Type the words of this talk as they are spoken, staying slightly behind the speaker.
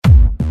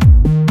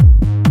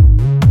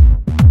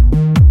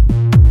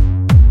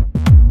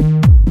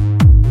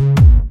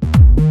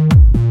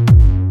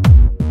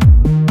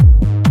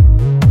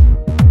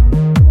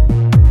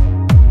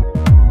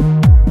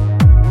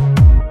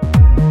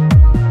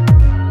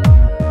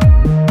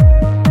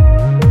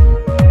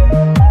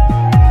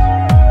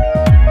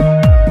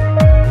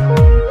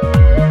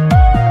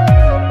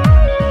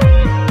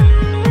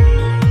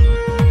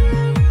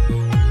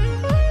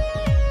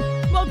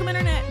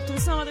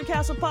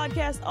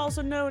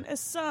also known as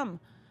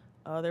some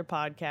other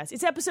podcasts.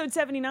 It's episode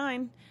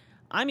 79.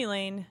 I'm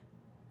Elaine.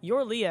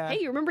 You're Leah. Hey,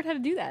 you remembered how to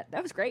do that.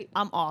 That was great.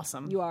 I'm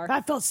awesome. You are.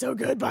 That felt so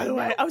good, by the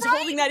way. I was Right,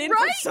 holding that in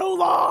right? for so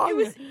long. It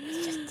was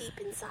just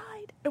deep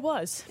inside. It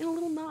was. In a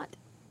little knot.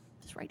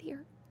 Just right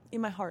here. In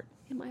my heart.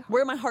 In my heart.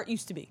 Where my heart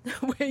used to be.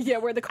 Yeah,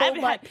 where the cold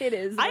black pit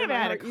is. I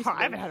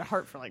haven't had a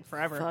heart for like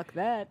forever. Fuck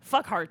that.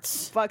 Fuck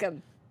hearts. Fuck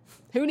them.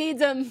 Who needs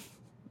them?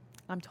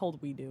 I'm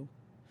told we do.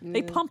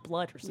 They pump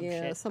blood or some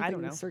shit. Something I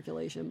don't know.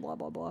 circulation, blah,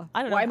 blah, blah.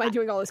 I don't know. Why am I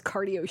doing all this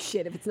cardio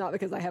shit if it's not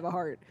because I have a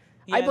heart?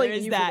 Yeah, I blame there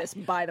is you that. for this,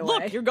 by the way.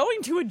 Look, you're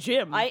going to a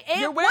gym. I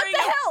am. You're wearing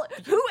What the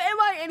hell? Who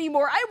am I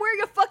anymore? I'm wearing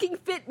a fucking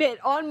Fitbit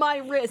on my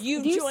wrist. Do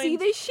you see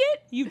this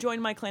shit? You've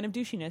joined my clan of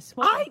douchiness.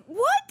 What?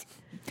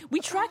 We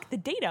track the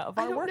data of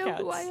our I don't workouts. know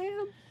who I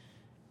am.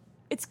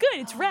 It's good.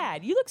 It's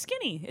rad. You look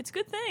skinny. It's a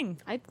good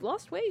thing. I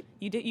lost weight.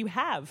 You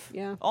have.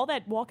 Yeah. All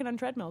that walking on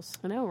treadmills.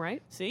 I know,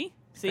 right? See?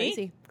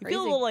 Crazy. You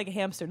feel a little like a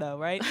hamster, though,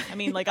 right? I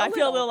mean, like, I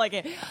feel a little. little like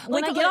it.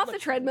 When I get off the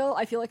treadmill,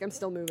 I feel like I'm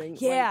still moving.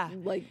 Yeah.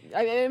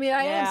 I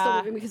am still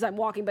moving because I'm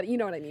walking, but you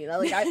know what I mean.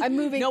 Like I'm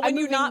moving. No, when I'm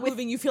you're not with,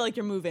 moving, you feel like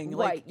you're moving.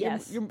 Right, Like,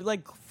 yes. You're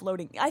like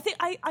floating. I think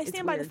I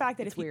stand by the weird. fact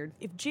that It's weird.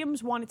 if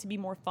gyms want it to be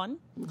more fun,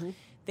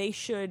 they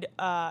should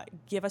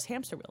give us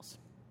hamster wheels.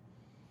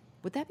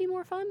 Would that be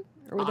more fun,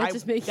 or would that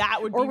just make?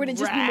 That would or be would it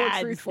just be more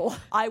rad. truthful?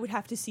 I would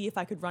have to see if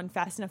I could run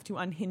fast enough to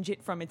unhinge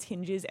it from its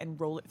hinges and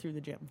roll it through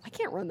the gym. I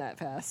can't run that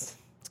fast.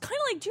 It's kind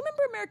of like, do you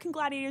remember American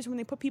Gladiators when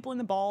they put people in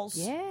the balls?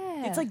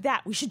 Yeah. It's like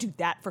that. We should do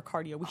that for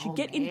cardio. We should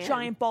get in man.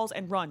 giant balls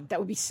and run. That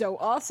would be so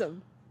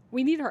awesome.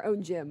 We need our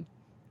own gym.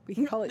 We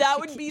can call it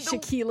That would be the-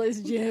 Shaquila's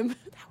gym.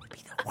 That would be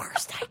the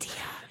worst idea.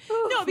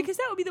 No, because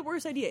that would be the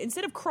worst idea.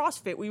 Instead of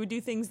CrossFit, we would do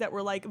things that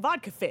were like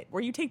vodka fit,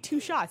 where you take 2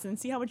 shots and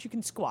see how much you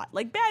can squat.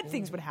 Like, bad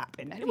things would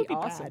happen. That'd It would be be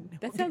awesome. bad.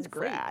 That It sounds would be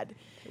great. rad.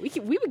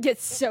 We would get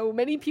so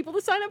many people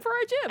to sign up for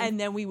our gym. And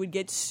then we would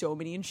get so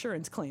many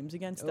insurance claims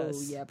against oh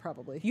us. yeah,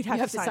 probably. You'd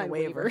have to sign a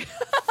waiver.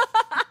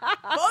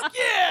 Fuck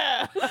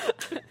yeah!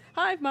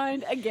 Hive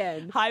mind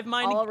again. Hive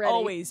mind, Already.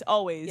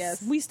 always.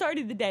 Yes. We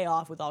started the day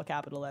off with all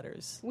capital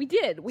letters. We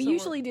did. We So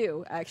usually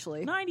do,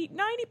 actually.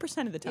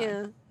 90% of the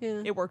time.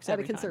 Yeah. It works at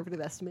every a time.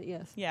 conservative estimate.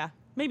 Yes. Yeah,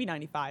 maybe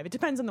 95. It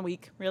depends on the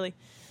week, really.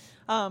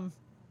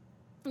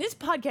 This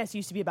podcast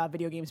used to be about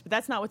video games, but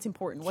that's not what's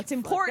important. What's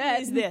important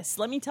that. is this.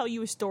 Let me tell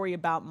you a story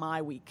about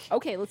my week.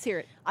 Okay, let's hear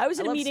it. I was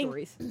in a love meeting.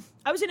 Stories.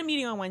 I was in a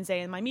meeting on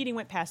Wednesday, and my meeting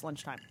went past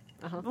lunchtime.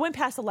 It went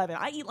past 11.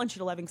 I eat lunch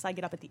at 11 because I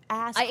get up at the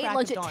ass. I ate crack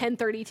lunch of at dawn.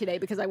 10:30 today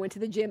because I went to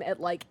the gym at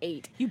like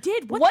 8. You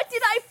did? What the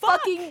did I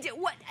fuck? fucking do?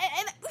 What?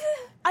 And,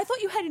 I thought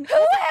you had an. who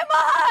am I thought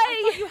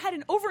I? you had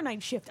an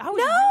overnight shift. I was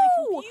No,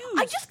 really confused.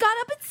 I just got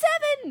up at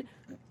 7.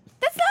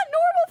 That's not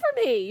normal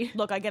for me.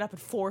 Look, I get up at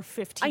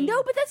 4:15. I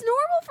know, but that's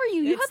normal for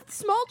you. You It's- have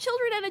small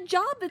children and a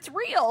job that's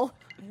real.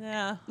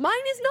 Yeah. Mine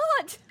is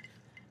not.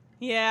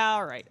 Yeah.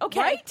 All right. Okay.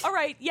 Right? All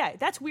right. Yeah.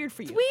 That's weird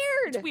for you. It's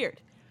weird. It's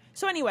weird.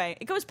 So anyway,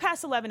 it goes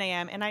past 11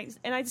 a.m. and I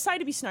decided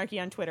to be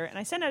snarky on Twitter, and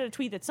I sent out a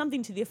tweet that's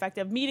something to the effect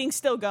of "meeting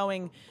still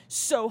going,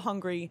 so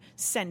hungry,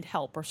 send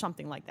help" or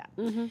something like that.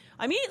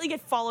 I immediately get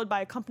followed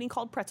by a company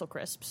called Pretzel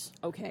Crisps.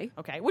 Okay.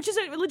 Okay, which is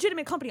a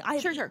legitimate company. I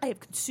have, Sure. I have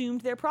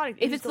consumed their product.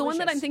 It If is it's the one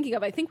that I'm delicious. thinking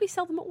of, I think we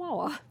sell them at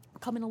Wawa.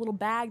 Come in a little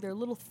bag. They're a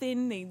little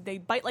thin. They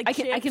bite like I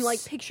can chips.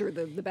 like picture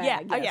the bag. Yeah,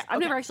 Yes. yeah, I've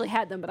never okay. actually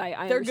had them, but I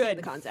They're understand good.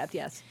 the concept.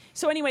 Yes.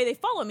 So anyway, they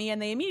follow me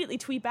and they immediately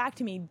tweet back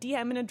to me,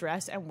 DM an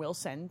address, and we'll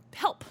send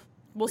help.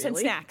 We'll send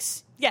Really?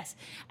 snacks. Yes.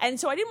 And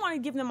so I didn't want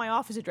to give them my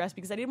office address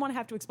because I didn't want to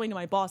have to explain to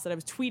my boss that I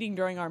was tweeting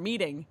during our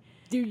meeting.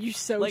 Dude, you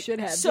so Like, should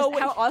have. so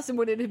Just how when- awesome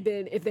would it have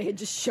been if they had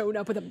just shown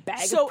up with a bag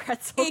So of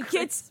pretzel it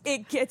crisps?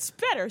 gets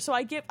better. So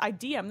I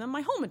DM them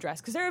my home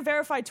address because they're a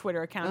verified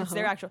Twitter account. It's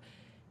their actual.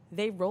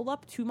 They roll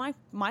up to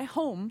my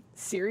home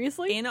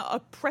Seriously? in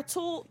a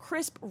pretzel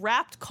crisp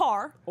wrapped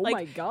car. Oh like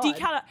my God.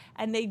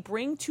 And they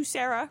bring to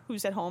Sarah,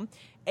 who's at home,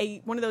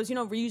 one of those,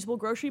 reusable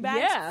grocery bags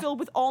Yeah. filled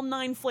with all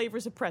 9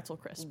 flavors of pretzel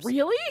crisps.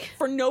 Really?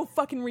 For no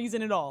fucking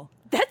reason at all.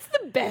 That's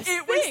the best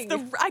It thing.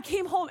 was I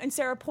came home and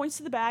Sarah points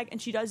to the bag and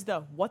she does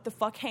the what the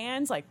fuck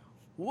hands, like,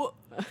 what?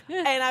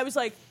 And I was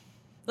like,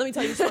 let me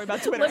tell you a story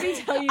about Twitter. Let me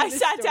tell you I the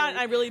sat story. down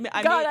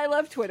and I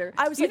love Twitter.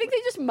 I was Do you like- think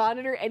they just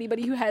monitor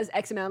anybody who has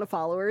X amount of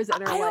followers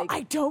and are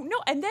I don't know.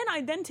 And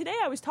then today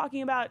I was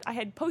talking about, I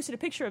had posted a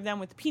picture of them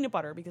with peanut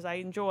butter because I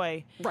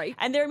enjoy. Right.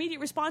 And their immediate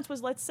response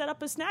was, let's set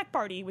up a snack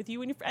party with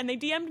you and your and they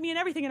DM'd me and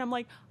everything. And I'm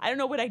like, I don't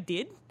know what I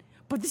did,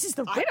 but this is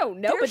the. I don't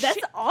know, their but that's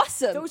shit-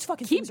 awesome. Those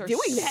fucking Keep things are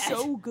doing that.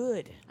 so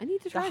good. I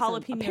need to try the some.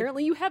 jalapeno.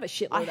 Apparently you have a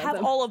shitload I of have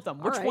them. all of them.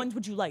 Which right. ones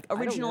would you like? don't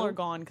Original know. or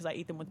gone? Because I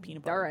eat them with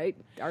peanut butter. All right.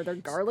 Are there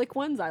garlic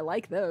ones? I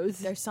like those.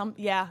 There's some,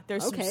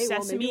 there's Okay, some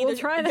well, sesame. maybe we'll there's,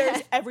 try there's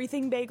that.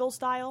 everything bagel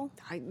style.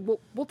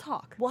 We'll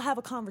talk. We'll have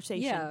a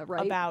conversation Yeah,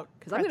 right. about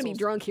because I'm going to be pretzels.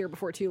 drunk here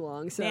before too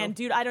long. So Man,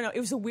 dude, I don't know. It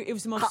was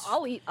the most.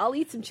 I'll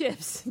eat some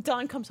chips.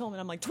 Don comes home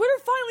and I'm like, Twitter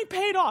finally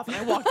paid off, and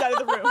I walked out of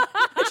the room.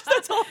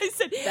 That's all I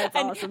said, That's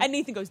awesome. And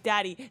Nathan goes,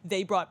 Daddy,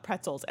 they brought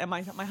pretzels. And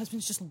my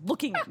husband's just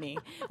looking at me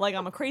like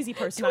I'm a crazy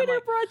person. Twitter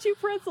like, brought you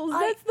pretzels.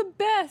 That's the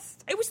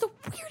best. It was the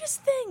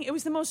weirdest thing. It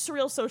was the most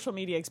surreal social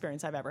media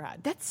experience I've ever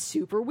had. That's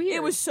super weird.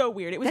 It was so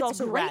weird. It was that's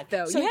also great, rad.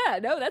 though. So yeah,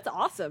 no, that's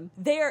awesome.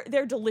 They're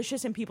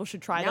delicious and people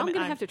should try now them. I'm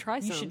going to have to try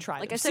some. You should try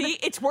like them. I said, See,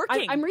 it's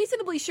working. I'm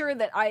reasonably sure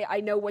that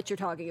I know what you're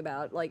talking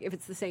about, like if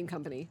it's the same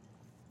company.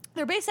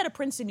 They're based out of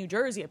Princeton, New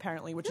Jersey,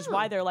 apparently, which is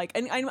why they're like,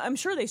 and I'm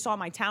sure they saw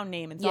my town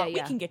name and thought we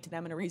can get to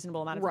them in a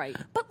reasonable amount of time. Right.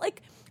 But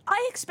like,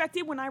 I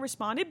expected when I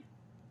responded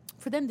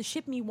for them to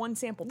ship me one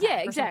sample pack. Yeah,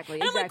 exactly.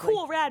 And I'm like,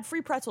 cool, rad,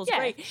 free pretzels, Yeah,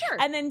 great. sure.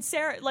 And then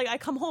Sarah, like, I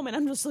come home and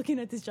I'm just looking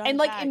at this giant And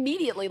like bag.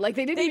 immediately, like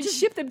they didn't even just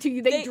ship them to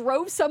you. They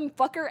drove some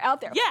fucker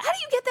out there. Yeah. How do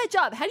you get that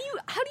job? How do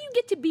you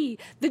get to be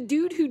the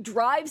dude who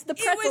drives the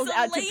pretzels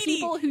out to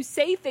people who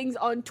say things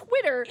on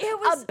Twitter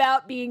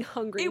about being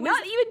hungry?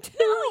 Not even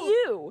to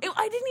you.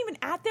 I didn't even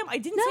at them. I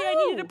didn't say I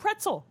needed a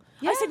pretzel.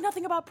 Yeah. I said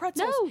nothing about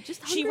pretzels. No,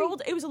 just hungry.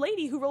 It was a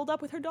lady who rolled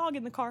up with her dog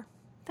in the car.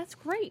 That's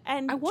great.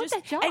 And I want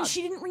that job. And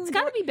she didn't ring the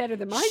doorbell. It's got to be better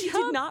than my She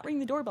job. did not ring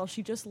the doorbell.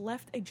 She just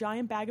left a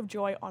giant bag of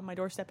joy on my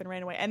doorstep and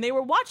ran away. And they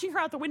were watching her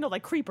out the window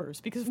like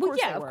creepers because, of course,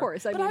 they were. of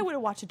course. But I would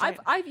have watched a giant.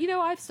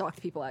 I've stalked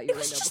people out your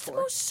window just before.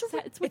 The most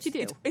surreal. It's what you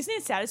do. Isn't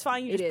it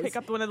satisfying? You just pick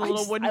up one of the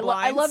little wooden I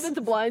blinds. love that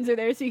the blinds are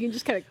there, so you can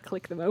just kind of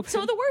click them open.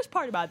 So the worst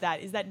part about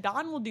that is that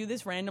Don will do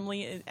this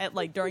randomly at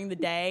like during the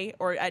day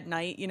or at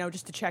night,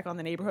 just to check on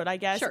the neighborhood, I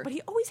guess. Sure. But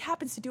he always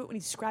happens to do it when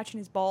he's scratching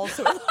his balls.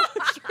 So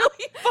it's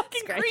really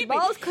fucking Scratch creepy. your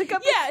balls, click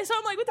up. Yeah. So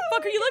I'm like, what the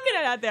fuck are you looking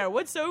at out there?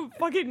 What's so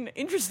fucking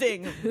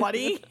interesting,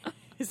 buddy?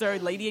 Is there a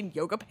lady in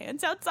yoga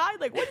pants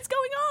outside? Like, what is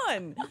going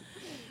on?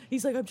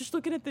 He's like, I'm just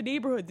looking at the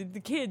neighborhood, the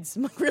kids.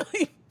 I'm like,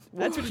 really?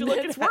 That's what you're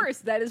looking at? That's worse.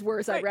 That is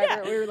worse. I'd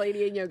rather we were a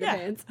lady in yoga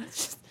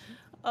pants.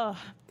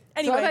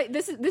 Anyway,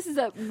 so this is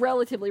a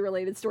relatively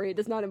related story. It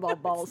does not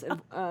involve balls,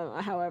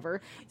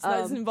 however. It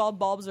doesn't involve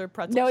bulbs or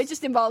pretzels. No, it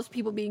just involves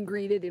people being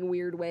greeted in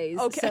weird ways.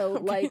 Okay. So,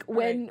 like,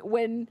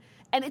 when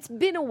and it's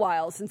been a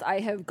while since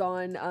I have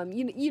gone.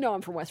 You know,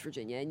 I'm from West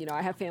Virginia, and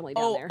I have family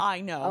down there. I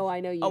know. Oh,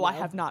 I know. You know. I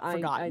have not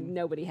forgotten.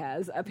 Nobody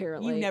has,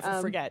 apparently. You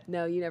never forget.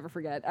 No, you never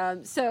forget.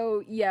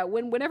 So yeah,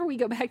 whenever we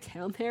go back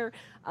down there,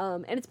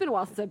 and it's been a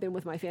while since I've been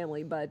with my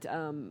family, but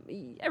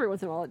every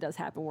once in a while it does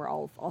happen where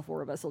all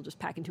four of us will just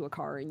pack into a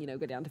car and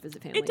go down to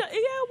visit family. Yeah,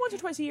 once or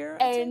twice a year.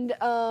 And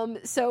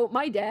so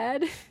my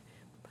dad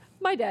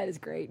is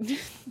great.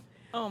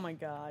 Oh my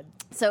god.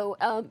 So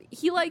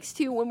he likes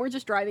to, when we're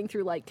just driving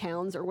through like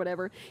towns or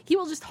whatever, he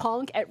will just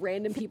honk at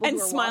random people and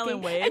who are smile walking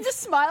and wave. and just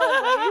smile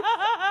and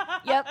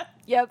wave.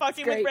 Yep.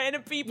 Fucking with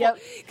random people.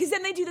 Because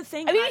then they do the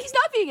thing. I mean, he's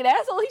not being an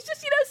asshole. He's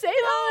just saying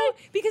hi.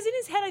 Because in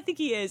his head, I think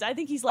he is. I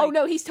think he's like, oh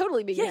no, he's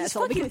totally being an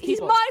asshole because he's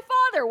people. my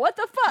father. What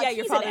the fuck? Yeah,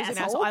 your he's father's an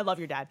asshole. I love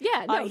your dad.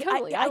 Yeah, no,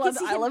 totally. I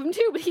love him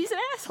too, but he's an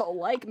asshole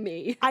like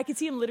me. I could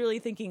see him literally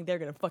thinking they're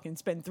gonna fucking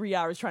spend 3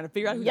 hours trying to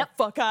figure out who the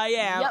fuck I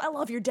am. I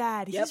love your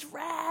dad. He's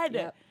rad.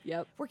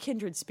 Yep. We're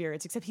kindred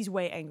spirits, except he's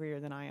way angrier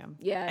than I am.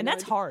 Yeah, and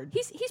that's hard.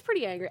 He's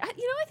pretty angry. I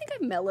think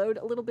I've mellowed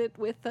a little bit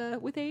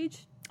with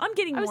age. I'm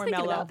getting more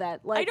mellow. About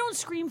that. Like, I don't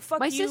scream "fuck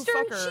my you, sister,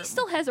 fucker." she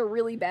still has a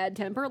really bad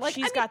temper. Like,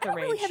 I don't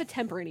really have a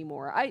temper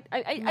anymore.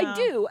 I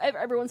do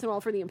every once in a while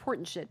for the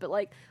important shit, but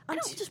like, I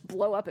don't just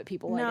blow up at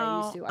people like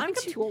I used to. I think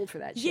I'm too old for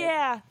that shit.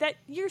 Yeah, that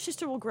your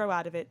sister will grow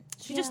out of it.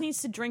 She just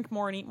needs to drink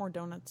more and eat more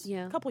donuts.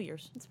 Yeah, a couple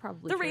years. It's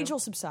probably the true. rage will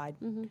subside.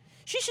 Mm-hmm.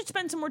 She should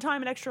spend some more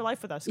time at Extra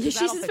Life with us. She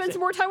should spend some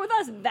more time with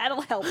us.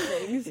 That'll help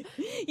things.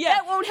 Yeah,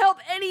 that won't help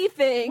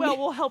anything. Well,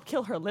 we'll help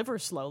kill her liver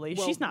slowly.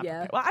 She's not.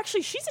 Yeah. Well,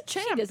 actually, she's a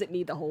champ. She doesn't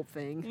need the whole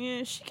thing.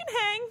 Yeah, she can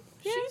hang.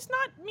 Yeah. She's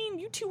not. I mean,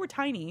 you two were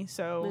tiny,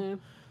 so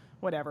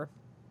whatever.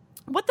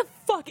 What the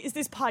fuck is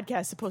this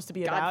podcast supposed to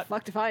be about?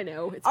 Fucked if I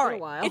know. It's been a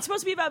while. It's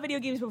supposed to be about video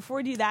games, but before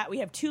we do that, we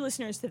have 2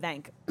 listeners to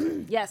thank.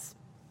 Yes.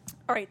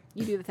 All right.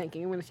 You do the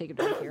thinking. I'm going to take a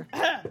break here.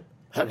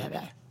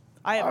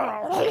 I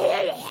have...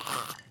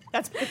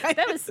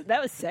 that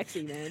was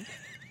sexy, man.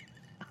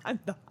 I'm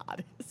the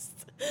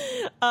hottest.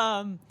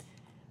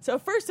 So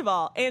first of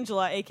all,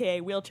 Angela,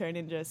 aka Wheelchair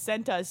Ninja,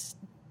 sent us,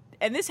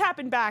 and this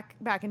happened back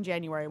in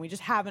January, and we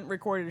just haven't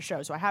recorded a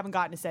show, so I haven't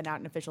gotten to send out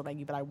an official thank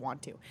you, but I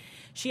want to.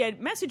 She had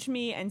messaged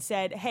me and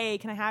said, "Hey,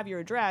 can I have your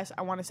address?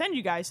 I want to send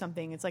you guys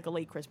something. It's like a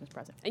late Christmas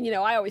present." And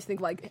I always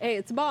think like, "Hey,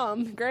 it's a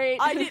bomb. Great."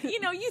 I did.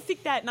 You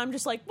think that, and I'm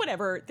just like,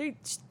 whatever.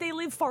 They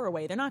live far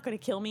away. They're not going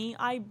to kill me.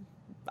 I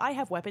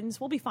have weapons.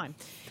 We'll be fine.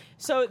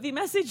 So the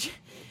message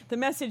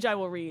I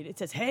will read. It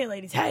says, "Hey,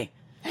 ladies. Hey.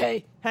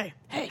 Hey. Hey.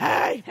 Hey.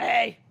 Hey.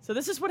 Hey." So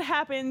this is what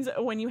happens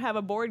when you have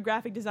a bored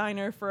graphic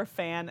designer for a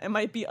fan. It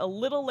might be a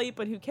little late,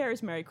 but who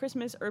cares? Merry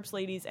Christmas, Earps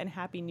ladies, and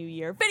Happy New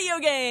Year. Video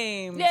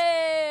games!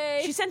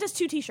 Yay! She sent us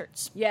 2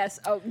 t-shirts. Yes.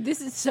 Oh,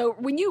 this is so...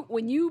 When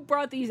you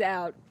brought these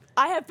out...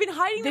 I have been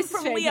hiding them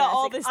from Leah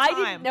all this time.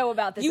 I didn't know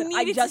about this. You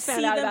needed I just to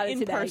found see out them about it in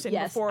today. person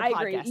yes, before a I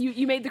podcast. agree.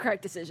 You made the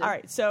correct decision. All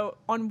right. So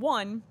on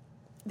one,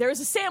 there is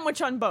a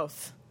sandwich on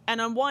both. And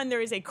on one,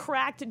 there is a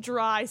cracked,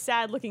 dry,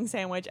 sad-looking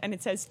sandwich, and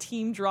it says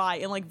Team Dry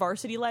in, like,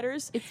 varsity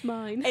letters. It's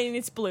mine. And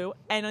it's blue.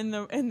 And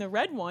in the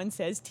red one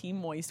says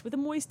Team Moist with a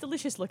moist,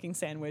 delicious-looking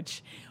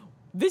sandwich.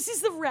 This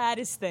is the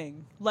raddest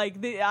thing. Like,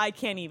 I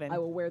can't even. I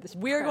will wear this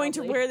We're going to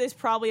proudly. wear this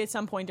probably at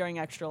some point during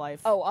Extra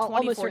Life. Oh,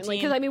 almost certainly.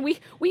 Because I mean, we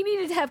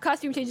needed to have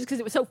costume changes because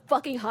it was so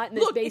fucking hot in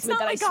this Look, it's basement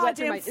not that I my sweat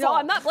through my. goddamn No, fault.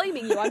 I'm not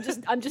blaming you. I'm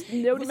just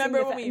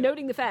noticing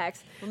noting the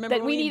facts. Remember that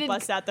when we we needed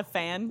bust out the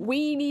fan?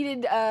 we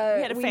needed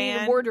had a we fan.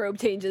 needed wardrobe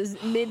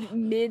changes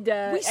mid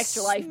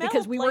Extra Life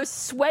because we were smelled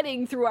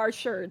sweating through our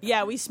shirts.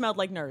 Yeah, we smelled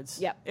like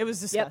nerds. Yep. It was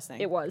disgusting.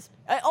 Yep, it was.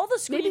 All the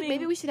screaming.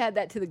 Maybe we should add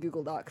that to the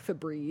Google Doc.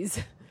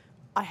 Febreze.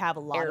 I have a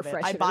lot Air of it.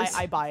 fresheners.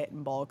 I buy it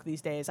in bulk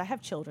these days. I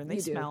have children. They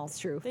You do. smell. It's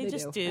true. They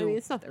just do. I mean,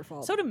 it's not their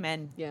fault. So do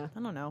men. Yeah. I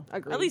don't know.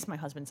 Agreed. At least my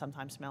husband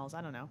sometimes smells.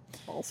 I don't know.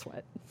 Ball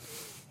sweat.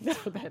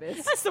 That's what that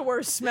is. That's the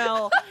worst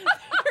smell.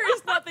 There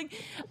is nothing.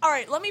 All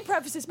right, let me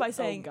preface this by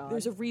saying God.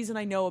 there's a reason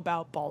I know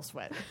about ball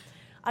sweat.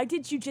 I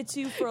did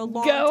jujitsu for a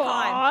long Go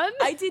time. on.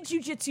 I did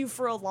jujitsu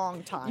for a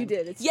long time. You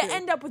did, it's you true.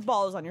 end up with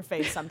balls on your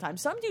face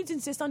sometimes. Some dudes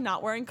insist on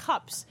not wearing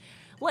cups.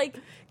 Like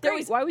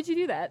Great. Why would you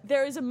do that?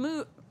 there is a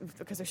move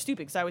because they're stupid.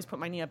 Because I always put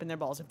my knee up in their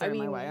balls if they're in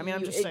my way. I mean,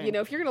 I'm just saying. You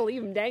know, if you're going to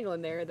leave them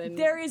dangling there, then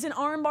There is an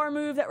armbar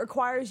move that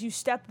requires you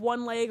step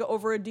one leg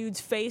over a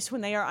dude's face when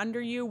they are under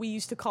you. We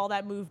used to call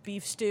that move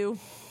beef stew.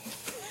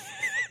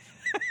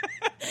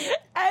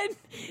 And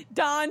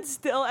Don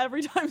still,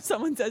 every time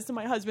someone says to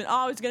my husband,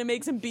 oh, I was going to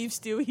make some beef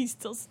stew, he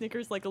still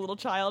snickers like a little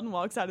child and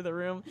walks out of the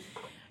room.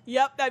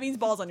 Yep, that means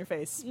balls on your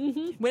face.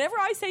 Mm-hmm. Whenever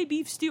I say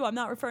beef stew, I'm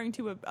not referring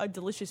to a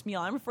delicious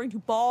meal. I'm referring to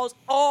balls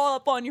all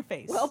up on your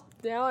face. well,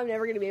 now I'm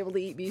never going to be able to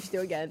eat beef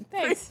stew again.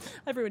 Thanks.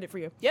 I've ruined it for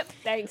you. Yep.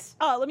 Thanks.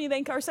 Let me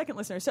thank our second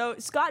listener. So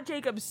Scott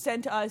Jacobs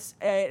sent us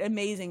an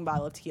amazing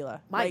bottle of tequila.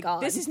 My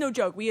God. This is no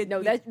joke. We had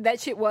No, that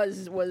shit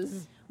was we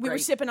were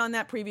great. sipping on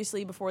that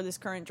previously before this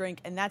current drink,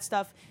 and that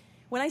stuff.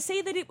 When I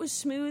say that it was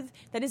smooth,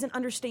 that is an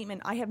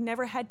understatement. I have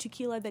never had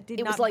tequila that did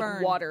It not was like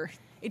burn. water.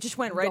 It just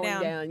went right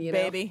going down, you know?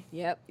 baby.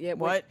 Yep. Yep.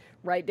 What? Went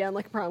right down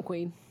like a prom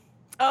queen.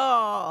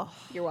 Oh,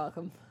 You're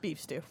welcome. beef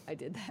stew. I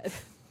did that.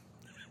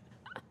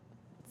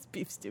 It's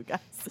beef stew, guys.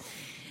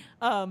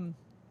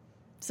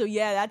 So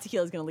yeah, that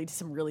tequila is going to lead to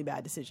some really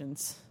bad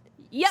decisions.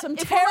 Yep. Some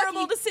if we're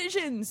terrible lucky.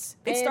 decisions.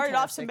 It started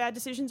off some Fantastic. bad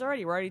decisions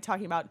already. We're already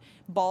talking about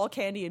ball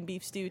candy and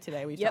beef stew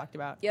today. We've Yep. talked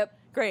about. Yep.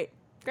 Great.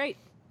 Great.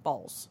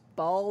 Balls.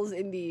 Balls,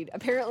 indeed.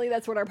 Apparently,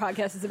 that's what our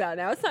podcast is about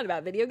now. It's not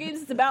about video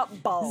games. It's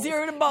about balls.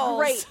 0 to balls.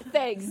 Great.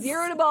 Thanks.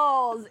 0 to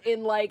balls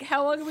in like,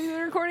 how long have we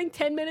been recording?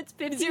 10 minutes?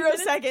 15 0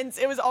 minutes? seconds.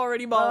 It was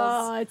already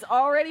balls. It's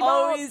already balls.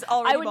 Always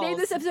already I would name balls.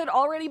 this episode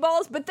Already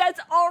Balls, but that's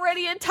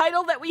already a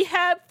title that we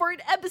have for an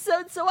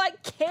episode, so I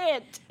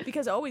can't.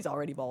 Because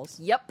already balls.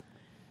 Yep.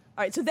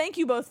 All right, so thank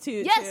you both to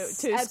Yes,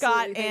 Scott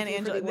absolutely. Thank and you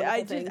for the Angela.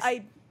 wonderful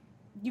things.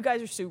 You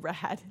guys are so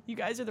rad. You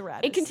guys are the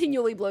raddest. It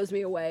continually blows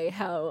me away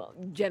how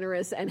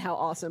generous and how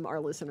awesome our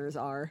listeners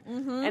are.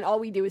 And all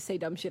we do is say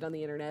dumb shit on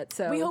the internet.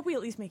 So We hope we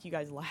at least make you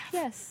guys laugh.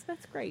 Yes,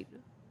 that's great.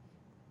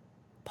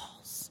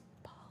 Balls.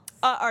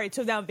 All right,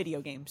 so now video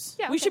games.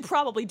 Yeah, we okay. should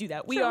probably do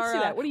that. We Sure, are let's do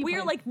that. What are you we are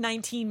playing? like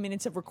 19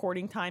 minutes of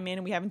recording time in,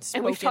 and we haven't spoken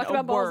And we've talked a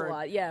about balls a word.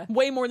 lot, yeah.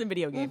 Way more than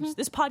video games.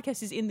 This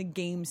podcast is in the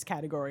games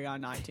category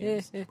on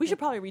iTunes. We should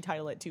probably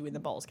retitle it too in the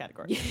balls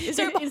category. Is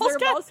there a balls? Is there a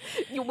balls?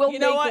 You will You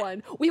know make what?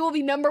 one. We will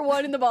be number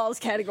one in the balls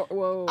category.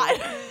 Whoa.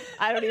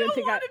 I don't even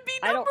think want to be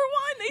I don't- number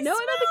one. They No, I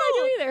don't think I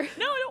do smell. either.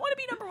 No, I don't want to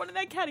be number one in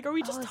that category.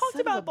 We just Oh, talked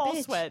son of a about ball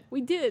bitch. sweat. We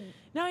did.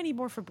 Now I need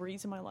more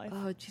Febreze in my life.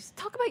 Oh, jeez.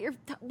 Talk about your.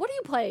 What are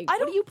you playing? I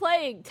What are don't- you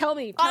playing? Tell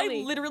me. Tell me.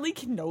 literally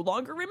can no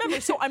longer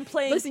remember. So I'm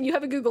playing Listen, you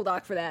have a Google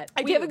Doc for that.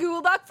 I We do. have a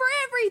Google Doc for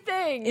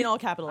everything. in all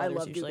capital I letters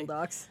love usually. Google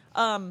Docs.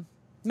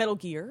 Metal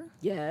Gear.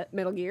 Yeah,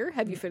 Metal Gear.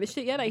 Have you finished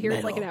it yet? I hear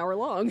it's like an Metal. hour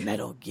long.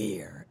 Metal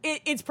Gear.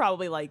 It's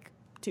probably like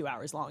 2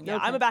 hours long. Yeah,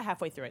 Okay. I'm about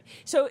halfway through it.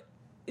 So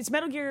it's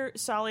Metal Gear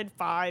Solid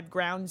 5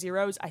 Ground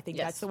Zeroes. I think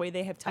Yes. that's the way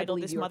they have titled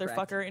believe this you are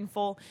motherfucker correct. in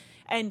full.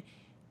 And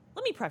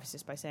let me preface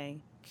this by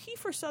saying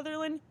Kiefer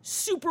Sutherland,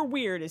 super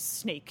weird as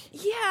Snake.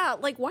 Yeah,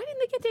 like why didn't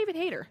they get David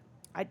Hayter?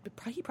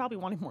 He probably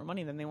wanted more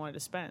money than they wanted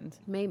to spend.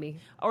 Maybe.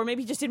 Or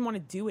maybe he just didn't want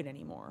to do it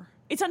anymore.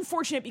 It's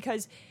unfortunate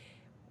because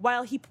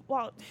while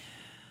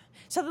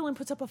Sutherland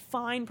puts up a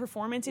fine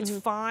performance, it's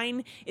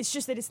fine. It's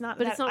just that it's not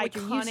But that it's not iconic. what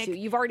you're used to.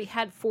 You've already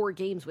had 4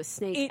 games with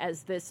Snake It-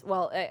 as this.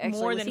 Well, actually,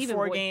 More it was than even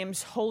 4 more-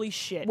 games. Holy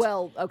shit.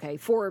 Well, okay,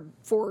 4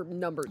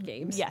 numbered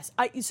games. yes.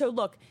 So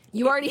look,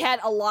 You already had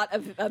a lot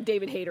of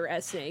David Hayter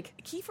as Snake.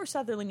 Kiefer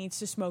Sutherland needs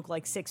to smoke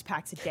like 6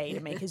 packs a day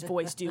to make his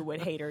voice do what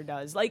Hater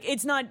does. Like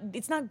it's not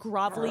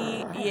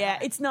grovelly. Yeah,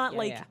 it's not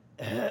like. Yeah.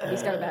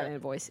 He's got a Batman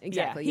voice.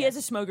 Exactly. Yeah, he yes.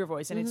 has a smoker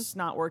voice, and it's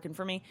not working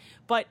for me.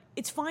 But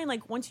it's fine.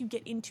 Like once you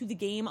get into the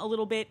game a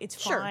little bit, it's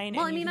Sure. fine.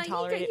 Well, and I mean, you can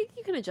tolerate it.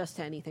 you can adjust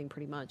to anything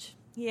pretty much.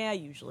 Yeah,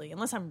 usually,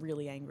 unless I'm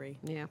really angry.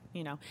 Yeah.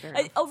 You know. Fair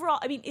enough. Overall,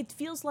 I mean, it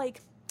feels like.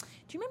 Do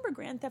you remember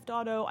Grand Theft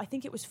Auto? I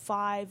think it was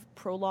 5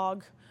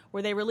 Prologue,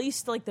 where they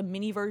released like the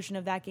mini version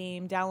of that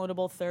game,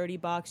 downloadable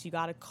 $30. You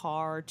got a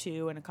car or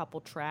two and a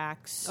couple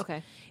tracks.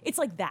 Okay. It's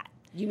like that.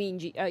 You mean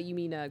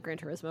Gran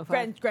Turismo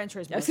 5? Gran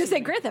Turismo. I was going to say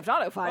Grand Theft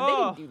Auto 5. They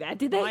didn't do that,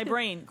 did they? My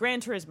brain.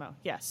 Gran Turismo,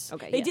 yes.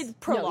 Okay, They yes. did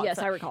prologue. No, yes,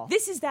 I recall.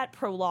 This is that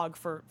prologue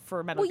for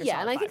Metal Gear Solid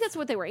 5. And I think that's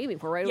what they were aiming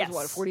for, right? It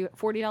was, Yes. what, a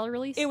 $40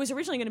 release? It was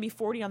originally going to be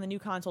 40 on the new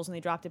consoles, and they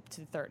dropped it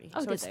to 30. Oh,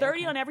 so did it's they? 30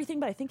 Okay. on everything,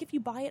 but I think if you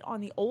buy it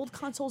on the old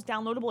consoles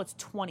downloadable, it's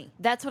 20.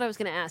 That's what I was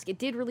going to ask. It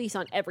did release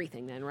on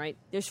everything then, right?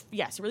 It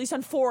released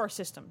on 4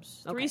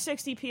 systems. Okay.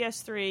 360,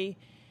 PS3,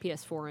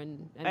 PS4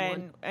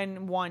 and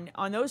and 1.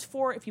 On those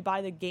 4, if you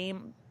buy the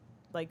game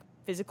like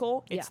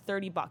physical, it's Yeah.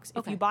 $30. If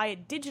Okay. you buy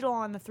it digital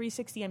on the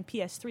 360 and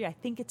PS3, I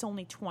think it's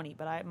only 20,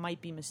 but I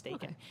might be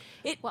mistaken.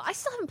 Well, I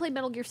still haven't played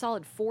Metal Gear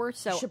Solid 4,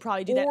 so... Should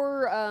probably do that.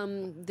 Or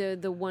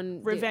the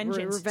one...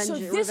 Revengeance. So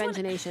this one-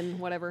 Revengeance,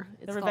 whatever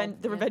it's The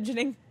called.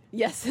 Revengeing.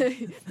 Yes.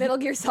 Metal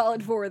Gear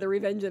Solid 4, the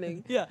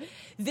Revengeing. Yeah.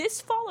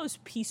 This follows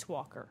Peace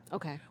Walker.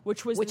 Okay.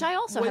 Which was I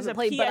also was haven't a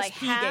played, but I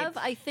PSP have,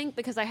 game. I think,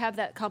 because I have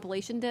that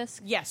compilation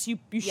disc. Yes, you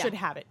should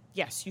have it.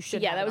 Yes, you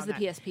should. Yeah, have that it was the on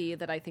PSP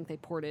that I think they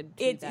ported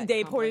to that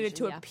They ported it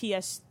to a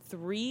compilation,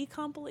 PS3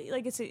 compilation.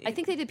 Like I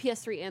think they did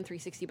PS3 and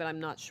 360, but I'm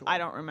not sure. I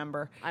don't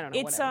remember. I don't know,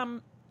 It's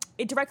whatever.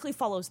 It directly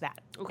follows that.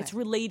 Okay. It's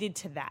related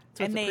to that.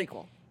 So it's and a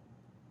prequel.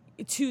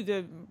 To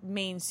the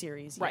main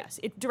series, Right. yes.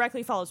 It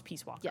directly follows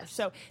Peace Walker. Yes.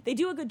 So they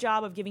do a good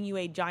job of giving you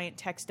a giant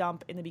text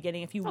dump in the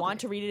beginning. If you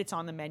want to read it, it's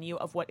on the menu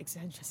of what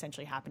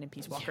essentially happened in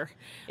Peace Walker.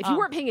 If you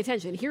weren't paying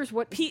attention, here's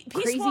what Peace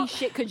crazy Walk-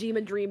 shit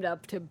Kojima dreamed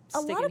up to A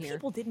stick lot in of here.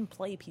 people didn't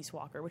play Peace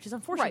Walker, which is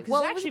unfortunate Right. because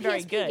Well, it's it was actually a very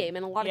PSP good. game,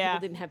 and a lot of Yeah.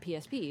 people didn't have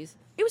PSPs.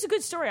 It was a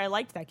good story. I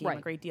liked that game Right.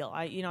 a great deal.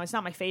 It's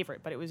not my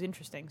favorite, but it was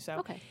interesting. So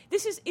Okay.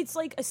 it's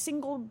like a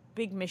single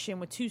big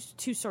mission with two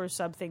sort of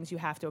sub things you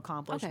have to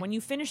accomplish. Okay. When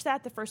you finish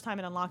that the first time,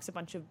 it unlocks a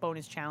bunch of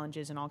bonus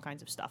challenges and all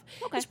kinds of stuff.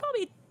 Okay. There's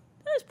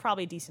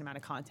probably a decent amount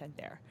of content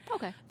there.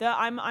 Okay.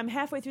 I'm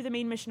halfway through the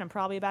main mission. I'm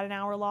probably about an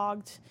hour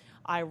logged.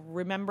 I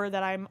remember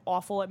that I'm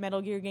awful at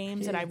Metal Gear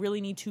games, and I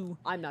really need to.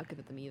 I'm not good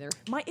at them either.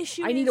 My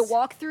issue. I need a is-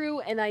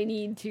 walkthrough, and I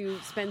need to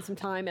spend some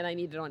time, and I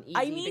need it on easy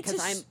I need because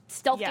to I'm s-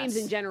 stealth yes. games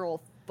in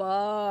general.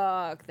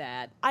 Fuck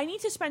that. I need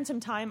to spend some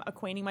time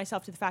acquainting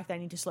myself to the fact that I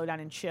need to slow down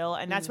and chill,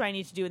 and that's what I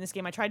need to do in this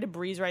game. I tried to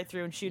breeze right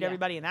through and shoot Mm-hmm. Yeah.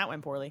 everybody, and that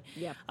went poorly.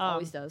 Yeah,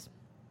 always does.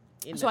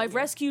 In So Metal I've Gear.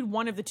 rescued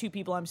one of the 2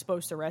 people I'm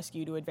supposed to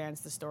rescue to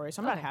advance the story.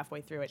 So I'm about Okay.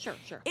 halfway through it. Sure.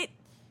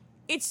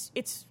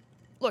 It's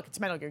look, it's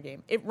a Metal Gear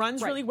game. It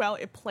runs Right. really well.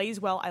 It plays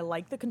well. I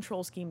like the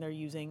control scheme they're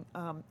using.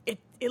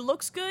 It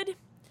looks good.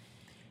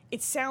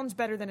 It sounds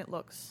better than it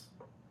looks.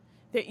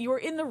 That you're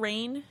in the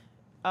rain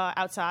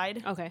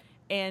outside. Okay.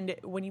 And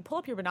when you pull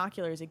up your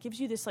binoculars, it gives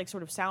you this like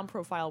sort of sound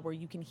profile where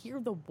you can hear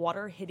the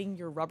water hitting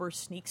your rubber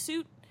sneak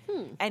suit,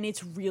 and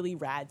it's really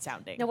rad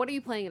sounding. Now, what are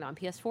you playing it on?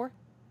 PS4?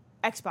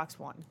 Xbox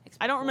One. Xbox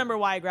I don't One. remember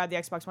why I grabbed the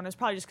Xbox One. It was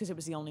probably just because it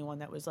was the only one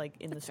that was like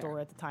in the That's store fair.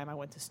 at the time I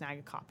went to snag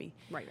a copy.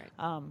 Right.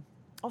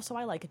 Also,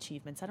 I like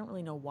achievements. I don't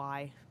really know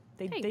why.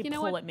 They Hey, you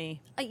know pull what? at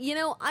me. I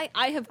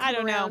have come I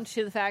don't know. around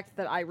to the fact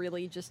that I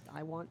really just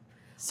I want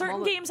Certain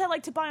all- games I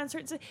like to buy on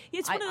certain.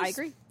 It's one of those, I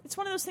agree. It's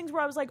one of those things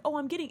where I was like, oh,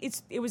 I'm getting.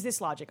 It was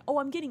this logic. Oh,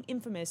 I'm getting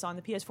Infamous on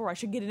the PS4. I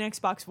should get an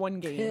Xbox One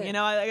game. You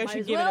know, I Might should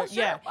as give well, it.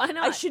 sure. Why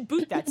not? I should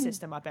boot that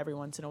system up every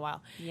once in a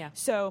while. Yeah.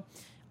 So.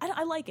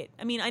 I like it.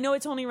 I mean, I know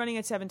it's only running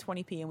at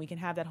 720p, and we can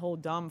have that whole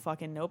dumb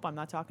fucking nope. I'm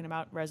not talking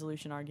about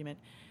resolution argument,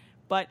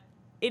 but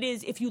it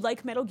is. If you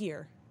like Metal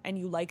Gear and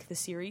you like the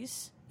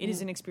series, it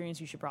is an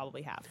experience you should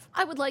probably have.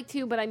 I would like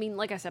to, but I mean,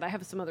 like I said, I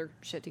have some other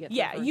shit to get through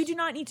Yeah, first. you do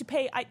not need to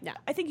pay. No.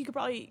 I think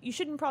you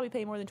shouldn't probably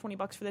pay more than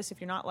 $20 for this if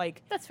you're not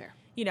like. That's fair.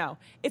 You know,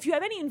 if you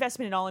have any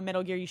investment at all in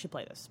Metal Gear, you should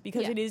play this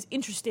because Yeah. it is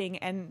interesting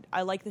and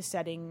I like the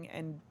setting,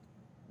 and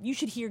you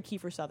should hear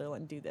Kiefer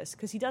Sutherland do this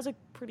because he does a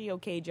pretty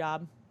okay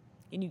job,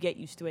 and you get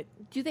used to it.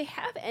 Do they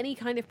have any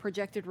kind of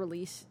projected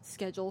release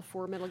schedule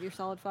for Metal Gear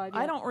Solid 5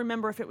 yet? I don't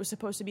remember if it was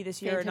supposed to be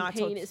this year Phantom or not.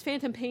 Pain. Is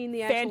Phantom Pain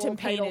the actual Phantom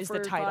Pain title is for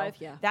the title. 5?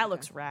 Yeah. That okay.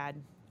 looks rad.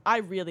 I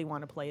really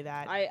want to play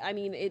that. I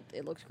mean,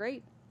 it looks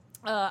great.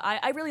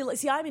 I really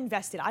see. I'm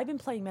invested. I've been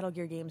playing Metal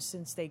Gear games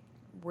since they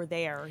were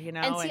there. You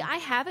know, And see, I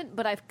haven't,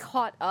 but I've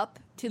caught up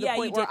to the Yeah,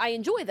 point you where did. I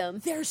enjoy them.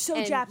 They're so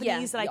And,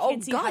 Japanese that I oh,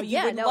 can't see God, how you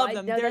yeah, would no, love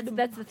them. No, They're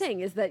that's the thing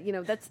is that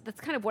that's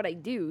kind of what I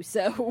do.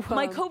 So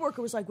my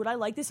coworker was like, "Would I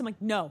like this?" I'm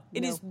like, "No,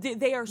 it No. is.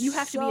 They are. you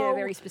have to be in so- a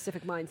very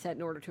specific mindset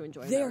in order to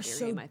enjoy. They a are Metal Gear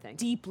so game, I think.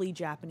 deeply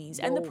Japanese,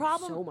 and the Oh,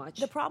 problem, so much.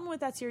 the problem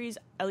with that series,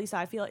 at least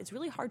I feel, it's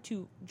really hard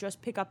to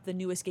just pick up the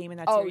newest game in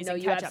that Oh series no,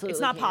 and you catch up. absolutely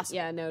It's not can't. possible.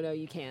 Yeah, no,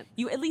 you can't.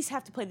 You at least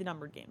have to play the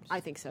numbered games. I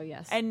think so.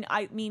 Yes. And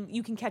I mean,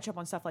 you can catch up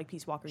on stuff like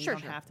Peace Walker. You Sure,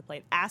 don't sure. have to play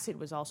it. Acid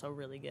was also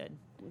really good.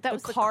 That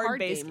was the card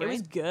based. game, It was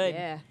right? good.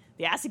 Yeah.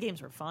 The Acid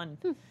games were fun.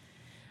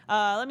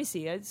 Let me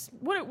see.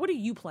 What are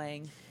you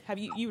playing? Have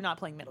you not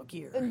playing Metal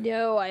Gear?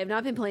 No, I have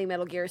not been playing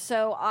Metal Gear.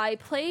 So I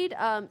played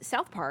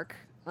South Park.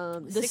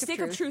 The Stick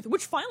of Truth,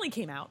 which finally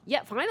came out.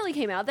 Yeah, finally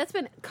came out. That's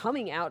been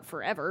coming out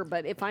forever,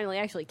 but it finally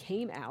actually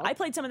came out. I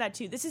played some of that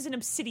too. This is an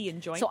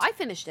Obsidian joint. so I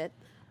finished it.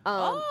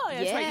 Oh,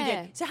 that's right, you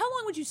yeah. did. So how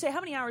long would you say?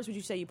 How many hours would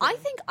you say you put? I in?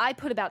 think I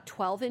put about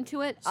 12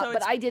 into it, So but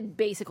it's- I did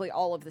basically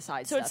all of the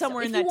side So stuff. it's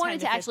somewhere if in you that wanted 10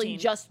 to to actually 15.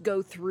 just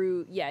go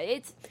through,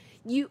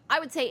 I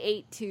would say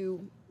 8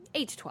 to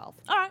 8 to 12.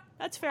 All right,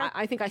 that's fair.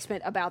 I think I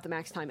spent about the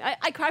max time.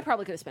 I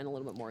probably could have spent a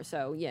little bit more.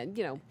 So, yeah,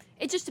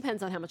 it just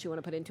depends on how much you want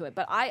to put into it.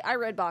 But I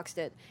red boxed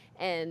it,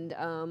 and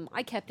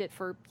I kept it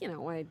for, you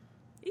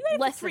had it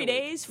less for 3 than a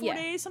week. days, 4 Yeah.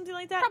 days, something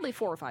like that. Probably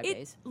 4 or 5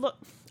 days. Look,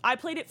 I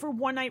played it for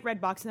one night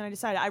Redbox, and then I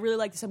decided I really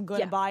like this. I'm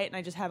going to Yeah. buy it, and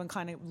I just haven't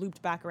kind of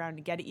looped back around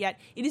to get it yet.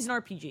 It is an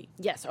RPG.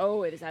 Yes.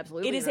 Oh, it is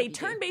absolutely. It is an a RPG.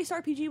 turn-based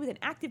RPG with an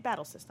active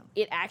battle system.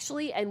 It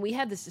actually, and we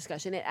had this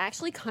discussion, it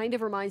actually kind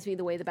of reminds me of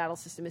the way the battle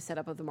system is set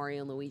up of the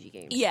Mario and Luigi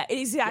games. Yeah, it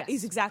is, Yes.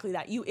 is exactly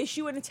that. You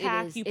issue an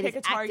attack, you it pick is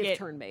a target. active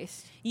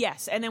turn-based.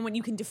 Yes, and then when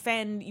you can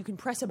defend, you can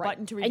press a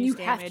button to reduce and you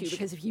damage. have to,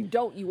 because if you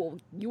don't, you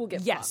will get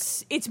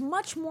Yes, it's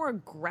much more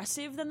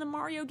aggressive than the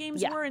Mario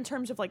games Yeah. were in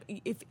terms of like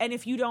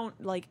if you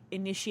don't like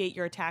initiate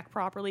your attack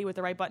properly with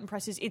the right button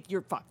presses,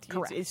 you're fucked.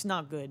 Correct. It's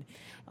not good.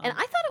 And I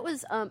thought it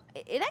was,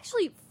 it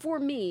actually, for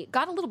me,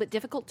 got a little bit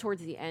difficult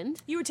towards the end.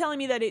 You were telling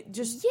me that it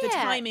just the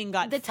timing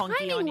got the funky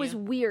timing on was you.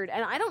 weird,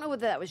 and I don't know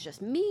whether that was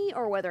just me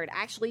or whether it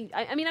actually.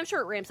 I mean, I'm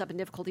sure it ramps up in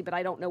difficulty, but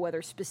I don't know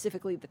whether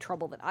specifically the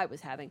trouble that I was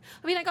having.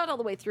 I mean, I got all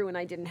the way through, and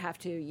I didn't have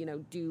to,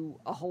 do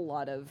a whole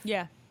lot of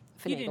Yeah.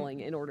 You didn't-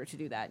 finagling in order to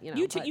do that. You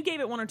but- gave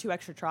it 1 or 2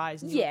 extra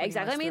tries. And you were yeah, pretty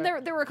exactly. I much mean, through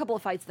it. there were a couple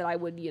of fights that I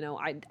would,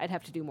 I'd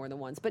have to do more than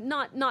once, but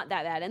not that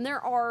bad. And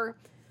there are.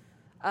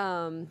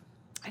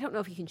 I don't know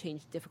if you can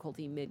change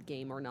difficulty mid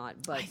game or not,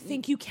 but I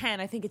think you can.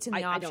 I think it's in the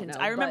I don't options.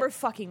 know, I remember but-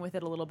 fucking with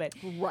it a little bit.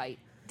 right.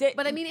 Did-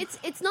 But I mean,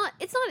 it's not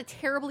a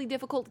terribly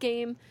difficult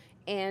game,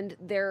 and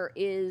there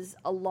is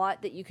a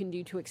lot that you can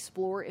do to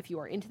explore if you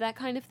are into that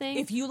kind of thing.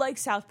 If you like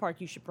South Park,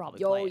 you should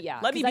probably Oh play it. yeah,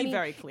 Let me 'Cause, be I mean,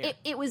 very clear.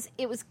 It was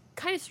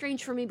kind of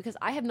strange for me because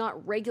I have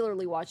not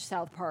regularly watched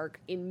South Park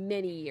in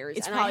many years,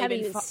 It's and probably I haven't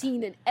been even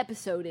seen an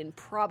episode in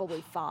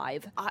probably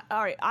 5. All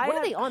right, What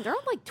are they on? They're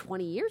on like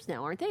 20 years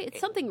now, aren't they? It's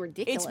something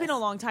ridiculous. It's been a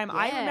long time.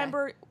 I Yeah.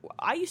 remember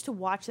I used to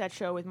watch that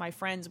show with my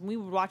friends, and we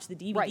would watch the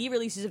DVD Right.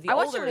 releases of the I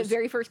watched older. it when it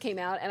very first came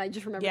out, and I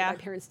just remember Yeah. that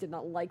my parents did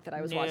not like that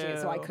I was watching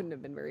it, so I No. couldn't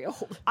have been very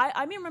old.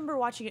 I remember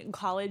watching it in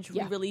college,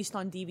 Yeah. re-released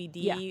on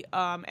DVD,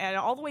 Yeah. and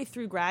all the way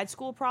through grad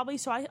school probably.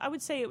 So I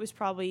would say it was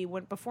probably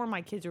before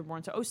my kids were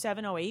born, so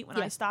 07, 08 when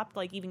Yeah. I stopped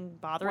like even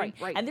bothering.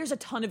 Right. And there's a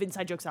ton of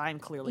inside jokes that I'm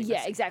clearly Yeah,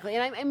 missing. exactly.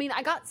 And I mean,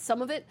 I got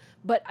some of it,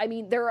 but I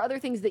mean, there are other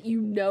things that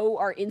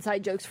are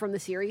inside jokes from the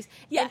series.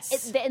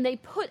 Yes. and they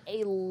put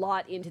a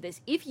lot into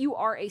this. If you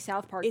are a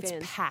South Park It's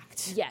fan,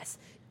 packed. Yes.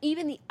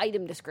 Even the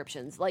item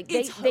descriptions, like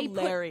It's they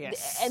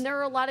hilarious. put, and there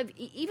are a lot of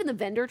even the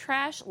vendor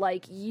trash.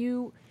 Like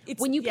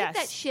when you pick yes.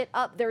 that shit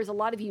up, there's a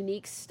lot of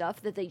unique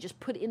stuff that they just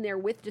put in there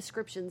with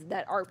descriptions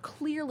that are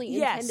clearly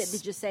Yes. intended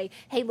to just say,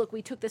 "Hey, look,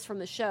 we took this from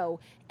the show."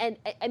 And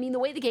I mean, the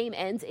way the game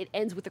ends, it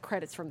ends with the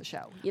credits from the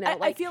show.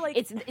 I feel like-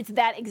 it's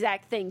that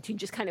exact thing to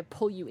just kind of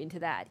pull you into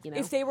that.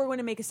 If they were going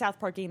to make a South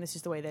Park game, this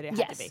is the way that it had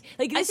yes, to be.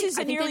 Like this is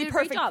I a think they nearly did a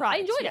great perfect job. product.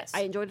 I enjoyed Yes. it.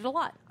 I enjoyed it a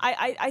lot.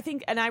 I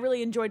think, and I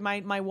really enjoyed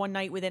my one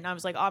night with it. And I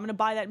was like, oh, I'm going to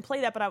buy that and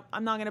play that, but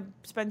I'm not going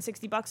to spend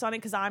 $60 on it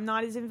because I'm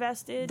not as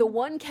invested. The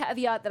one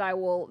caveat that I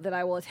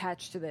will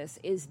attach to this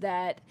is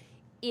that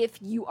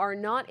if you are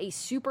not a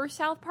super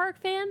South Park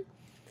fan,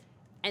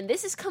 and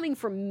this is coming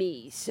from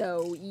me,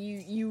 so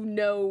you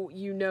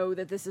know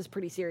that this is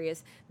pretty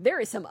serious. There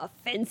is some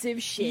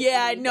offensive shit.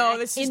 Yeah, in the no, back,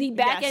 this in is- the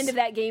back yes. end of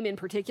that game in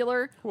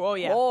particular. Oh,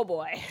 yeah. Oh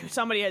boy.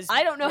 Somebody has.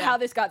 I don't know yeah. how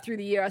this got through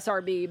the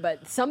USRB,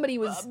 but somebody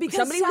was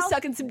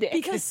sucking some dick.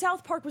 Because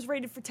South Park was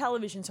rated for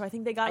television, so I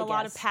think they got a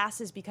lot of guess.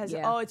 passes because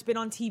Yeah. it's been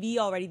on TV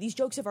already. These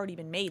jokes have already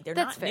been made. They're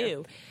that's not fair.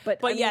 new. But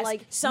I mean, yes,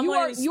 like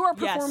someone you are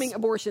yes. performing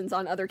abortions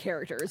on other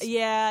characters.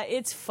 Yeah,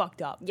 it's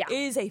fucked up. Yeah. It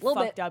is a Little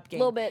fucked bit, up game.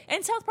 little bit.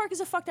 And South Park is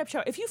a fucked up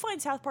show. If you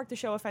find South Park the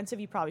show offensive,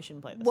 you probably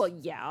shouldn't play this. Well,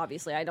 yeah,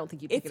 obviously, I don't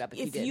think you pick it up if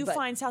you did. But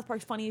find South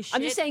Park funny as shit,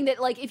 I'm just saying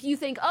that, like, if you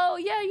think, oh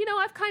yeah,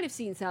 I've kind of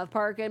seen South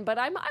Park, but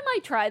I might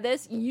try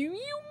this. You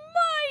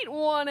might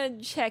want to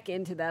check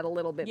into that a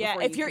little bit. yeah,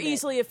 before if you you're commit.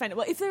 easily offended.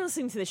 Well, if they're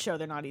listening to this show,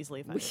 they're not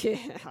easily offended.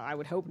 Yeah, I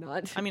would hope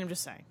not. I mean, I'm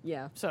just saying.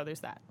 Yeah. So there's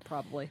that.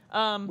 Probably.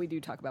 We do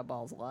talk about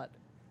balls a lot.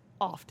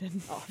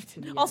 Often.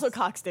 Yes. Also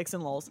cock sticks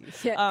and lols.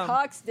 Yeah,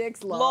 cock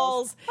sticks,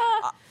 Lols.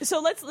 So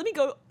let me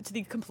go to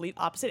the complete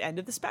opposite end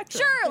of the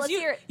spectrum. Sure, 'Cause let's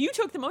hear it. You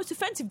took the most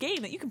offensive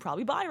game that you can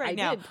probably buy right I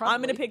now. did, I'm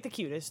probably. going to pick the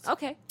cutest.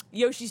 Okay.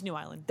 Yoshi's New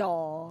Island.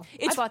 Doll.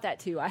 I bought that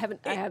too. I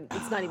haven't.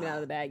 It's not even out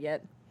of the bag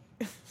yet.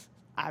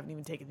 I haven't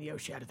even taken the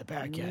Yoshi out of the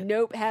bag yet.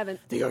 Nope, haven't.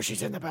 The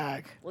Yoshi's in the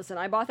bag. Listen,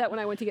 I bought that when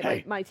I went to get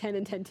Hey. my 10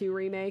 and 10-2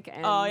 remake.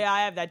 And Oh yeah,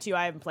 I have that too.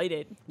 I haven't played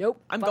it.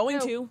 Nope. I'm Fuck going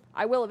no. to.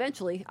 I will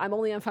eventually. I'm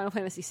only on Final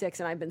Fantasy VI,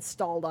 and I've been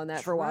stalled on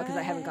that for a while because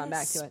I haven't gone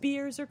back to it.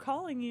 Spears are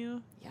calling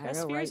you. Yeah, I know,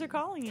 Spears right? are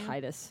calling you.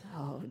 Titus.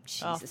 Oh,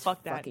 Jesus Oh,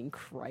 fuck that. fucking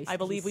Christ. I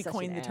believe we He's such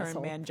coined an the term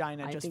asshole.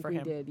 mangina I just think for we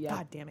him. did, yeah.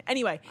 God damn it.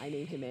 Anyway, I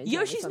named him Mangina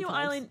Yoshi's New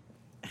sometimes. Island.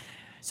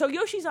 So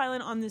Yoshi's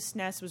Island on the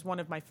SNES was one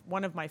of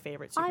my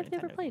favorites. I've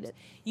never played it.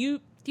 Do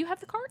you have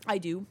the cart? I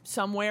do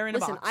somewhere in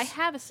Listen, a box. I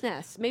have a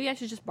SNES. Maybe I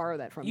should just borrow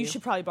that from you. You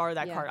should probably borrow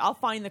that Yeah. cart. I'll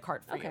find the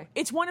cart for you. Okay.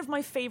 It's one of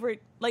my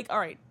favorite. Like, all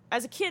right,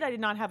 as a kid, I did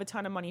not have a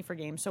ton of money for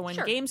games. So when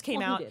Sure. games came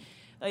Well, who out,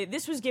 did?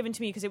 this was given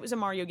to me because it was a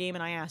Mario game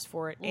and I asked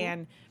for it.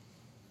 And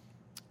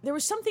there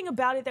was something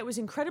about it that was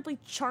incredibly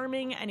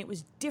charming, and it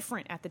was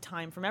different at the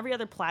time from every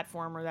other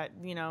platformer that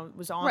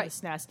was on the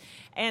SNES.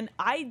 And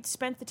I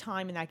spent the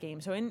time in that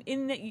game. So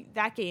in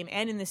that game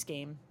and in this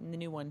game, in the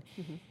new one,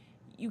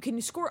 you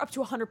can score up to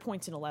 100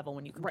 points in a level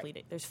when you complete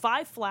it. There's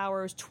 5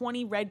 flowers,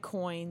 20 red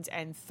coins,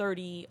 and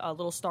 30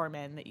 little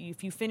starmen. That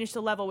if you finish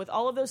the level with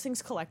all of those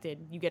things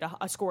collected, you get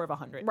a score of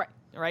 100.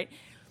 Right.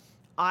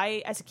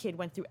 I, as a kid,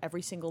 went through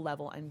every single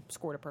level and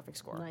scored a perfect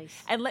score.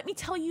 Nice. And let me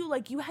tell you,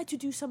 you had to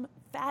do some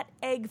fat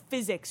egg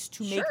physics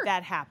to make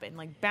that happen.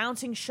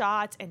 Bouncing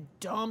shots and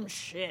dumb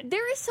shit.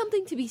 There is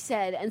something to be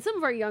said, and some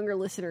of our younger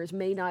listeners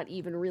may not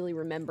even really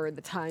remember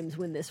the times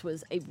when this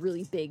was a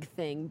really big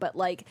thing, but,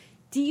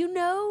 do you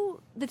know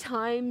the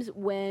times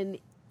when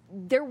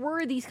there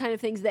were these kind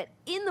of things that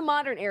in the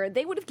modern era,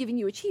 they would have given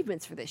you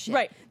achievements for this shit?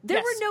 Right. There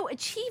were no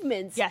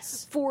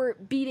achievements for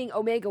beating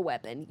Omega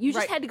Weapon. You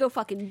just had to go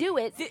fucking do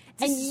it,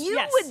 and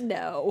you would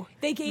know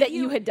that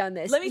you had done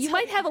this. You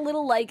might have a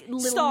little, little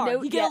star.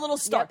 note. You get a little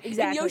star. Yep,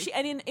 exactly. In Yoshi,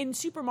 and in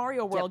Super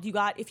Mario World,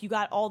 if you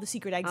got all the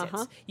secret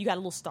exits, you got a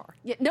little star.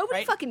 Yeah,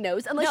 nobody fucking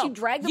knows unless you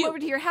drag them over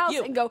to your house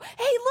and go,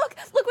 hey, look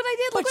what I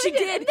did, look what I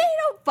did. And they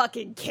don't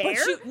fucking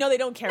care. No, they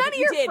don't care. None of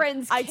your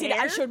friends care. I did.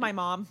 I showed my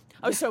mom.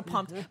 I was so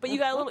pumped. But you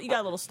got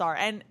a little star.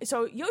 And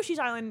so Yoshi's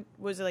Island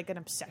was an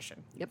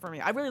obsession for me.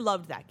 I really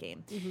loved that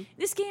game.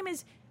 This game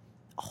is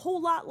a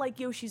whole lot like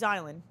Yoshi's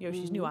Island,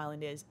 Yoshi's New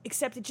Island is,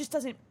 except it just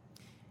doesn't,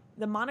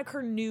 the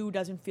moniker new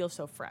doesn't feel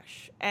so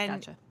fresh.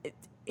 And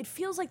it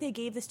feels like they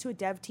gave this to a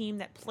dev team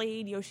that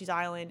played Yoshi's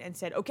Island and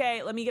said,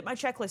 okay, let me get my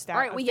checklist out.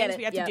 All right, we get it.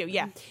 We have to do.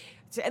 Yeah.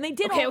 So, and they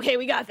did okay,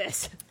 we got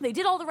this. They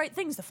did all the right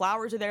things. The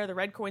flowers are there, the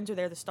red coins are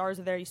there, the stars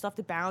are there. You still have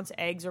to bounce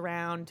eggs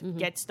around,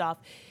 get stuff.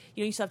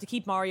 You still have to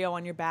keep Mario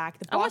on your back.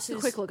 The bosses, I watched a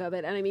quick look of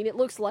it, and I mean, it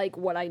looks like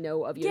what I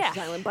know of Yoshi's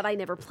Island, but I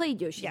never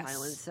played Yoshi's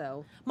Island,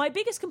 so. My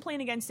biggest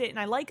complaint against it, and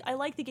I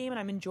like the game and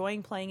I'm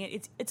enjoying playing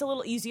it, it's a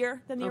little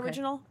easier than the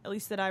original, at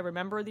least that I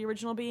remember the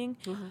original being.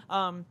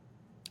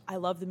 I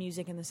love the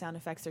music and the sound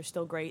effects. They're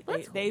still great.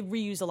 They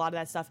reuse a lot of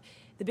that stuff.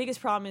 The biggest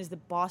problem is the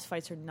boss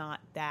fights are not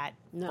that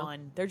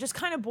fun. They're just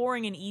kind of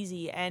boring and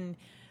easy, and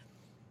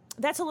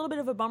that's a little bit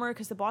of a bummer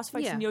because the boss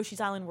fights in Yoshi's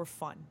Island were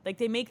fun.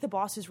 They make the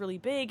bosses really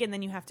big, and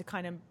then you have to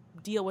kind of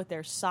deal with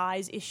their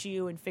size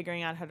issue and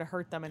figuring out how to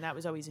hurt them, and that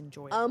was always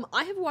enjoyable.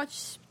 I have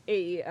watched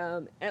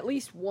at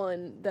least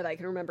one that I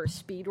can remember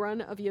speed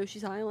run of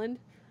Yoshi's Island.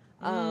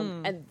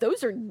 And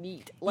those are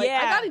neat. I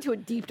got into a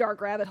deep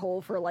dark rabbit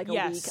hole for a week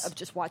of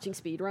just watching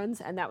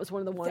speedruns, and that was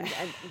one of the ones.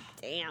 And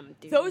damn,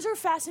 dude, those are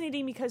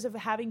fascinating because of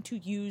having to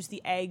use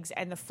the eggs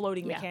and the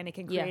floating mechanic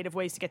in creative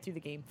ways to get through the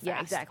game fast. Yeah,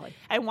 exactly.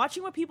 And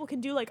watching what people can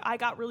do, I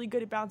got really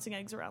good at bouncing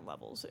eggs around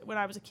levels when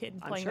I was a kid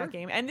and playing that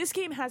game. And this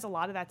game has a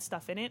lot of that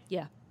stuff in it.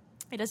 Yeah.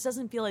 It just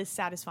doesn't feel as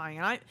satisfying,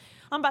 and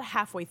I'm about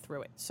halfway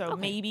through it, so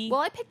maybe.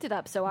 Well, I picked it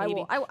up, so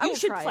maybe. I will you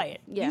should try play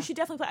it. Yeah. You should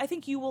definitely play. I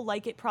think you will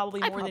like it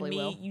probably more than me.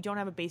 Will. You don't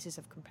have a basis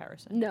of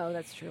comparison. No,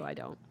 that's true. I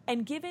don't.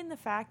 And given the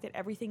fact that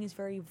everything is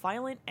very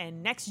violent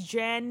and next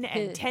gen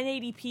and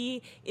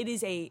 1080p, it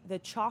is the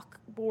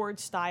chalkboard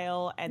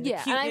style and the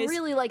cuteness. And I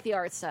really like the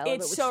art style.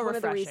 It's which so is one refreshing.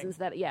 of the reasons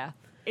that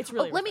It's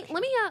really. Let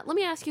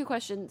me ask you a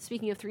question.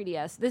 Speaking of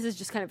 3DS, this is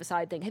just kind of a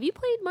side thing. Have you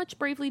played much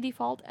Bravely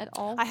Default at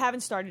all? I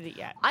haven't started it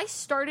yet. I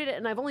started it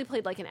and I've only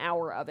played an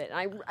hour of it.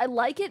 And I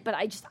like it, but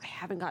I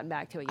haven't gotten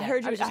back to it yet.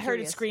 I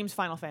heard it screams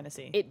Final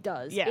Fantasy. It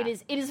does. Yeah. It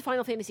is a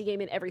Final Fantasy game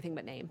in everything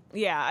but name.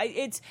 Yeah,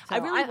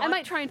 I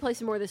might try and play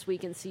some more this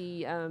week and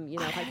see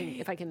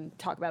if I can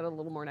talk about it a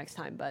little more next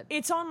time. But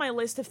it's on my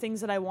list of things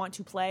that I want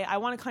to play. I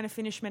want to kind of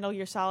finish Metal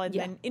Gear Solid.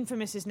 And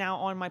Infamous is now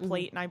on my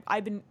plate, and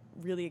I've been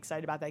really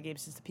excited about that game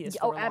since the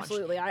PS4 launch.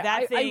 Absolutely.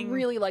 I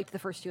really liked the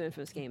first two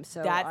Infamous games.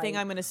 So I'm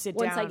going to sit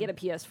down. Once I get a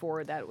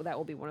PS4, that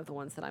will be one of the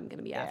ones that I'm going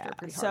to be after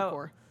pretty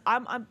hardcore.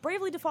 I'm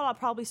Bravely Default. I'll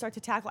probably start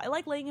to tackle. I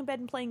like laying in bed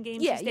and playing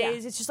games these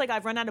days. It's just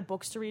I've run out of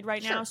books to read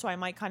right now, so I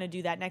might kind of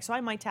do that next. So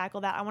I might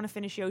tackle that. I want to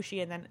finish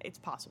Yoshi, and then it's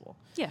possible.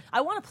 Yeah,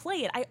 I want to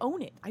play it. I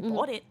own it. I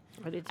bought it.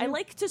 I did too. I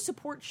like to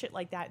support shit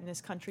like that in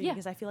this country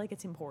because I feel like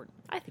it's important.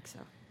 I think so.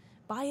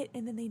 Buy it,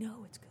 and then they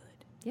know it's good.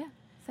 Yeah,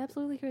 it's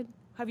absolutely good.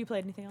 Have you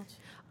played anything else?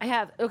 I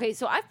have. Okay,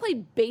 so I've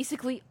played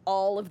basically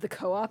all of the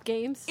co-op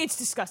games. It's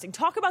disgusting.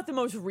 Talk about the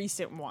most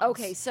recent ones.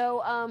 Okay,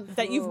 so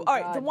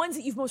the ones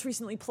that you've most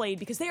recently played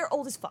because they are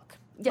old as fuck.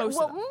 Yeah,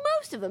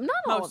 most of them,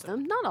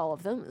 not all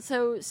of them.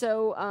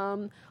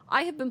 So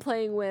I have been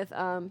playing with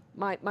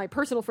my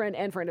personal friend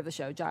and friend of the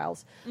show,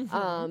 Giles.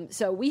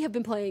 So we have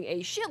been playing a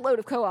shitload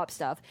of co-op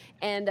stuff,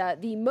 and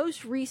the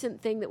most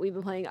recent thing that we've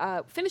been playing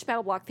finished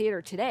Battle Block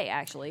Theater today.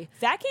 Actually,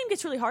 that game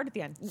gets really hard at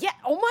the end. Yeah.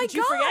 Oh my Did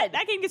you god, forget?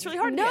 That game gets really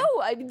hard. No,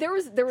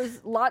 there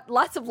was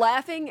lots of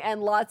laughing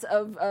and lots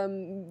of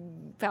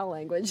foul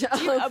language.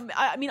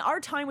 I mean, our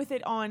time with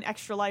it on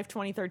Extra Life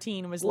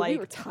 2013 was we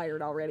were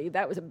tired already.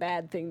 That was a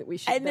bad thing that we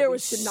should. And there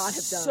was should not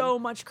have done. So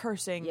much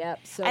cursing. Yep,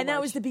 and that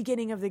was the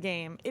beginning of the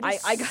game. It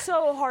is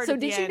so hard. So at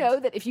the did you know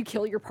that if you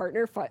kill your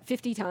partner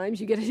 50 times,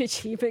 you get an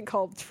achievement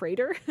called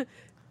Traitor?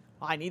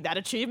 I need that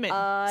achievement.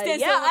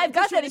 I've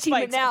got that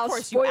achievement now. Of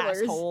course, Spoilers.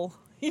 you asshole.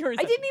 I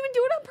didn't even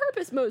do it on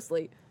purpose,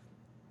 mostly.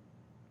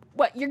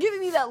 What, you're giving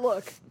me that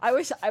look? I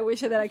wish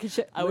that I could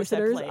show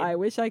listeners. played. I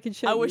wish I could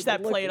show. I you wish the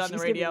that look played that on the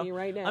she's radio. giving me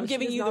right now. I'm She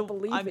giving does you not the-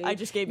 believe I'm- me. I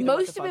just gave you the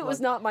most what the of it fuck was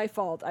look. not my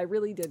fault. I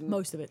really didn't.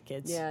 Most of it,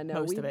 kids. Yeah, no,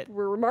 most of it.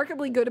 We're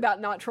remarkably good about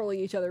not trolling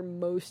each other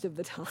most of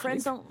the time.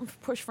 Friends don't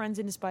push friends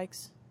into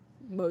spikes.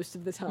 Most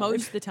of the time.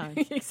 Most of the time.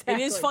 Exactly. It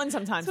is fun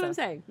sometimes. That's what I'm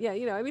though. saying.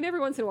 Yeah, I mean,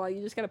 every once in a while,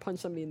 you just got to punch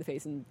somebody in the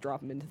face and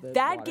drop them into the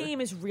That water. game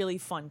is really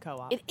fun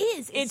co-op. It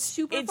is. It's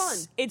super fun.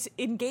 It's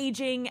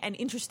engaging and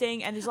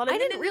interesting, and there's a lot of. I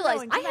didn't realize.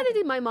 I had it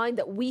in my mind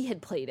that we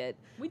had played it.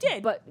 We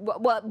did, but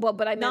I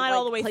meant not like,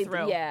 all the way played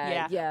through.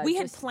 Yeah. We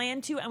just- had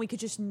planned to, and we could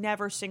just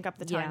never sync up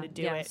the time to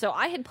do it. So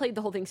I had played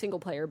the whole thing single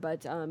player,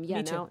 but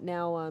Me too.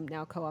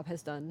 now co-op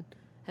has done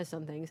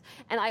some things,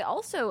 and I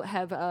also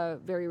have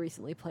very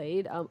recently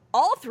played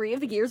all 3 of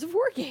the Gears of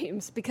War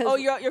games because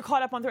you're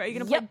caught up on 3. Are you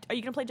gonna Yep. play? Are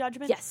you gonna play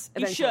Judgment? Yes,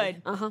 you eventually.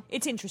 should. Uh-huh.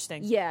 It's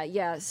interesting.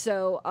 Yeah.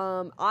 So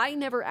I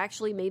never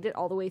actually made it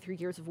all the way through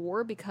Gears of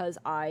War because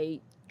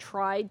I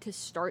tried to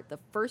start the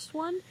first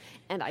one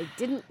and I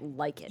didn't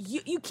like it.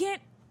 You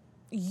can't.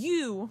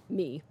 You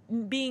Me.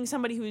 being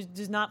somebody who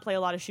does not play a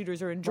lot of shooters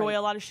or enjoy Right.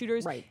 a lot of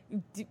shooters, Right.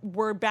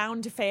 We're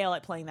bound to fail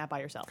at playing that by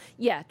yourself.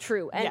 Yeah,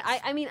 true. And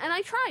Yes. I mean, and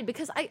I tried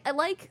because I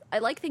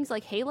like things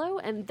like Halo,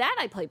 and that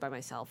I played by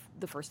myself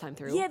the first time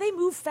through. Yeah, they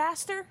move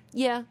faster,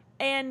 Yeah,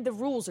 and the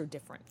rules are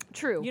different.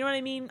 true. You know what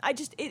I mean?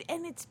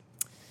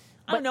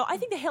 I don't know. I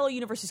think the Halo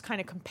universe is kind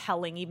of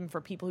compelling, even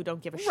for people who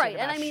don't give a shit Right,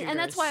 about and I mean, and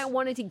that's shooters. why I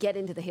wanted to get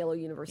into the Halo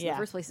universe in Yeah. the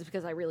first place, is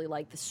because I really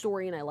like the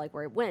story and I like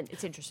where it went.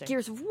 It's interesting.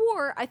 Gears of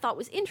War, I thought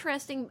was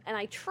interesting, and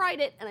I tried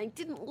it, and I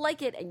didn't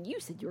like it, and you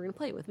said you were going to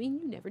play it with me,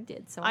 and you never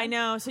did. So I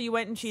know. So you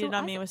went and cheated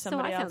on me with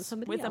somebody so I else. found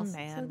somebody with else. a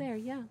man. So there,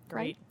 yeah,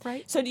 Great.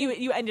 right. So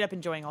you ended up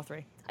enjoying all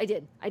 3. I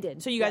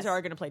did. So you guys Yes.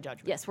 are going to play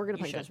Judgment. Yes, we're going to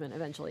You play should. Judgment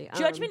eventually.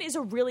 Judgment is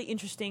a really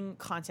interesting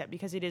concept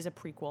because it is a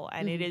prequel,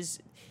 and it is.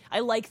 I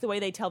like the way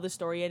they tell the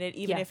story in it,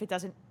 even Yeah. if it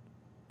doesn't.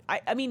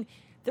 I mean,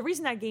 the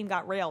reason that game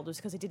got railed was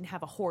because it didn't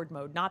have a horde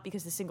mode, not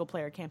because the single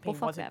player campaign Well,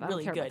 fuck wasn't that. I don't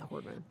really care good. about the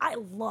horde mode. I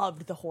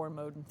loved the horde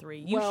mode in 3.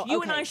 You, Well,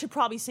 you and okay. I should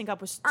probably sync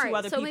up with All two right,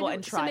 other so people maybe,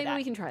 and so try maybe that.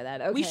 we can try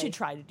that. Okay. We should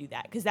try to do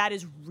that because that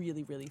is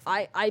really, really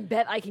fun. I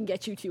bet I can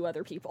get you 2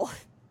 other people.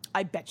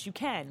 I bet you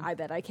can. I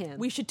bet I can.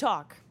 We should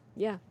talk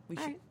yeah. we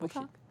All should- right, we we'll should-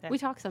 talk. yeah. We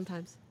talk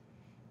sometimes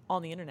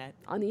on the internet.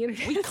 on the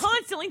internet. We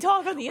constantly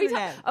talk on the We talk-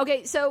 internet.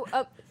 Okay, so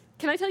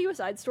can I tell you a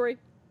side story?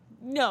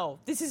 No,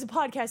 this is a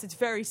podcast. It's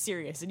very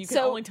serious, and you can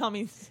So- only tell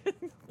me.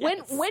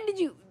 When did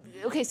you?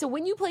 Okay, so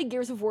when you played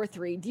Gears of War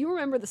 3, do you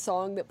remember the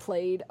song that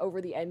played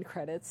over the end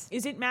credits?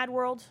 Is it Mad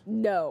World?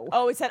 No.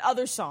 Oh, it's that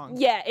other song.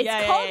 Yeah, it's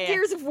called yeah.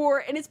 Gears of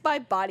War, and it's by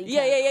Body Count.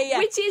 Yeah.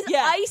 Which is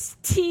Yeah.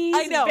 Ice-T's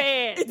I know.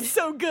 band. It's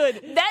so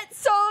good. That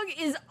song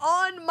is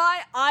on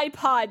my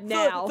iPod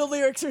now. The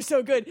lyrics are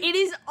so good. It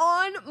is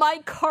on my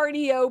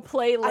cardio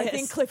playlist. I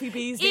think Cliffy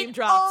B's name It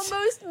dropped.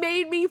 almost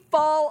made me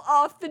fall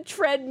off the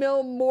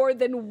treadmill more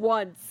than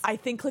once. I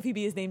think Cliffy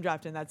B is name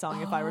dropped in that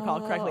song, if I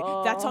recall correctly.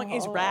 That song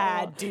is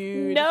rad,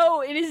 dude.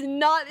 No, it is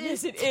not.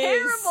 Yes, it is.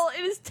 terrible.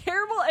 It is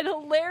terrible and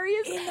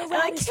hilarious. In the and I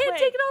can't raddest take way.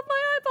 it off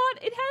my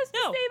iPod. It has to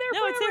No. stay there No,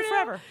 forever. it's there now.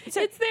 forever.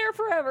 It's there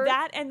forever.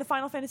 That and the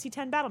Final Fantasy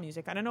X battle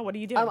music. I don't know. What are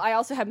you doing? I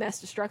also have Mass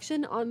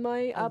Destruction on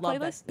my I love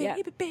playlist. that. Yeah.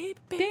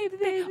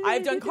 Baby.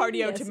 I've done cardio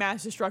Yes. to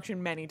Mass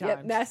Destruction many times.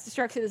 Yep, Mass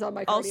Destruction is on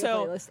my cardio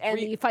Also, playlist, and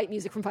the fight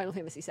music from Final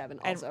Fantasy VII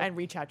also. and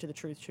Reach Out to the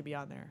Truth should be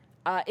on there.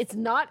 It's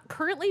not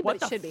currently, What but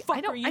the it should be. fuck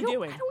I don't, are you I don't,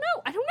 doing?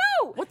 I don't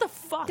know. What the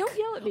fuck? Don't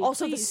yell at me,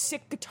 Also, the please.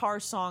 sick guitar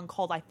song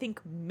called I think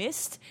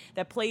Mist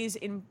that plays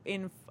in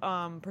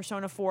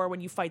Persona 4 when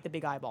you fight the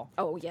big eyeball.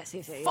 Oh yes.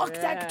 Fuck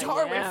that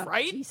guitar riff,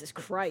 right? Jesus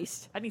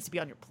Christ. That needs to be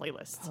on your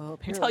playlist. Oh,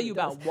 I tell you apparently it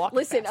about does. walking.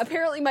 Listen, faster.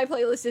 apparently my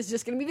playlist is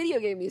just going to be video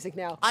game music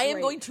now. I am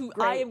Great, going to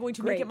great, make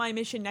great. it my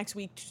mission next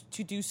week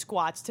to do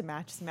squats to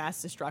match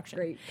Mass Destruction.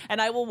 Great. And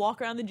I will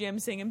walk around the gym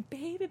singing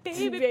 "Baby,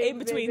 baby, Baby, in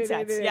between baby,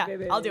 sets." baby, Yeah,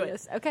 baby, I'll do it.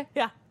 yes. Okay.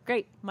 Yeah,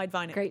 Great. might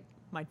vine it. Great.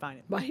 Might vine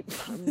it.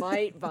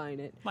 Might vine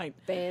it. Might.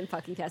 Fan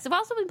fucking test. I've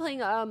also been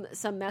playing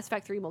some Mass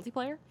Effect 3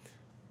 multiplayer.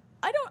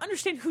 I don't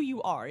understand who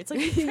you are. It's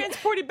like you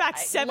transported back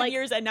 7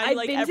 years and now you I've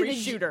like been to every the-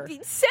 shooter.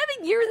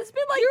 7 years? It's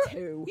been like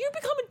 2. You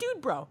become a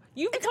dude, bro.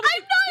 You become.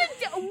 I'm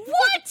not a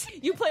what?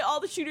 You play all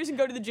the shooters and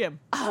go to the gym.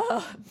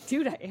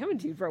 Dude, I am a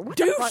dude, bro. What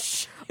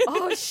Douche. the fuck?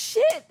 Oh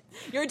shit.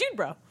 You're a dude,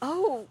 bro.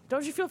 Oh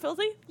Don't you feel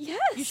filthy? yes.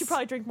 You should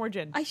probably drink more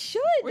gin. I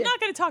should. We're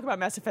not going to talk about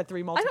Mass Effect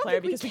 3 I don't multiplayer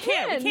think because we we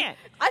can't. We can't.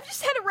 I've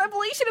just had a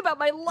revelation about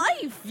my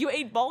life. You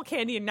ate ball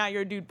candy and now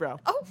you're a dude, bro.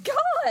 Oh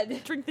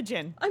God. Drink the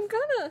gin. I'm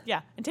gonna.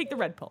 Yeah, and take the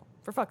red pill,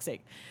 for fuck's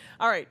sake.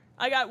 All right,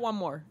 I got one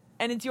more,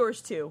 and it's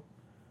yours too.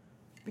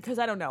 Because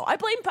I don't know. I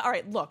blame... All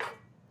right, look.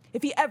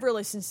 If he ever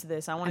listens to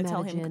this, I want I'm to tell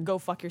out of him, gin. go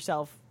fuck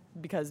yourself,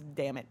 because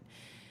damn it.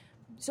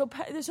 So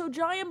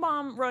Giant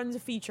Bomb runs a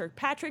feature.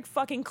 Patrick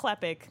fucking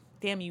Klepek.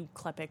 Damn you,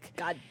 Klepek.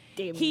 God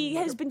damn. He you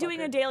has been doing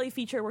a motherfucker. daily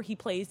feature where he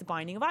plays The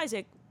Binding of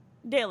Isaac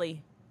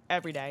daily,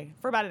 every day,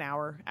 for about an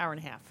hour and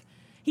a half.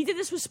 He did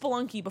this with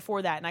Spelunky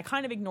before that, and I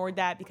kind of ignored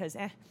that because,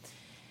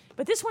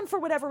 But this one, for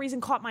whatever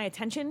reason, caught my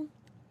attention.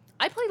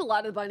 I played a lot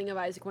of The Binding of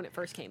Isaac when it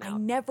first came I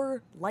out.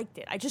 never liked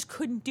it. I just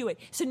couldn't do it.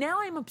 So now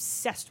I'm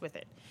obsessed with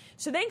it.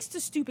 So thanks to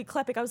stupid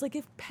Klepek, I was like,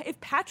 if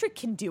Patrick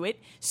can do it,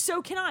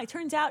 so can I.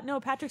 Turns out, no,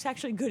 Patrick's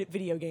actually good at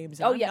video games.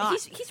 And Oh I'm yeah, not.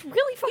 he's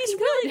really fucking He's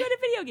really good at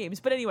video games.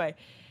 But anyway,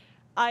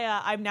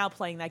 I'm now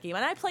playing that game,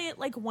 and I play it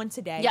like once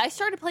a day. Yeah, I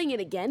started playing it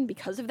again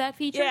because of that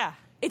feature. Yeah.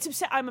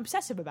 I'm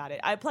obsessive about it.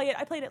 I play it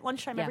at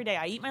lunchtime Yeah. every day.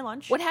 I eat my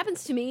lunch. What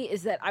happens to me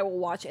is that I will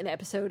watch an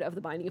episode of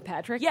The Binding of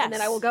Patrick, Yes. and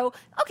then I will go,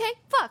 okay,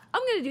 fuck,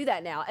 I'm going to do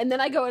that now. And then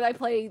I go and I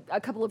play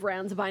a couple of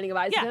rounds of Binding of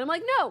Isaac, Yeah. and I'm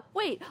like, no,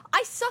 wait,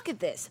 I suck at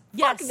this.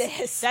 Yes, Fuck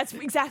this. that's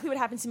exactly what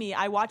happens to me.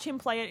 I watch him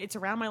play it. It's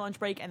around my lunch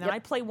break, and then Yep. I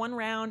play one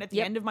round at the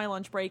Yep. end of my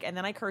lunch break, and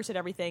then I curse at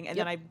everything, and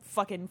Yep. then I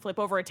fucking flip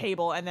over a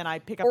table, and then I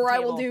pick up Or the I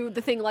table. will do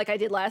the thing like I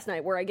did last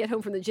night, where I get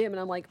home from the gym and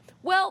I'm like,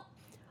 well,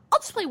 I'll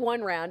just play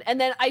one round,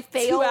 and then I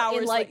fail 2 hours,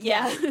 in like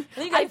yeah.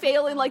 I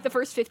fail in like the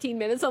first 15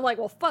 minutes. I'm like,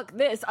 well, fuck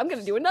this. I'm going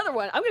to do another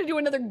one. I'm going to do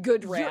another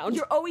good round.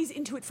 You're always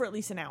into it for at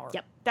least an hour.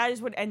 Yep. That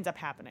is what ends up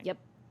happening. Yep.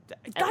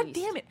 God least.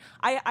 damn it.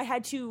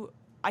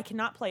 I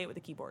cannot play it with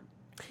a keyboard.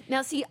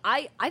 Now, see,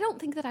 I don't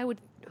think that I would.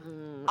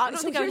 I don't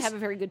so think I would here's- have a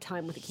very good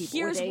time with a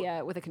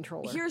keyboard with a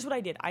controller. Here's what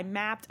I did. I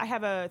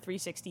have a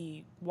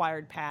 360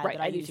 wired pad Right,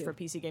 that I I do use too. for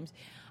PC games.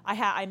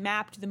 I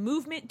mapped the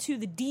movement to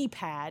the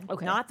D-pad,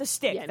 Okay. not the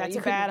stick. Yeah, no, That's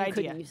you a bad couldn't- you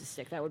idea. couldn't use the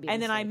stick. That would be. A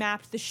And then I mistake.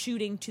 mapped the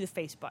shooting to the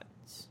face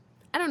buttons.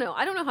 I don't know.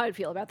 I don't know how I'd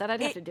feel about that.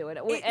 I'd have It- to do it.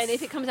 it's- And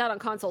if it comes out on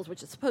consoles,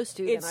 which it's supposed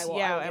to, then I will.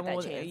 I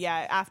will get that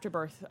chance.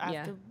 Afterbirth.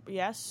 Yeah.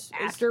 Yes.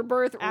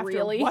 Afterbirth,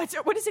 really?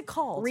 What is it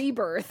called?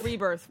 Rebirth.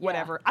 Rebirth, Yeah.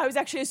 whatever. I was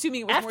actually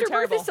assuming it was more Afterbirth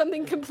terrible. is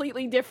something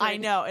completely different. I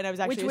know, and I was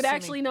actually which would assuming-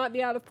 actually not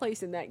be out of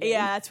place in that game.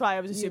 Yeah, that's why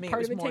I was assuming Part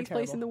it was of it more takes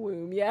terrible. place in the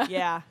womb. Yeah.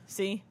 Yeah,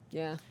 see?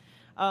 Yeah.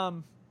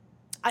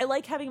 I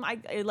like having. I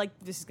like.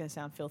 This is going to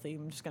sound filthy.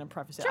 I'm just going to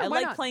preface it. Sure, I why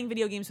like not? playing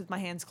video games with my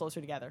hands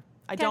closer together.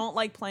 I Okay. don't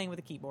like playing with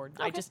a keyboard.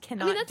 I Okay. just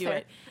cannot that's do fair.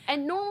 it.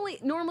 And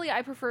normally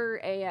I prefer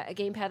a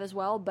gamepad as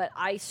well, but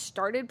I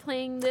started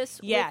playing this.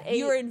 Yeah, with a,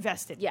 you were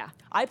invested. Yeah.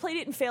 I played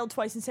it and failed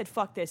twice and said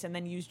 "fuck this" and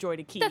then used Joy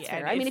to key. That's and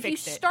fair. I mean, it if you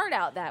fixed it. start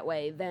out that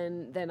way,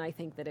 then I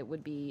think that it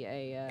would be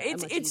a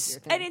much easier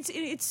thing. and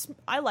it's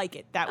I like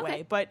it that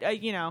way, but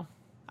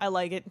I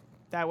like it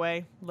that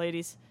way,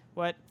 ladies.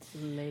 What?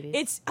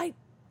 Ladies.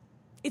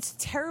 It's a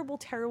terrible,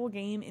 terrible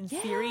game in Yeah.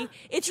 theory.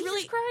 It's Jesus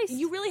really Christ.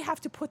 you really have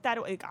to put that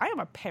away. Like, I am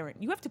a parent.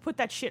 You have to put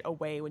that shit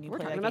away when you We're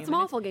play talking that about game. some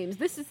And awful games.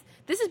 This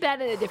is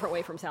bad in a different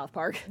way from South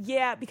Park.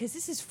 yeah, because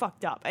this is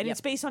fucked up, and Yep.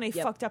 it's based on a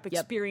Yep. fucked up Yep.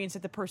 experience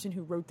that the person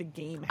who wrote the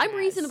game. I'm has.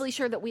 reasonably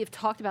sure that we have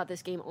talked about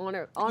this game on a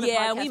Yeah,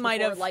 podcast we might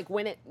before, have. like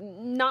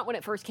not when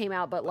it first came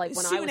out, but like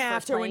when I Soon was first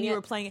after when playing you it.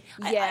 were playing it.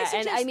 Yeah, I suggest,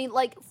 and I mean,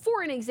 like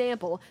for an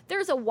example,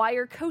 there's a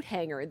wire coat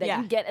hanger that Yeah.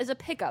 you get as a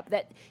pickup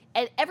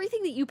and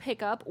everything that you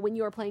pick up when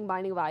you are playing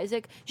Binding of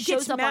Isaac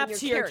shows up on mapped your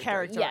to your character.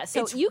 character. Yeah,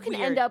 so It's you can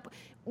weird. end up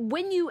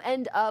when you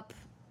end up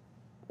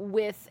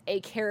with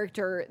a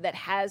character that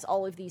has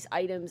all of these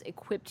items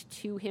equipped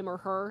to him or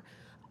her.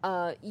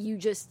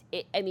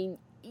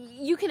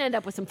 You can end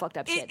up with some fucked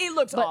up shit. it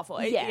looks But,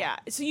 awful. Yeah.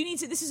 So you need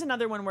to. This is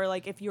another one where,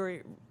 like, if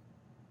you're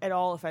at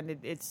all offended,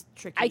 it's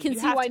tricky. I can You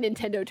see have why to-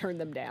 Nintendo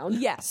turned them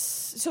down. Yes.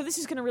 So this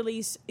is going to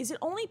release. Is it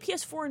only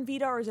PS4 and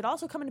Vita, or is it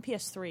also coming to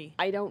PS3?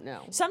 I don't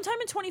know. Sometime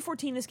in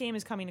 2014, this game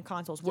is coming to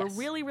consoles. We're Yes.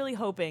 really, really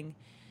hoping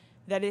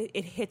that it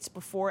hits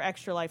before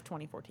Extra Life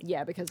 2014.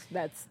 Yeah, because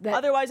that.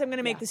 Otherwise, I'm going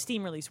to make yeah. the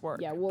Steam release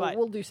work. Yeah, but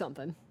we'll do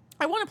something.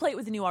 I want to play it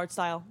with the new art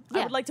style. I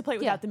Yeah. would like to play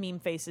it Yeah. without the meme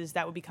faces.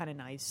 That would be kind of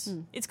nice.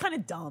 It's kind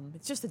of dumb.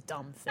 It's just a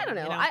dumb thing. I don't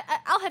know. you know?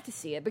 I'll have to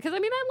see it because I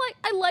mean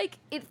I like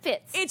it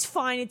fits. It's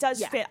fine. It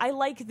does Yeah. fit. I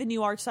like the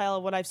new art style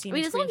of what I've seen I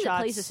mean, in as long as it screenshots.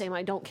 plays the same,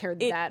 I don't care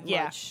that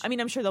Yeah. much. I mean,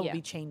 I'm sure there will Yeah.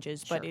 be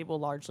changes, but Sure. it will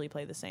largely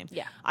play the same.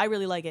 Yeah. I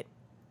really like it.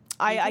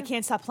 I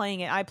can't stop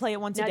playing it. I play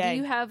it once now, a day. do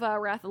you have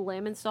Wrath of the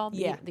Lamb installed?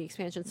 Yeah. The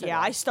expansion. So yeah,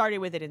 do I started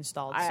with it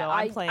installed, so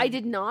I I'm playing. I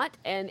did not,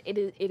 and it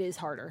is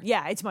harder.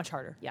 Yeah, it's much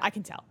harder. Yeah. I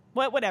can tell.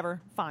 Whatever.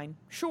 Fine.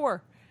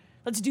 Sure.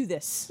 Let's do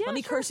this. Yeah, Let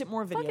me sure. curse at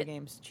more Fuck video it.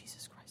 games.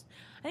 Jesus Christ.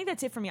 I think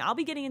that's it for me. I'll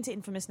be getting into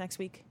Infamous next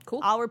week.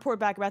 Cool. I'll report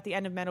back about the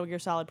end of Metal Gear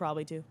Solid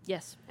probably too.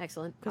 Yes,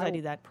 excellent. 'Cause I will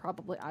do that.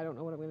 Probably. I don't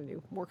know what I'm going to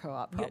do. More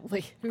co-op,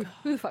 probably. Who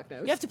the fuck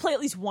knows? You have to play at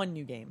least one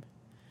new game.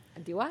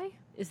 Do I?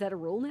 Is that a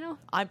rule now?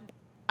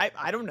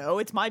 I don't know.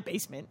 It's my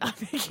basement. I'm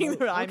making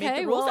the, I make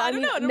Okay. the rules. Well, I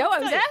don't know. no, I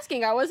was asking.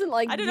 asking. I wasn't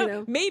like I don't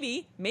know.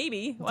 Maybe.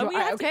 Well, we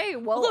have to- okay,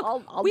 well, look,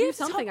 I'll we do have to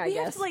something, talk- I we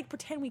have guess. to like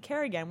pretend we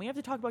care again. We have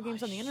to talk about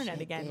games on the internet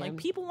shit, again. damn. Like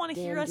people want to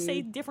hear Damn, us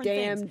say dude. different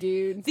Damn, things.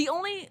 dude. The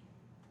only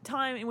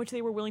time in which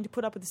they were willing to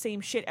put up with the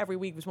same shit every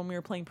week was when we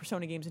were playing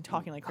Persona games and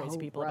talking like crazy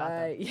people about them.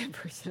 right. Yeah,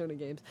 Persona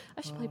games.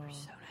 I should play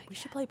Persona. We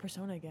should play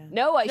Persona again.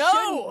 No, I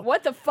shouldn't.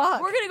 What the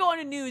fuck? We're gonna go on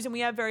to news, and we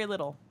have very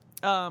little.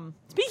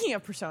 Speaking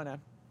of Persona,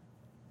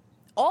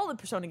 all the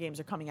Persona games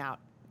are coming out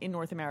in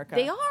North America.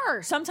 They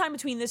are. sometime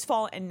between this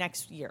fall and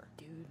next year.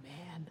 Dude,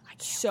 man, I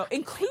can't So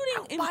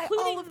including buy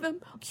all of them.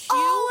 Q,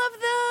 All of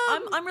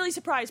them. I'm really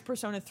surprised.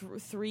 Persona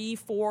 3,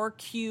 4,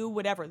 Q,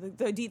 whatever the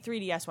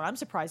 3DS one. I'm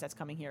surprised that's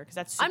coming here because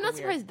that's. Super I'm not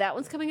weird. surprised that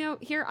one's coming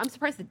out here. I'm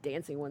surprised the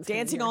dancing one's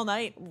Dancing coming all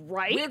night,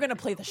 Right? We're gonna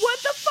play the What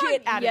the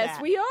shit fuck? out of Yes,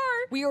 that. we are.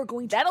 We are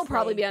going to. That'll play.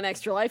 probably be on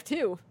Extra Life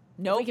too.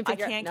 Nope, We can I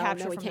figure can't no,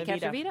 capture no, we from can't the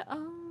capture Vita. Vita.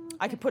 Oh,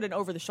 I could put an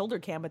over-the-shoulder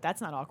cam, but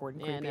that's not awkward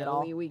and Yeah, creepy no, at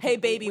all. we Hey,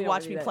 can't- baby, we don't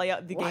watch wanna me do that. play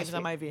the Watch games on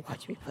me- my Vita.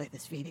 Watch me play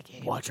this Vita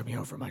game. Watch me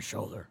over my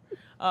shoulder.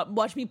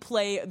 Watch me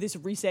play this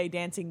Rise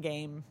dancing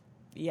game.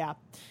 Yeah.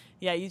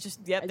 Yeah, you just,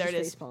 yep, I there just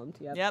it is. facepalmed,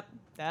 yep.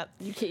 Yep.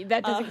 You can't,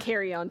 that doesn't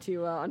carry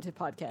onto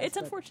podcasts. It's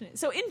but- unfortunate.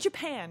 So in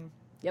Japan,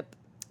 Yep.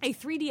 a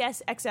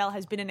 3DS XL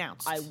has been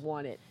announced. I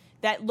want it.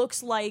 That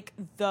looks like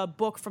the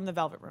book from the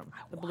Velvet Room,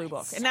 the blue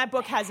book. And that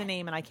book has a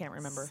name, and I can't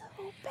remember.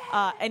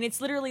 And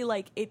it's literally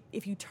like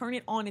if you turn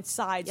it on its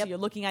side, so Yep. you're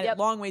looking at Yep. it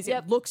long ways,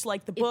 Yep. it looks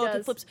like the book. It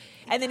does. flips, It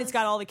and then it's does.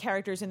 got all the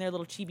characters in their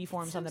little chibi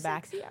forms So on the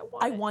back. sexy.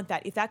 I want it.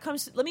 that. If that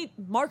comes, let me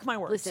mark my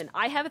words. Listen,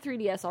 I have a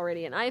 3DS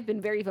already, and I have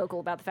been very vocal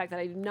about the fact that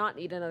I do not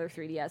need another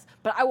 3DS.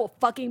 But I will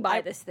fucking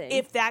buy this thing.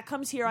 If that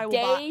comes here, I will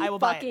Day buy. I will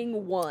buy it.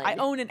 fucking one. I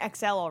own an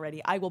XL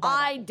already. I will buy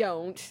I that.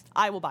 don't.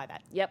 I will buy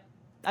that. Yep.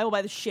 I will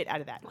buy the shit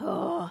out of that.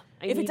 I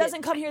If need it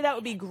doesn't come here, that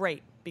would be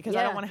great because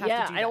I don't want to have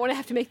to do that. I don't want to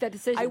have to make that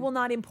decision. I will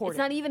not import It's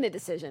it. not even a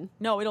decision.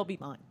 No, it'll be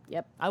mine.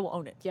 Yep. I will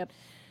own it. Yep.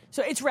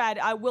 So it's rad.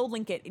 I will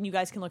link it, and you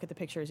guys can look at the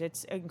pictures.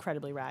 It's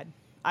incredibly rad.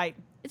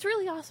 It's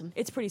really awesome.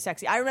 It's pretty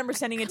sexy. I remember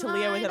sending it to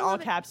Leah with an kinda all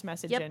love it. caps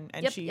message, Yep,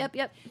 and yep, she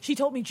yep. she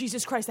told me,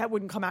 "Jesus Christ, that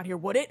wouldn't come out here,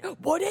 would it?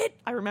 Would it?"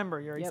 I remember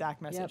your Yep,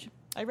 exact message. yep.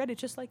 I read it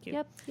just like you.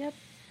 Yep.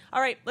 All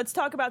right, let's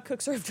talk about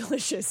Cook Serve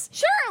Delicious.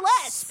 Sure,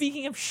 let's.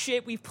 Speaking of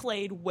shit we've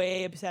played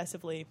way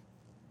obsessively.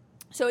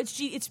 So it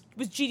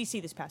was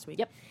GDC this past week.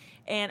 Yep.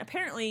 And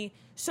apparently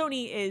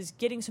Sony is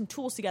getting some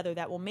tools together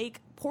that will make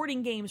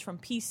porting games from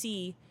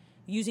PC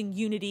using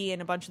Unity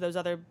and a bunch of those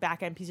other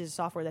back-end pieces of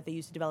software that they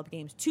use to develop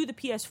games to the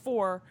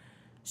PS4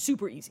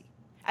 super easy.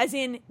 As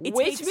in,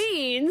 Which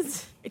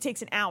means it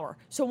takes an hour.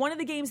 So one of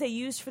the games they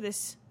used for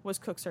this was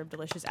Cook Serve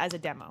Delicious as a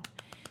demo.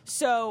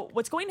 So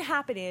what's going to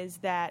happen is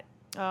that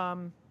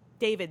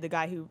David, the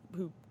guy who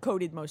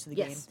coded most of the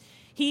Yes. game,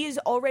 he's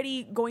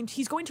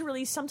going to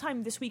release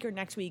sometime this week or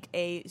next week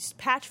a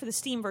patch for the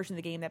Steam version of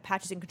the game that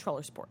patches in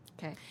controller support.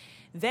 okay.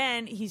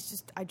 Then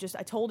I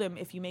told him,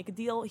 if you make a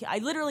deal, I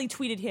literally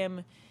tweeted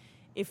him,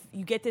 if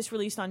you get this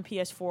released on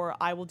PS4,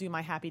 I will do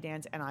my happy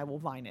dance and I will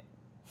Vine it.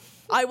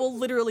 I will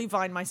literally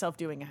Vine myself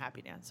doing a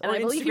happy dance. And or I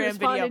believe he Instagram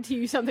responded video. to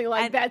you something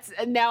like And that's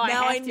now I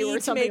have to need or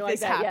to something make like this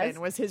that. happen Yes.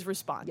 was his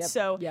response. Yep,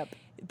 So, yep.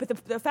 but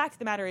the fact of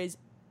the matter is,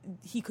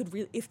 he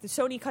could if the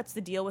Sony cuts the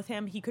deal with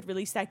him, he could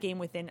release that game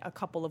within a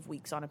couple of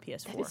weeks on a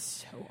PS4. That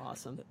is so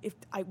awesome.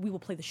 We will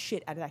play the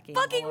shit out of that game.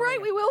 Fucking all over right,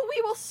 again. we will.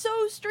 We will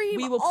so stream.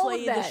 We will all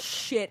play of the that.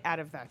 shit out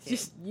of that game.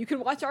 You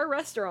can watch our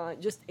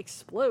restaurant just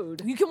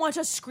explode. You can watch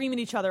us scream at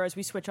each other as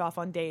we switch off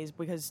on days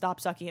because stop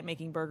sucking at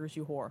making burgers,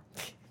 you whore.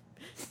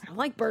 I don't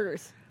like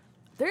burgers.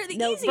 They're the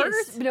No,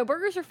 easiest.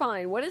 burgers are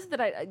fine. What is it that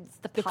it's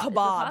the kebabs. The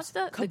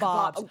pasta? The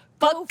Kebabs. Oh,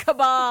 fuck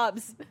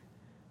kebabs. There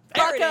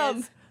Fuck it them.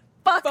 is.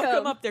 Fuck Fuck them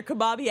them. up their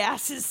kebabby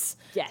asses.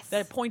 Yes.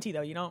 They're pointy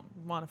though. You don't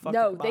want to fuck.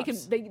 No, the they can.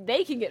 kebabs.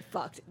 They can get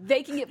fucked.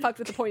 They can get fucked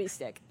with the pointy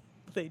stick.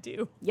 They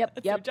do. Yep,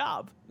 That's yep. their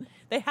job.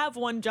 They have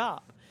one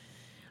job.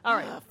 All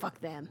right. Fuck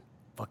them.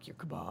 Fuck your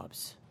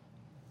kebabs.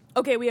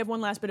 Okay, we have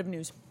one last bit of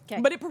news.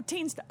 'Kay. But it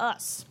pertains to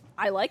us.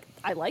 I like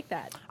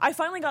that, I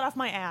finally got off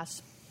my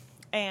ass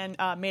and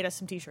made us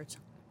some t-shirts.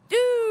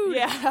 dude.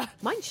 Yeah.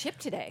 Mine shipped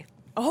today.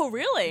 Oh,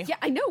 really? Yeah,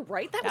 I know,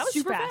 right? That, That was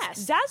super fast.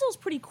 fast. Zazzle's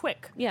pretty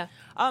quick. Yeah.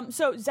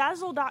 So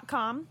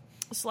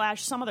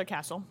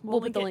Zazzle.com/someothercastle. We'll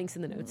put link the it. links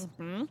in the notes.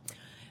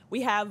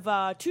 We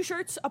have 2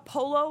 shirts, a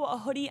polo, a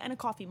hoodie, and a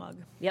coffee mug.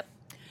 Yep.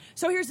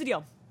 So here's the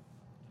deal.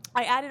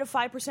 I added a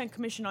 5%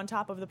 commission on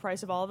top of the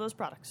price of all of those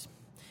products.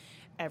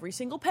 Every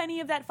single penny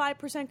of that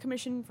 5%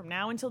 commission from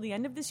now until the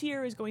end of this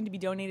year is going to be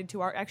donated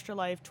to our Extra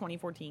Life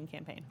 2014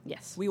 campaign.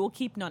 Yes. We will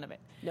keep none of it.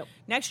 Nope.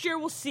 Next year,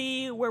 we'll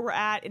see where we're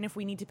at and if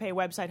we need to pay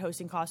website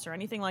hosting costs or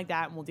anything like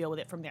that, and we'll deal with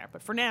it from there.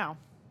 But for now,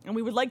 and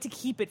we would like to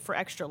keep it for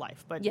Extra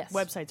Life, but Yes.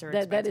 websites are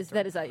That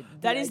expensive.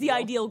 that is the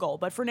ideal goal.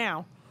 But for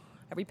now,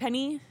 every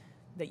penny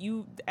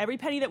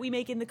that we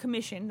make in the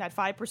commission, that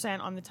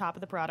 5% on the top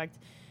of the product,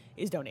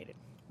 is donated.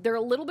 They're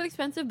a little bit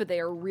expensive, but they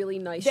are really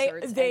nice They-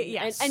 shirts.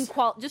 yes. and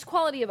just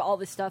quality of all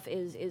this stuff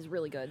is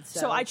really good.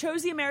 So I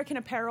chose the American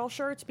Apparel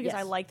shirts because Yes.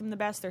 I like them the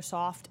best. They're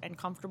soft and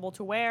comfortable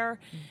to wear.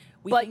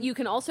 But you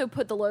can also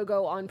put the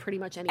logo on pretty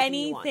much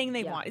anything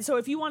they Yeah. want. So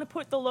if you want to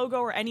put the logo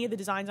or any of the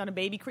designs on a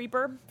baby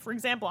creeper, for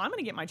example, I'm going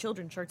to get my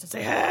children's shirts and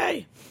say,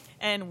 "Hey!"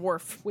 and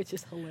 "Worf." Which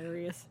is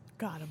hilarious.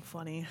 God, I'm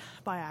funny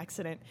by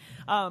accident.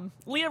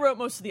 Leah wrote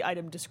most of the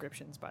item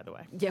descriptions, by the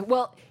way. Yeah,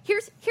 well,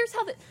 here's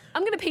how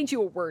I'm going to paint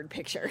you a word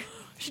picture.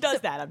 She does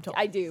that, I'm told.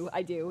 I do.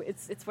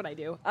 It's what I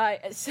do.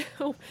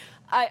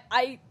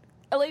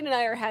 Elaine and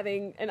I are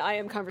having an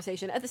IM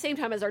conversation at the same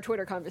time as our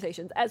Twitter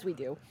conversations, as we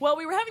do. Well,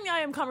 we were having the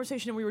IM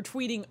conversation and we were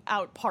tweeting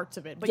out parts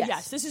of it. But Yes.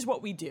 yes, this is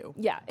what we do.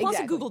 Yeah, Plus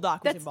exactly. a Google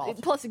Doc was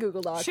involved. Plus a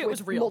Google Doc Shit with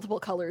was real. multiple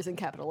colors and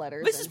capital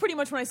letters. This and- is pretty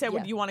much when I said, Yeah.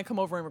 "Would you want to come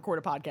over and record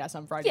a podcast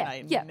on Friday yeah,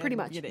 night?" yeah, And pretty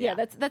much. you did, Yeah,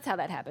 that's how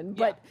that happened.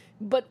 Yeah.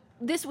 But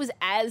this was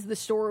as the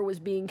store was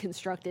being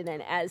constructed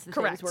and as the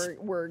Correct. things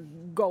were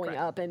going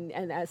Correct. up and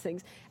as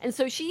things. And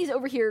so she's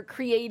over here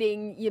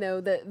creating,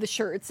 the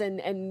shirts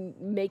and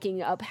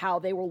making up how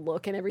they will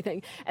look and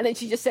everything. And then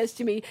she just says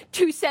to me,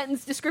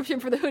 2-sentence description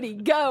for the hoodie,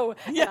 go.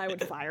 Yeah. And I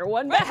would fire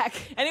one back.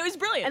 And it was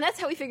brilliant. And that's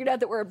how we figured out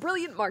that we're a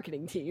brilliant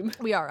marketing team.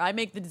 We are. I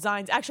make the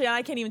designs. Actually,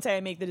 I can't even say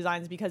I make the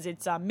designs because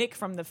it's Mick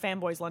from the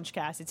Fanboys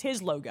Lunchcast. It's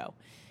his logo.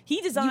 He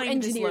You designed this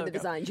engineered logo. the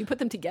designs. You put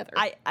them together.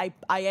 I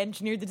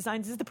engineered the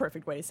designs. This is the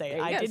perfect way to say it. There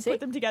you I go, did see? put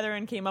them together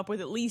and came up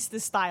with at least the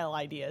style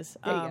ideas.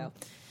 There you go.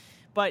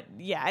 But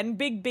yeah, and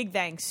big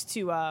thanks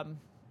to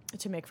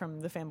Mick from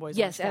the Fanboys.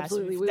 Yes, Lunchcast.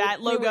 absolutely.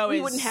 That logo we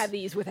is. wouldn't have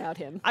these without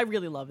him. I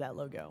really love that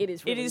logo. It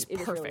is. Really, it is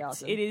perfect. really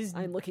awesome. It is.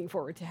 I'm looking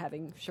forward to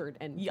having shirt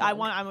and.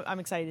 I'm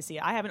excited to see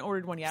it. I haven't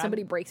ordered one yet.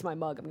 Somebody breaks my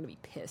mug, I'm going to be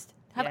pissed.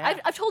 Yeah.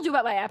 I've told you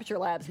about my Aperture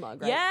Labs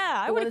mug, right? Yeah,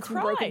 I The would one have that's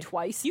been broken cried.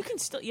 twice. You can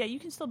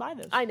still buy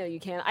those. I know you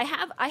can.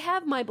 I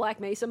have my Black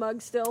Mesa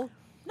mug still.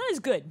 Not as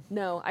good.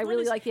 No, I Not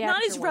really as- like the not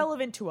Aperture as one.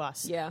 relevant to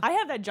us. Yeah. I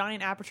have that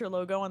giant Aperture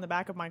logo on the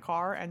back of my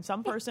car, and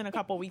some person a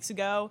couple weeks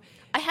ago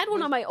I had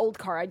one on my old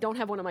car. I don't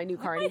have one on my new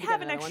car. I need might to get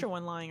have an another extra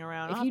one lying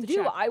around. If I'll you have to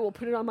do, check. I will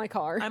put it on my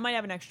car. I might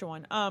have an extra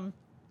one.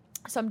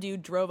 Some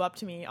dude drove up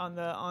to me on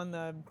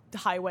the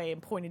highway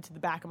and pointed to the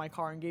back of my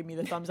car and gave me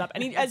the thumbs up.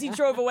 And as he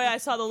drove away, I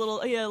saw the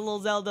little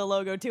Zelda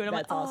logo too, and I'm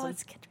That's like, awesome. oh,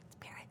 it's Kendrick's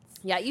parents.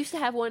 Yeah, I used to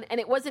have one, and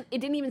it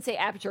didn't even say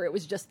Aperture. It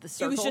was just the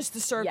circle. It was just the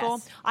circle.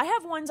 Yes. I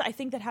have ones I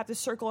think that have the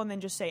circle and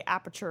then just say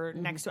Aperture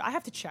next to it. I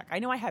have to check. I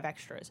know I have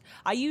extras.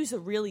 I use a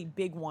really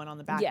big one on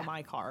the back Yeah. of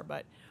my car,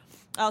 but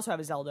I also have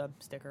a Zelda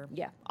sticker.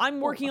 Yeah. I'm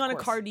Well, working of on a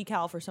course. car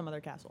decal for some other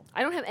castle.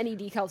 I don't have any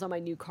decals on my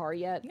new car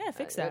yet. You gotta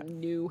fix that.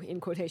 New in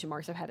quotation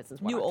marks. I've had it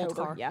since New October. old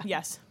car. Yeah.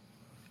 Yes.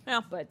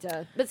 Yeah.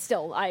 But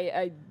still,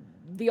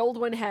 the old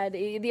one had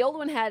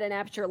an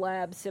Aperture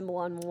Lab symbol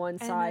on one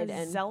side and a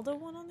and Zelda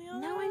one on the other?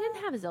 no, I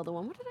didn't have a Zelda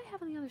one. What did I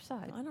have on the other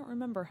side? I don't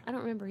remember. I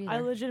don't remember either. I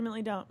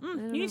legitimately don't.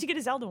 You need to get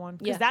a Zelda one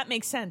because Yeah. that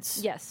makes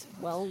sense. Yes.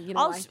 Well,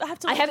 I'll I have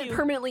to I link have it you-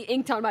 permanently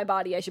inked on my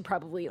body. I should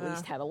probably at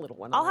least have a little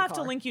one. I'll on my have to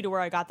car. link you to where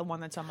I got the one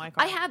that's on my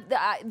car. I have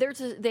there's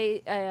an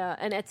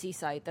Etsy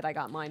site that I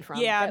got mine from.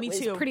 Yeah, that me was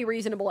too. Pretty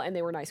reasonable, and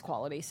they were nice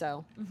quality.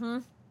 So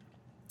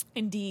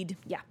Indeed.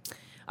 yeah.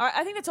 All right,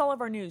 I think that's all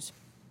of our news.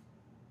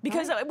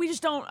 Because we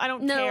just don't. I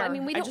don't No, care. I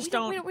mean we don't. just We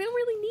don't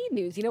really need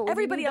news. You know what we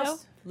Everybody need,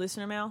 else.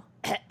 Listener mail.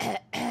 though?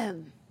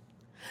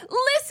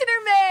 Listener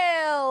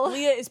mail.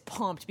 Leah is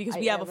pumped because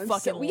we have a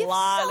fucking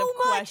lot of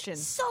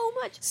questions. So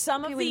much.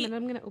 Some Okay, of wait the a minute,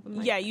 I'm gonna open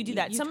my. yeah, you do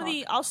that. Some talk. of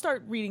the I'll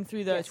start reading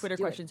through the Yes, Twitter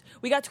do it. questions.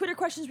 We got Twitter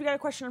questions. We got a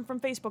question from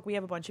Facebook. We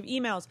have a bunch of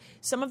emails.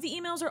 Some of the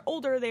emails are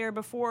older. They are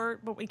before,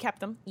 but we kept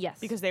them. Yes.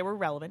 because they were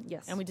relevant.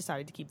 Yes. and we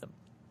decided to keep them.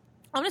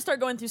 I'm gonna start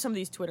going through some of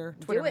these Twitter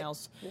it.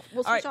 mails.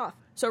 We'll All switch off.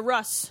 So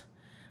Russ,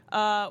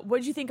 what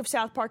did you think of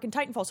South Park and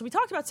Titanfall? So we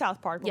talked about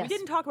South Park, but Yes. we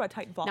didn't talk about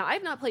Titanfall. Now I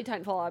have not played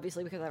Titanfall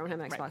obviously because I don't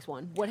have an Xbox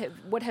One.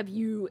 What have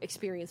you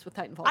experienced with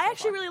Titanfall? I so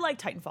actually far? really like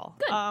Titanfall.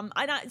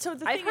 Good. So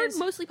the I've thing heard is,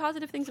 mostly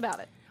positive things about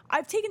it.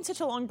 I've taken such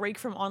a long break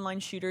from online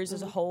shooters Mm-hmm.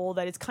 as a whole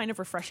that it's kind of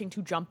refreshing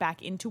to jump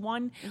back into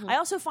one. I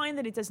also find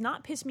that it does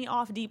not piss me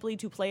off deeply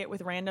to play it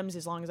with randoms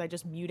as long as I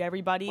just mute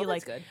everybody. Well,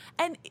 that's good.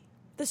 And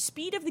the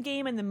speed of the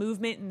game and the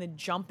movement and the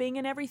jumping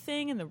and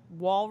everything and the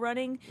wall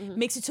running Mm-hmm.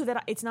 makes it so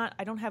that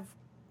I don't have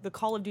the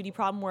Call of Duty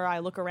problem where I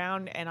look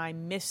around and I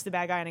miss the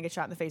bad guy and I get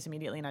shot in the face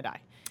immediately and I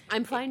die.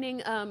 I'm finding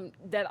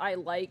that I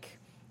like.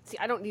 See,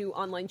 I don't do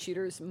online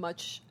shooters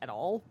much at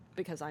all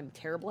because I'm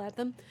terrible at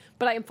them.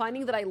 But I am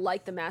finding that I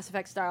like the Mass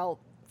Effect style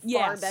far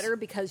Yes. better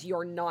because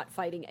you're not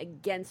fighting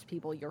against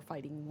people; you're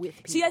fighting with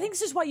people. See, I think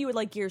this is why you would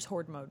like Gears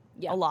Horde mode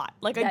a lot.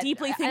 Like, I That-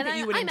 deeply think and that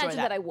you would I enjoy imagine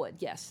that I would.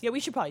 Yes. Yeah,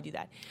 we should probably do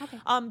that. Okay.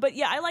 But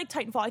yeah, I like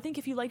Titanfall. I think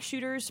if you like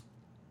shooters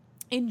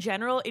in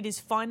general, it is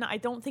fun. I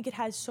don't think it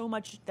has so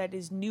much that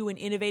is new and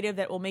innovative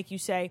that will make you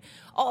say,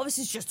 "Oh, this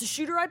is just a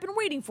shooter I've been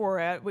waiting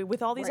for."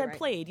 With all these I've Right.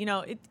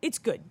 played, it's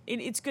good.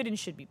 It's good and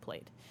should be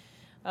played.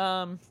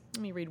 Let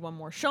me read one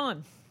more.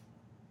 Sean.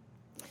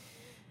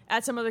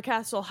 At some other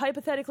castle,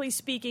 hypothetically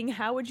speaking,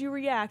 how would you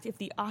react if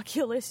the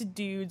Oculus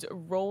dudes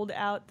rolled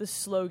out the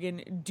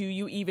slogan, "Do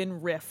you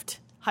even rift?"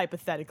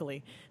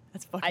 Hypothetically.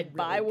 That's fucking I'd really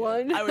buy good.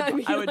 one. I would, I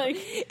mean, I would like,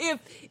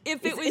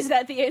 if it was Is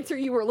that the answer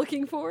you were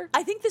looking for?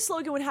 I think the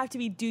slogan would have to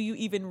be "Do you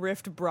even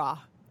rift, brah?"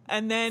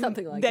 And then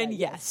Something like then that,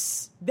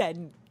 yes.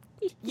 Then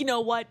you know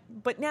what?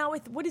 But now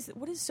with what is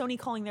Sony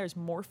calling theirs?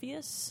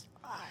 Morpheus?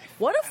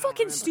 What a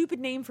fucking stupid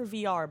name for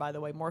VR, by the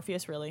way.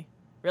 Morpheus, really?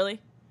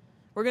 Really?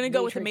 We're gonna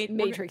go with the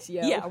Matrix,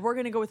 yo. Yeah, we're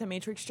gonna go with a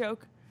Matrix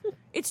joke.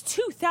 It's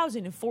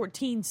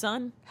 2014,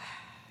 son.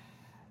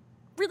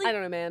 Really? I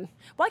don't know, man.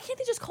 Why can't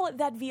they just call it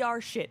that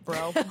VR shit,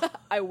 bro?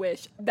 I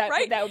wish that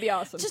Right? that would be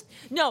awesome. Just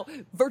no,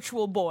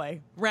 Virtual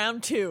Boy,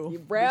 round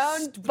 2.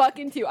 round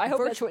fucking two. I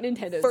hope that's what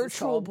Nintendo's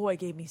Virtual Boy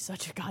gave me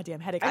such a goddamn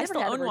headache. I never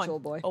still had a own Virtual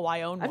one. Boy. Oh,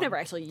 I own one. I've never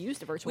actually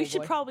used a Virtual We Boy.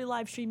 should probably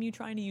live stream you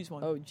trying to use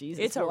one. Oh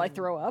Jesus! It's Will I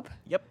throw up?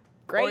 Yep.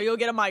 Great. Or you'll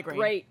get a migraine.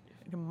 Great.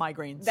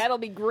 Migraines. That'll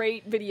be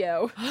great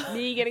video.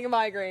 Me getting a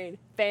migraine.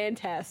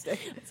 Fantastic.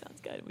 That sounds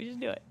good. We should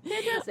do it.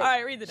 Fantastic. All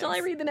right, read the next. Shall I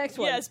read the next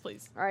one? Yes,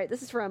 please. All right,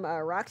 this is from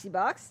Roxy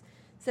Box.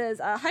 says,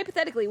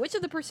 hypothetically, which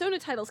of the Persona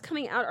titles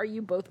coming out are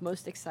you both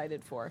most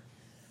excited for?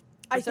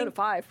 Persona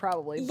 5,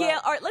 probably. Yeah,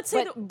 all right, let's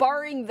say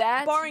barring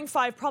that... Barring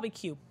 5, probably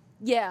Q.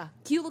 Yeah,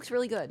 Q looks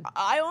really good.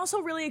 I'm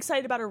also really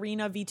excited about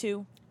Arena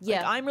V2. Yeah.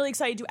 Like, I'm really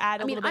excited to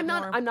add a little bit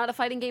more. I'm not a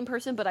fighting game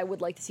person, but I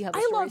would like to see how the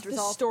I story's love the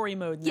resolved. story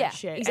mode and that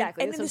shit.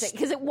 Exactly. And that's what I'm saying.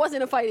 Because it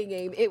wasn't a fighting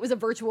game. It was a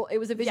visual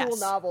Yes.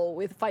 novel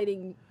with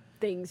fighting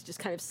things just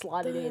kind of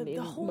slotted in the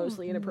whole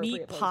mostly inappropriate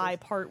meat places. pie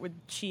part with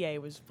Chie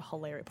was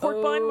hilarious.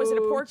 Pork bun? Was it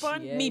a pork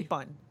bun? Chie. Meat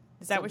bun.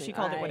 Is that what she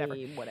called it? Whatever.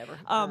 Whatever.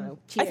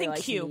 I think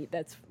Q.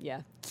 That's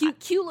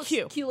Q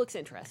looks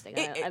interesting.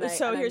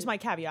 Here's my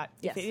caveat: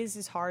 Yes. if it is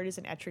as hard as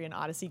an Etrian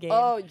Odyssey game,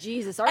 Oh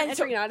Jesus! Our And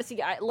so- Etrian Odyssey,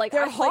 they're I played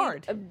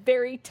hard. a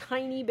very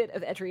tiny bit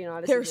of Etrian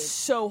Odyssey. they're game.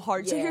 so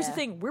hard. So here's the Yeah.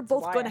 thing: we're That's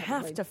both why going I to haven't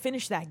have played. to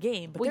finish that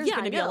game, but Well, there's yeah,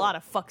 going I to be a know. lot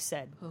of fuck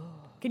said.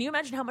 Can you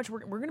imagine how much we're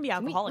going to be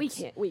alcoholics?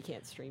 We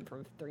can't stream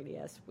from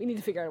 3DS. We need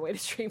to figure out a way to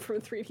stream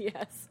from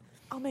 3DS.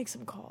 I'll make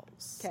some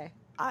calls. Okay.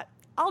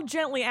 I'll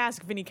gently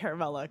ask Vinny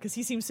Caravella because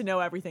he seems to know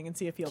everything and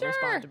see if he'll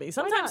respond to me. Why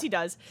Sometimes not? he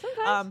does.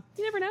 Sometimes.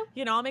 You never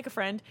know. I'll make a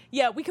friend.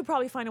 Yeah, we could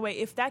probably find a way.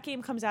 If that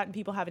game comes out and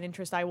people have an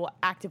interest, I will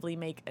actively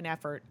make an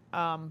effort.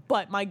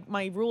 But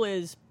my rule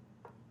is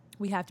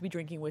we have to be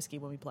drinking whiskey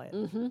when we play it.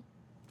 Mm-hmm.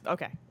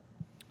 Okay.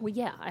 Well,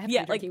 yeah, I have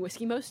Yeah, been drinking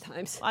whiskey most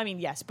times. I mean,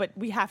 yes, but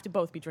we have to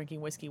both be drinking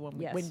whiskey when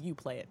Yes. when you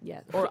play it. Yeah.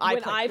 Or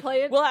When I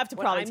play it? We'll have to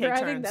When probably I'm take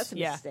driving? turns. That's a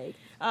yeah. mistake.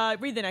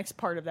 Read the next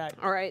part of that.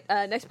 All right.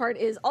 Next part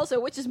is also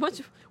which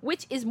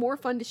is more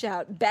fun to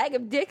shout? Bag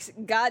of dicks,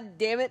 god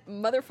damn it,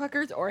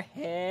 motherfuckers, or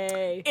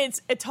hey?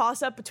 It's a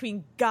toss up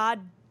between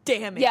God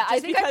damn it. Yeah, I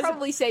just think I because-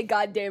 probably say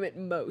god damn it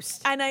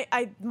most. And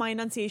my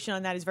enunciation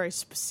on that is very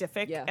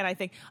specific. Yeah.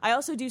 And I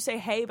also do say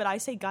hey, but I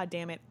say God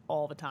damn it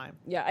all the time.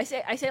 Yeah, I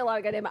say a lot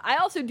of goddamn it. I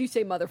also do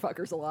say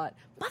motherfuckers a lot.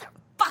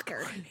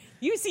 Motherfucker.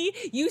 You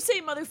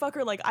say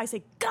motherfucker like I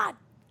say God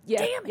Yeah,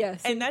 damn it. yeah,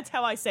 see? And that's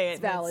how I say it. It's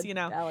valid, And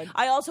valid.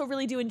 I also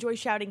really do enjoy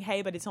shouting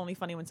hey, but it's only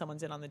funny when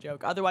someone's in on the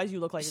joke. Otherwise you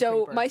look like a So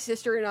creeper. my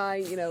sister and I,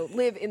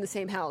 live in the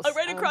same house.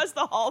 Right across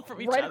the hall from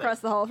each right other. across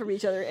the hall from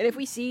each other. And if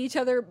we see each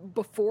other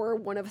before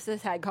one of us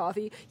has had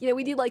coffee,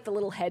 we do like the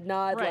little head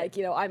nod, Right.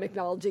 like, I'm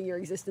acknowledging your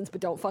existence, but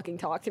don't fucking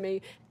talk to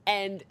me.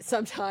 And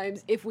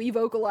sometimes if we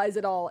vocalize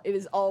at all, it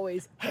is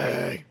always,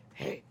 hey,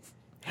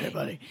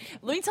 buddy.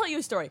 Let me tell you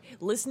a story.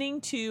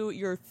 Listening to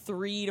your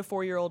 3 to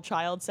 4 year old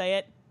child say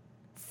it,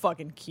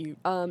 fucking cute.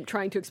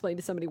 Trying to explain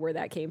to somebody where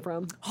that came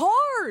from.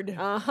 Hard.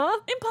 Uh-huh.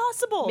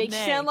 Impossible. Makes you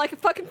Nay. sound like a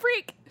fucking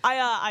freak.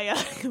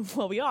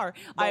 Well, we are.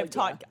 I have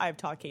yeah.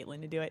 taught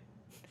Caitlin to do it.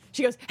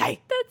 She goes, hey,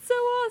 That's so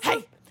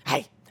awesome.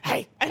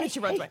 hey, and then she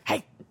runs away.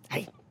 Hey.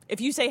 If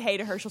you say hey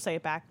to her, she'll say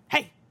it back.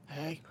 Hey.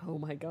 Oh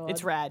my God.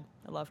 It's rad.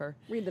 I love her.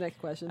 Read the next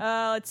question.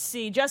 Let's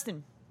see.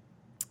 Justin,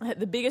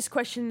 the biggest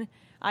question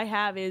I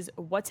have is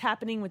what's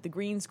happening with the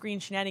green screen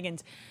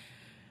shenanigans?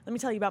 Let me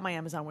tell you about my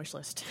Amazon wish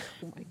list.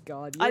 Oh my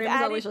God. Your I've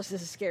Amazon added- wish list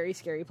is a scary,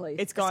 scary place.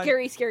 It's A gone.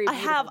 Scary, scary, I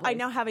beautiful place.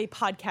 now have a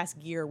podcast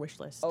gear wish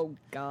list. Oh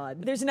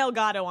God. There's an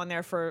Elgato on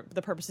there for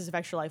the purposes of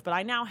Extra Life, but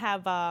I now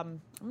have,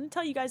 I'm going to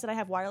tell you guys that I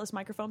have wireless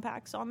microphone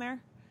packs on there.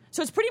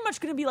 So it's pretty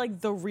much going to be like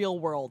the real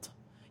world.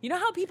 You know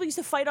how people used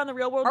to fight on the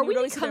real world? Are when we you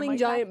would always see their becoming mic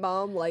pack? giant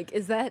mom? Like,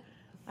 is that...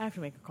 I have to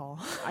make a call.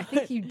 I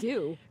think you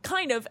do.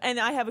 Kind of, and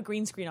I have a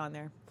green screen on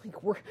there.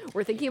 Like,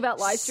 we're thinking about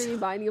live streaming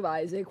Binding of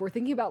Isaac. We're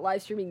thinking about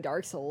live streaming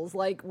Dark Souls.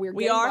 Like, We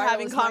getting are wireless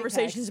having mic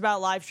conversations packs.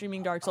 about live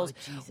streaming Dark Souls.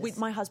 Jesus.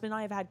 My husband and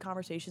I have had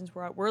conversations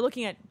where we're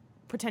looking at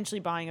potentially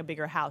buying a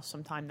bigger house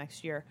sometime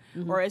next year,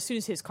 or as soon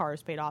as his car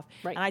is paid off.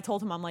 Right. And I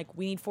told him, I'm like,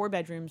 we need 4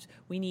 bedrooms,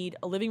 we need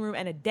a living room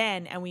and a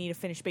den, and we need a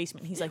finished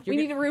basement. He's like, We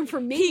need a room for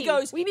me. He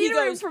goes, we need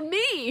a room for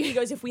me. He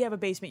goes, if we have a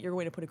basement, you're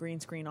going to put a green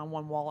screen on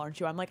one wall,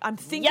 aren't you? I'm like, I'm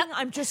thinking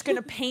I'm just going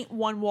to paint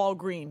one wall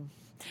green.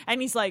 And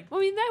he's like, I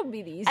mean, that would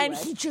be the easy and way.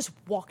 he just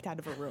walked out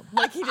of a room.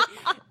 Like he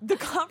did,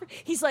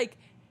 he's like,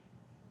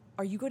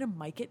 are you going to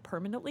mic it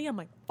permanently? I'm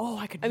like, oh,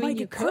 I could I mean, mic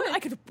you it. Could. could. I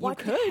could You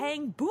could.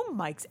 hang boom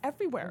mics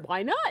everywhere.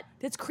 Why not?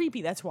 That's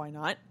creepy. That's why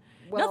not.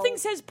 Well- Nothing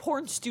says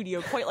porn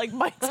studio quite like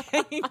mics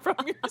hanging from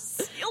your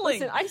ceiling.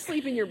 Listen, I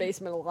sleep in your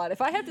basement a lot. If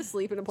I have to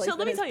sleep in a place so let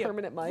that me has tell you,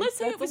 permanent mics, let's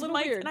say that's it was a little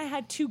mics weird. and I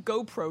had 2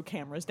 GoPro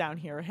cameras down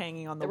here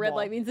hanging on the The red wall.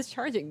 light means it's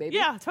charging, baby.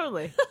 Yeah,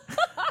 totally.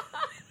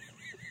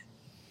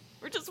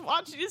 We're just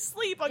watching you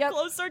sleep on Yep.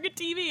 closed circuit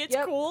TV. It's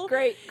Yep. cool.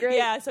 Great.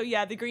 Yeah, so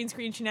yeah, the green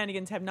screen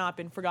shenanigans have not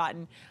been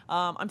forgotten.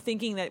 I'm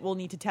thinking that we'll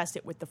need to test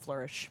it with the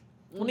Flourish.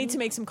 We'll need to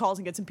make some calls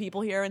and get some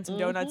people here and some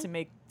donuts and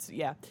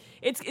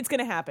it's going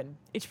to happen.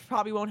 It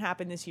probably won't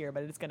happen this year,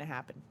 but it's going to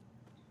happen.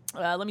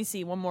 Let me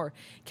see, one more.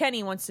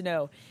 Kenny wants to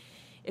know,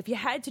 if you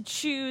had to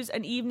choose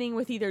an evening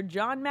with either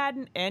John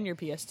Madden and your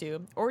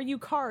PS2 or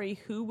Yukari,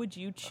 who would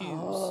you choose?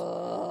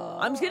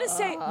 I'm going to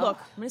say, look,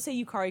 I'm going to say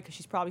Yukari because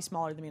she's probably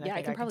smaller than me and Yeah, I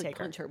I think can I can probably take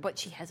punch her. her, but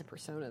she has a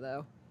persona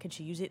though. Can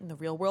she use it in the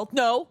real world?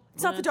 No,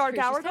 it's not the That's dark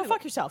true. She's hour. kind Go of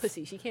fuck a yourself.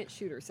 Pussy. She can't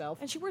shoot herself.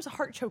 And she wears a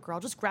heart choker. I'll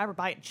just grab her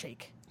by it and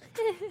shake.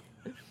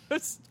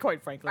 That's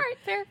quite frankly. All right,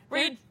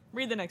 fair.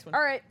 Read the next one.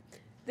 All right.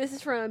 This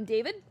is from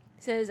David.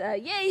 Says,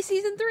 yay,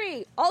 season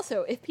 3.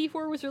 Also, if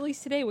P4 was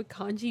released today, would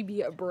Kanji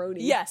be a brony?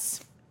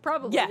 Yes.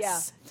 Probably,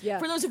 Yes. yeah.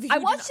 For those of you I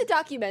who watched a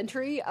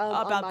documentary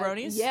About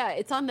bronies? Yeah,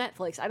 it's on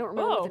Netflix. I don't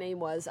remember what Oh. the name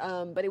was,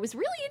 but it was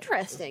really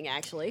interesting,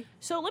 actually.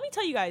 So let me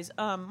tell you guys,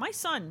 my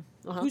son,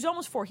 who's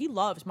almost 4, he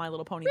loves My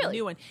Little Pony, the Really?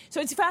 new one.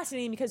 So it's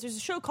fascinating because there's a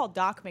show called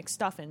Doc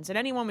McStuffins, and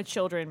anyone with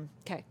children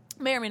Okay.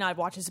 may or may not have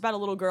watched. It's about a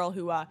little girl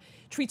who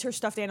treats her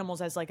stuffed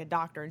animals as like a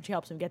doctor, and she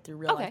helps him get through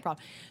real Okay. life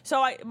problems.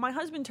 So my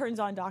husband turns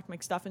on Doc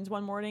McStuffins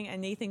one morning,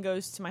 and Nathan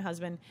goes to my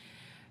husband,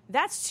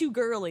 "That's too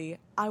girly.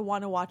 I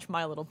want to watch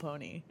My Little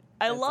Pony."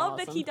 I That's love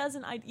that awesome. he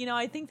doesn't.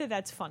 I think that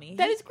that's funny.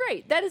 That is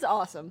great. That is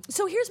awesome.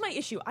 So here's my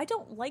issue. I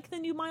don't like the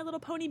new My Little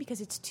Pony because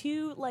it's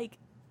too like.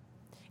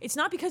 It's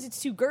not because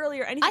it's too girly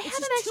or anything. I it's haven't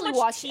just too actually much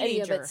watched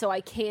any of teenager. it, so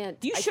I can't.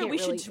 You I should- can't we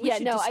should- really- we yeah,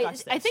 should no,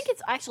 discuss I this. think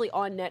it's actually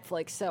on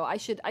Netflix, so I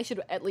should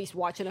at least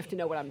watch enough to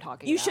know what I'm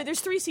talking You about. should. There's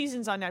 3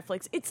 seasons on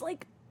Netflix. It's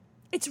like,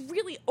 it's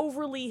really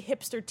overly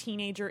hipster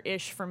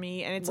teenager-ish for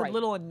me, and it's Right. a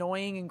little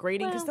annoying and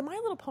grating because Well- the My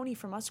Little Pony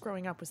from us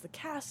growing up was the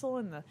castle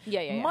and the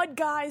Yeah. mud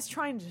guys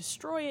trying to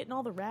destroy it and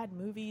all the rad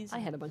movies. I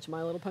had a bunch of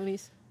My Little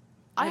Ponies.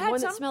 I had one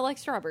some. that smelled like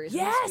strawberries.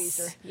 and I squeezed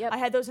Yes, her. Yep. I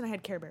had those and I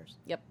had Care Bears.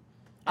 Yep.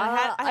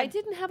 I I had-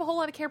 didn't have a whole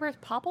lot of Care Bears.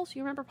 Popples?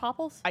 You remember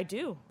Popples? I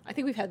do, I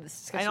think we've had this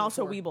discussion. and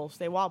also before. Weebles.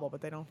 They wobble,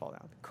 but they don't fall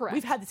down. Correct.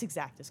 We've had this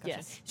exact discussion.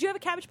 Yes. Did you have a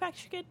Cabbage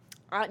Patch Kid?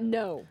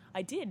 No.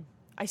 I did.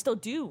 I still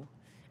do,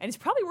 and it's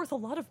probably worth a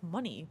lot of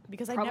money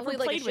because I Probably never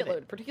like played a with shitload,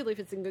 it. particularly if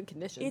it's in good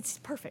condition. It's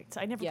perfect.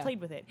 I never Yeah. played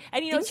with it,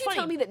 and you know Didn't it's you funny.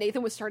 tell me that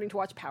Nathan was starting to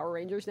watch Power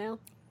Rangers now?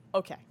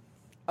 Okay.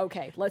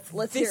 Okay, let's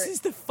hear This it. is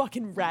the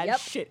fucking rad Yep,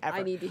 shit ever.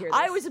 I need to hear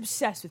I this. was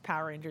obsessed with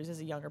Power Rangers as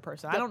a younger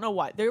person. I don't know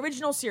what. The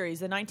original series,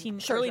 the early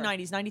sure.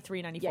 90s,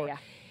 93, 94. Yeah.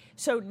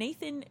 So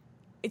Nathan,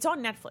 it's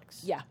on Netflix.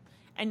 Yeah.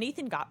 And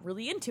Nathan got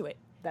really into it.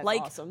 That's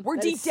like, awesome. We're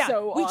That deep is down.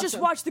 so We just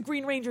awesome. watched the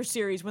Green Ranger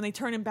series when they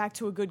turn him back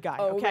to a good guy.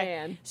 Oh, okay.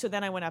 man. So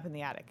then I went up in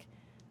the attic.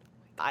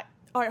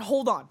 All right,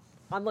 hold on.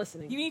 I'm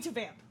listening. You need to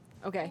vamp.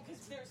 Okay.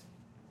 'Cause there's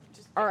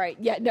just All right.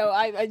 Yeah. No.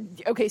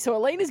 Okay. So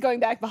Elaine is going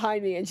back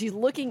behind me, and she's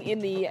looking in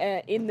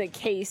the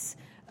case,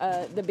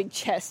 the big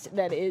chest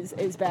that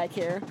is back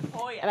here.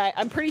 Oh, yeah. And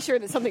I'm pretty sure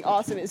that something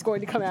awesome is going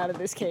to come out of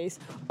this case.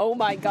 Oh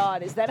my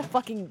God! Is that a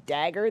fucking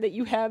dagger that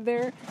you have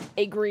there?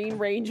 A Green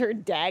Ranger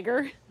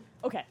dagger?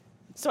 Okay.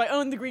 So I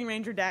own the Green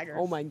Ranger dagger.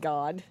 Oh my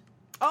God!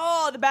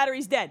 Oh, the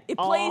battery's dead. It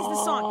plays the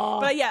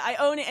song. But yeah, I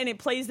own it, and it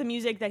plays the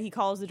music that he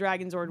calls the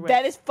Dragon Zord with.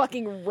 That is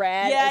fucking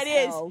rad. yeah, as it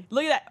is. hell.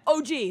 Look at that.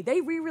 OG.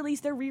 They're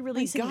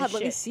re-releasing God, this let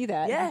me shit. see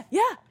that. Yeah,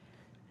 yeah.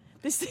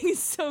 This thing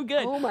is so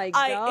good. Oh my If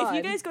God.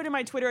 you guys go to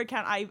my Twitter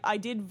account, I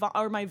did,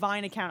 or my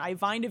Vine account, I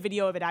vined a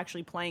video of it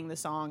actually playing the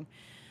song.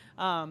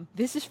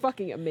 This is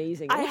fucking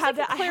amazing. It I looks have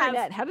like a that- I have-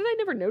 clarinet. How did I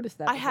never notice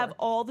that? I have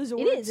before? all the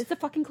Zords. It is. It's a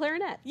fucking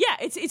clarinet. Yeah,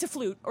 it's a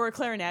flute or a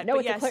clarinet. No,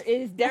 but it's a yes, it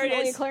is there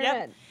definitely is. a clarinet.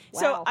 Yep. Wow.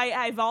 So I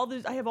have all the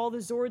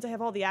Zords. I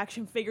have all the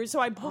action figures. So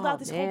I pulled Oh, out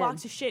this whole man.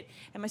 box of shit,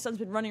 and my son's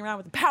been running around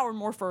with the Power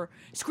Morpher,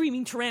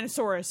 screaming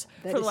Tyrannosaurus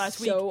That for the is last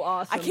week. so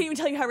awesome. I can't even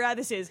tell you how rad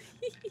this is.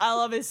 I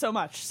love it so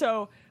much.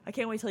 So I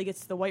can't wait till he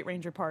gets to the White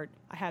Ranger part.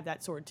 I have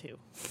that sword too.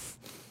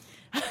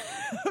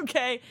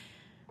 Okay.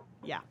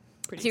 Yeah.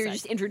 Pretty So you're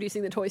excited. just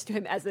introducing the toys to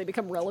him as they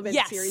become relevant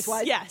Yes, series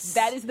wise. yes.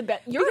 That is the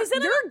best. You're Because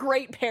then a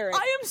great parent.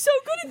 I am so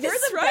good at You're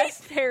this, the right?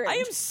 best parent. I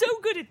am so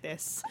good at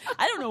this.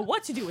 I don't know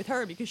what to do with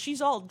her because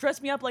she's all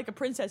dress me up like a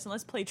princess and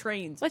let's play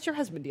trains. Let your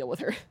husband deal with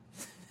her.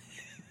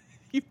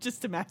 You've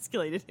just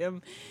emasculated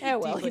him. Oh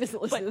well, he deeply.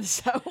 doesn't listen But to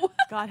the show.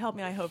 God help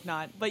me, I hope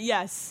not. But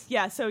yes,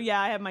 yeah. So yeah,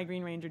 I have my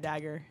Green Ranger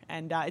dagger,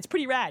 and it's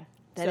pretty rad.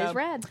 That is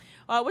rad.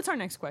 What's our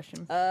next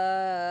question?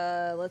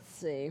 Let's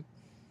see.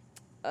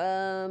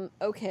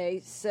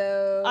 Okay,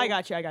 so I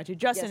got you.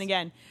 Justin, Yes.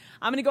 again.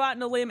 I'm going to go out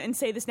on a limb and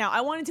say this now.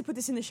 I wanted to put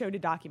this in the show to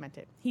document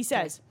it. He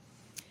says,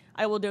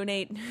 I will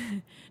donate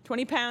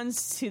 20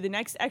 pounds to the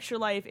next Extra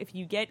Life if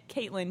you get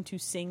Caitlin to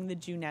sing the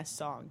Juness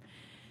song.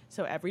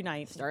 So every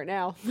night. Start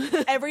now.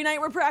 Every night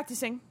we're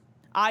practicing.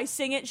 I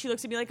sing it. She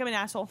looks at me like I'm an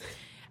asshole.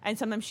 And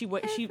sometimes she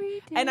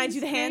and I do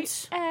the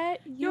hands.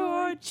 at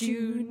Your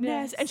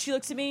Juness. And she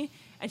looks at me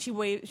and she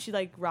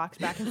like rocks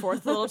back and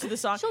forth a little to the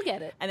song. She'll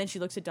get it. And then she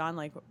looks at Dawn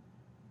like,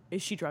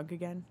 is she drunk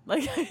again?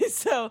 Like,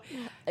 so.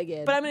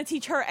 Again. But I'm going to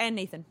teach her and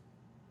Nathan.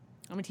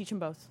 I'm going to teach them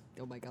both.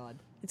 Oh my God.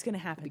 It's going to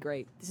happen. be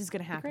great. This is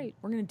going to happen. great.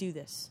 We're going to do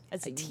this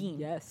as a team.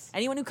 yes.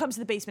 Anyone who comes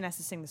to the basement has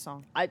to sing the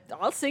song.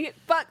 I'll sing it.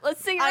 Fuck,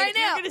 let's sing it right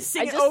now. You're going to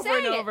sing I it just over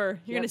sang and it. over.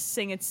 You're going Yep. to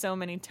sing it so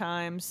many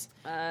times.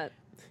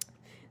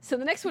 So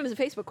the next one is a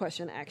Facebook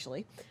question,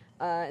 actually.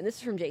 And this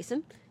is from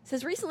Jason. It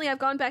says, recently I've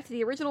gone back to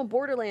the original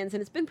Borderlands,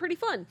 and it's been pretty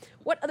fun.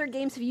 What other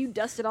games have you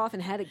dusted off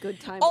and had a good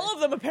time with? All of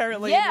them,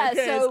 apparently. Yeah,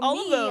 because so all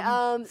me, of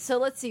them. so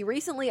let's see.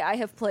 Recently, I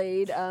have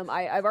played.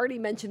 I've already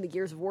mentioned the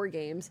Gears of War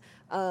games.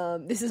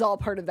 This is all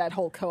part of that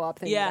whole co-op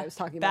thing Yeah, that I was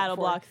talking Battle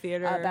about. Block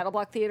Theater. Battle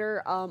Block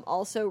Theater.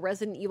 Also,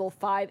 Resident Evil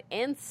 5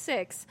 and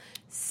 6.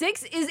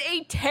 6 is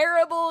a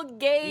terrible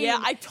game. Yeah,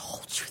 I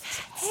told you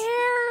that.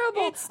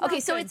 terrible. It's not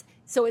Okay, good.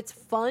 so it's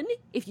fun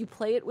if you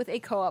play it with a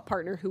co-op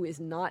partner who is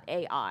not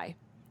AI.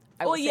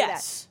 I will Well, say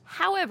yes. that.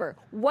 However,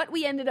 what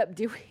we ended up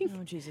doing,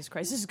 Oh, Jesus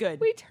Christ. This is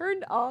good. we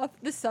turned off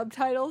the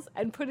subtitles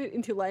and put it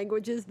into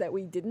languages that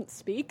we didn't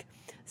speak.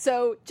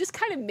 So just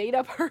kind of made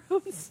up our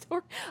own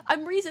story.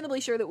 I'm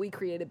reasonably sure that we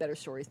created better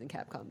stories than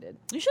Capcom did.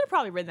 You should have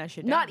probably written that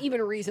shit down. Not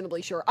even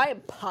reasonably sure. I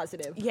am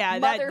positive. Yeah,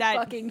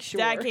 Motherfucking sure.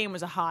 that game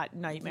was a hot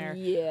nightmare.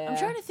 Yeah. I'm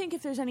trying to think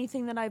if there's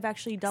anything that I've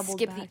actually doubled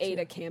Skip back the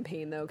Ada to.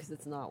 campaign, though, because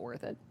it's not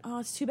worth it. Oh,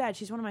 it's too bad.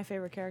 She's one of my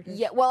favorite characters.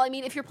 Yeah, well, I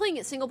mean, if you're playing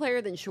it single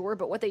player, then sure.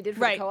 But what they did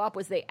for Right. the co-op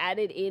was they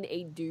added in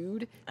a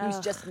dude who's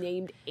just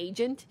named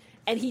Agent,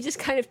 and he just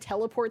kind of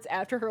teleports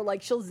after her,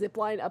 like she'll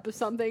zipline up or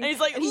something. And he's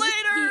like, he "Later!"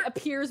 he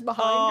appears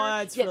behind Oh, her.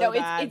 that's really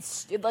bad.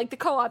 It's like the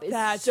co-op is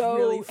That's so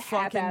really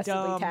fucking half-assedly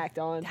dumb. tacked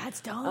on.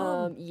 That's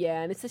dumb.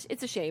 Yeah, and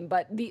it's a shame.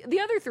 But the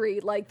other three,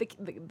 like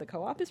the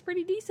co-op is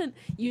pretty decent.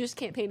 You just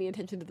can't pay any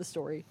attention to the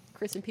story.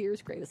 Chris and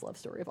Peter's greatest love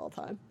story of all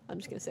time. I'm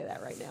just gonna say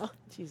that right now.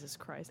 Jesus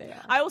Christ. Yeah.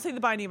 I will say The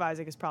Binding of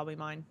Isaac is probably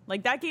mine.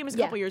 Like, that game is a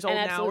couple years old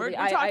and now. We're absolutely.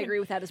 I talking, agree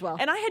with that as well.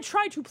 And I had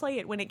tried to play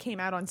it when it came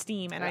out on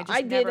Steam, and I just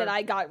I did, never... and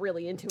I got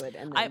really into it.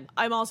 And then,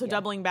 I'm also yeah.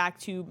 doubling back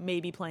to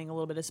maybe playing a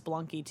little bit of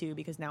Spelunky, too,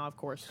 because now, of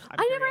course, I'm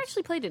I never curious.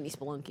 actually played any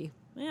Spelunky.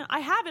 Yeah, I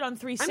have it on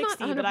 360, but 100%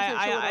 sure whether I have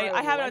it I on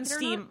like it or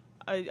Steam.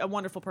 A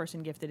wonderful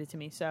person gifted it to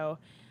me, so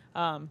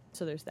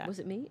there's that. Was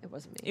it me? It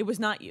wasn't me. It was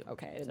not you.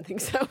 Okay, I didn't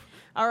think so.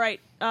 All right,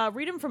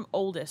 read them from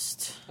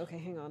oldest. Okay,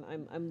 hang on.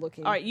 I'm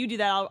looking. All right, you do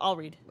that. I'll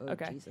read. Oh,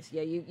 okay. Jesus.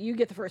 Yeah, you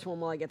get the first one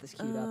while I get this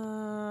queued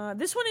up.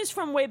 This one is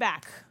from way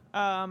back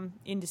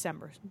in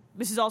December.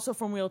 This is also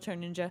from Wheelchair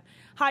Ninja.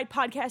 Hi,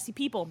 podcasty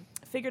people.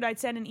 Figured I'd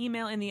send an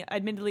email in the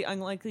admittedly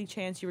unlikely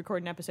chance you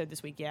record an episode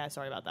this week. Yeah,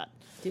 sorry about that.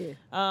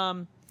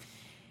 Yeah.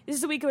 This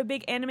is the week of a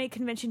big anime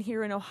convention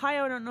here in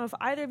Ohio. I don't know if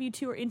either of you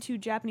two are into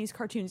Japanese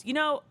cartoons. You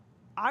know,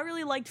 I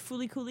really liked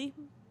Fooly Cooly,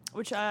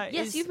 which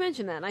Yes, you've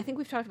mentioned that, and I think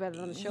we've talked about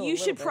it on the show. You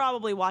should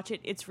probably watch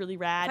it. It's really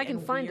rad. If I can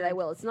and find it, weird. I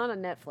will. It's not on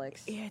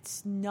Netflix.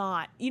 It's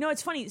not. You know,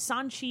 it's funny.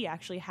 Sanchi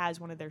actually has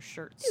one of their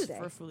shirts Do they?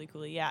 for Fooly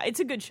Cooly. Yeah, it's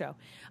a good show.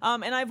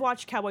 And I've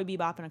watched Cowboy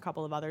Bebop and a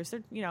couple of others.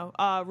 They're,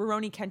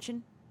 Rurouni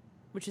Kenshin,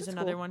 which is That's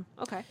another cool. one.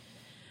 Okay.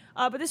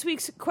 But this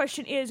week's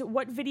question is,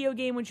 what video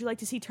game would you like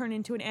to see turn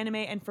into an anime?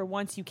 And for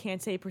once, you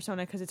can't say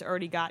Persona because it's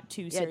already got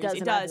 2 Yeah, series. it does. It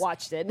and does. I've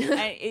watched it.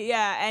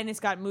 And it's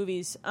got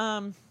movies.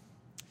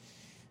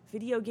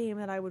 Video game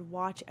that I would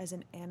watch as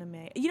an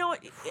anime. You know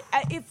what?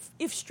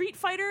 If Street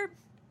Fighter...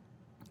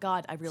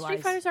 God, I realized...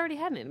 Street Fighter's already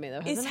had an anime, though,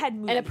 hasn't It's it? had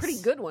And a movies.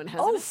 pretty good one,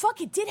 hasn't Oh, it? fuck,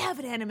 it did have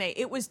an anime.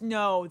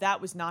 That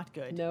was not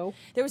good. No?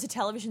 There was a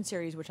television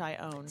series which I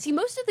own. See,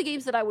 most of the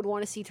games that I would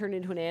want to see turned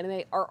into an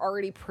anime are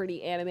already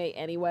pretty anime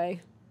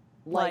anyway.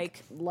 Oh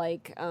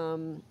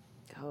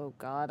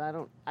god, I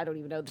don't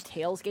even know the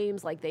Tales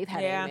games. Like they've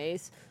had Yeah.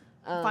 animes.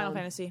 Final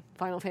Fantasy.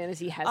 Final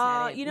Fantasy has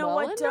had anime. you know well,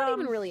 what, Not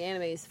even really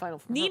animes.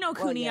 Ni no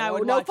Kuni I no,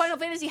 would no, watch. Final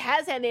Fantasy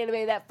has had an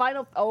anime. That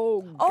Final.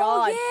 Oh god.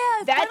 Oh,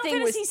 yeah, that Final thing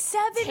Fantasy was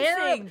VII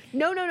terrible. thing.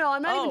 No.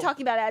 I'm not even Oh.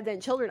 talking about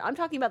Advent Children. I'm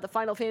talking about the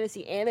Final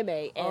Fantasy anime.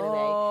 It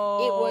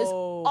Oh. was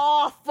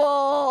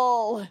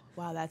awful.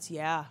 Wow, that's,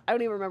 yeah. I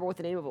don't even remember what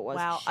the name of it was.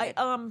 Wow. Shit.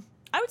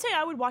 I would say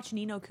I would watch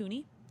Ni no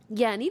Kuni.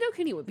 Yeah, Ni no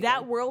Kuni would be That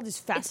good. world is It's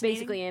fascinating.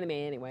 basically anime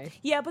anyway.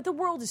 Yeah, but the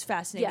world is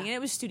fascinating, Yeah. and it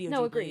was Studio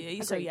No, Ghibli,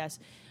 agreed. so Agreed. yes.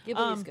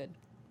 Ghibli is good.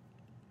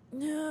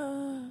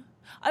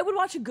 I would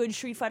watch a good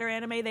Street Fighter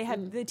anime. They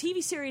had the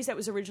TV series that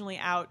was originally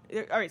out.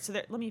 All right, so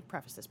let me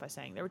preface this by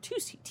saying there were 2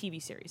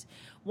 TV series.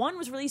 One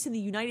was released in the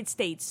United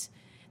States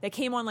that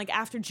came on like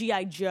after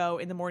G.I. Joe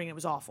in the morning. It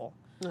was awful.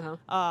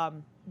 Uh-huh.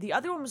 The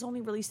other one was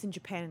only released in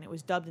Japan, and it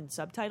was dubbed and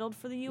subtitled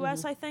for the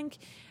U.S., I think.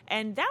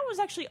 And that was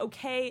actually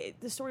okay.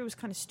 The story was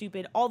kind of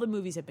stupid. All the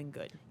movies have been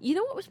good. You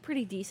know what was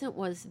pretty decent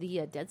was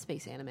the Dead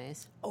Space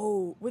animes.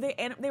 Oh, were they?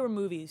 They were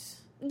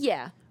movies.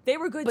 Yeah. They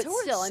were good. But so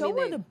still, were, I so mean,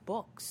 were they- the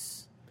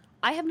books.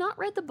 I have not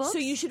read the books. So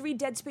you should read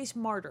Dead Space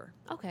Martyr.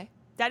 Okay.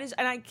 That is,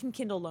 and I can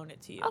Kindle loan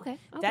it to you. Okay.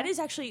 That is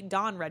actually,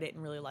 Don read it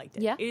and really liked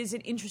it. Yeah. It is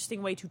an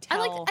interesting way to I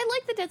tell.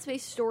 like the Dead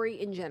Space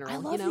story in general. I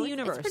love you know? the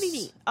universe. It's pretty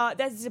neat.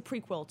 That is a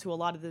prequel to a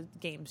lot of the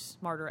games,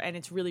 Martyr, and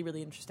it's really,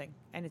 really interesting.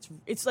 And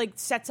it's like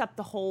sets up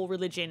the whole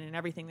religion and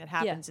everything that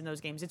happens in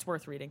those games. It's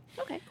worth reading.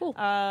 Okay, cool.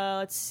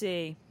 Let's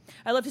see.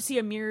 I love to see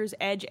a Mirror's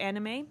Edge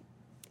anime.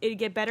 It'd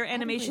get better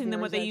animation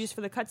than what they Mirror's Edge. use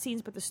for the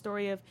cutscenes, but the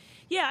story of...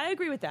 Yeah, I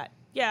agree with that.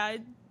 Yeah,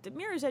 the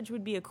Mirror's Edge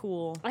would be a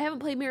cool... I haven't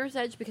played Mirror's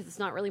Edge because it's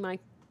not really my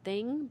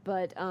thing,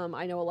 but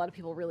I know a lot of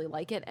people really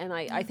like it, and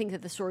I think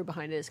that the story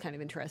behind it is kind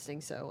of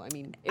interesting, so, I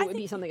mean, it would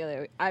be something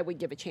that I would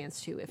give a chance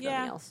to, if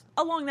nothing else.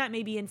 Along that,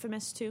 maybe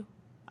Infamous, too.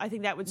 I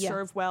think that would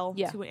serve well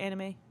to an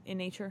anime in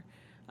nature.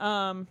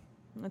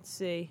 Let's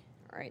see.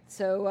 All right,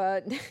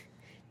 so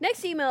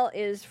next email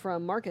is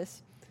from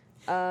Marcus.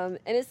 And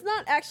it's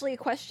not actually a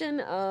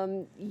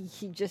question.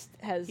 He just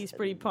has... He's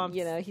pretty pumped.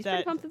 You know, he's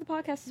pretty pumped that the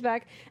podcast is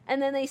back.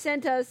 And then they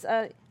sent us,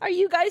 are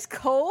you guys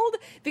cold?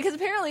 Because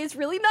apparently it's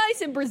really nice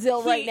in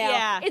Brazil right now.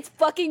 Yeah. It's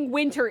fucking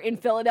winter in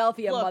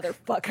Philadelphia,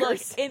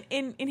 motherfuckers. Look,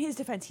 in his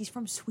defense, he's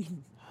from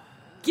Sweden.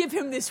 Give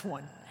him this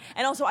one.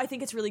 And also, I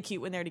think it's really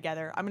cute when they're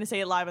together. I'm going to say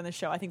it live on the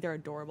show. I think they're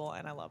adorable,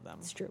 and I love them.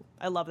 It's true.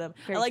 I love them.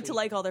 Very I like sweet. to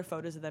like all their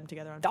photos of them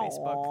together on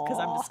Facebook because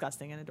I'm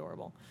disgusting and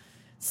adorable.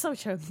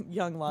 Such a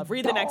young love.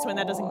 Read the next one.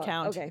 That doesn't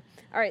count. Okay.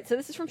 All right. So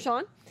this is from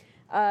Sean.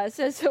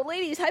 Says, so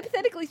ladies,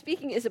 hypothetically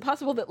speaking, is it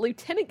possible that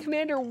Lieutenant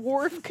Commander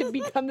Worf could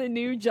become the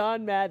new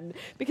John Madden?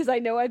 Because I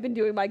know I've been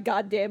doing my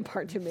goddamn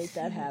part to make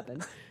that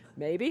happen.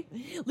 Maybe.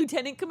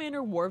 Lieutenant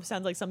Commander Worf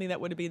sounds like something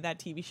that would have been that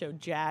TV show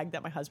Jag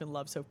that my husband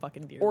loves so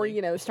fucking dearly. Or,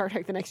 you know, Star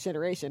Trek The Next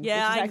Generation.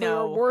 Yeah, which is exactly I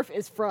know. where Worf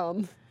is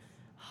from.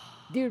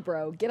 Dude,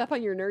 bro, get up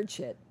on your nerd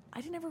shit. I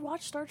didn't ever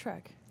watch Star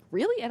Trek.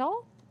 Really? At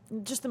all?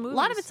 Just the movies. A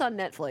lot of it's on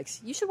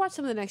Netflix. You should watch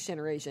some of The Next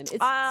Generation.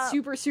 It's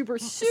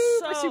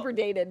super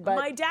dated, but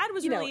my dad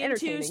was you know, really into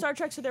entertaining. Star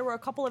Trek, so there were a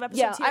couple of episodes.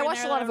 Yeah, here I and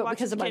watched there a lot that of I it watched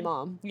because as of a my kid.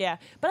 mom. Yeah,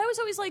 but I was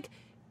always like,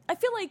 I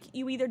feel like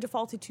you either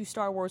defaulted to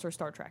Star Wars or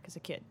Star Trek as a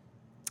kid.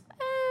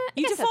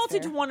 You guess that's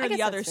defaulted to fair. one I or the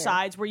guess other that's fair.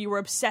 sides where you were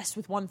obsessed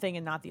with one thing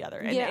and not the other.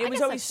 And Yeah, I it was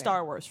guess always that's Star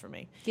fair. Wars for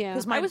me. Yeah,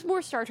 'Cause I was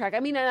more Star Trek. I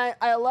mean, and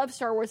I love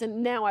Star Wars,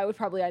 and now I would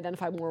probably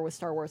identify more with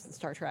Star Wars than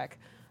Star Trek.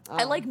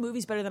 I like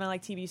movies better than I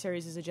like TV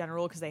series as a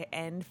general because they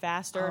end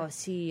faster. Oh,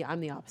 see, I'm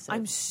the opposite.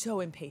 I'm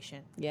so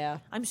impatient. yeah.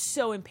 I'm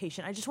so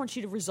impatient. I just want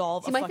you to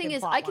resolve. See, a my fucking thing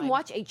is, plot I can line.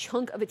 watch a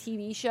chunk of a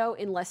TV show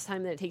in less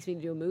time than it takes me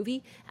to do a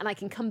movie, and I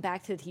can come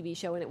back to the TV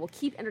show, and it will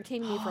keep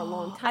entertaining me for a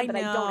long time, I but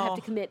I don't have know.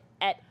 to commit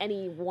at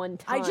any one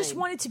time. I just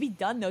want it to be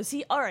done though.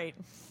 See, all right,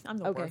 I'm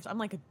the Okay. worst. I'm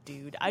like a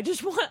dude. I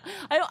just want.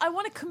 I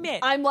want to commit.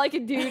 I'm like a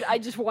dude. I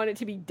just want it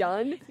to be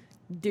done.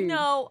 Dude.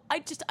 No,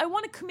 I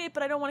want to commit,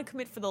 but I don't want to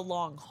commit for the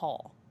long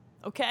haul.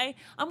 Okay?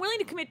 I'm willing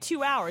to commit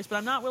 2 hours, but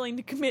I'm not willing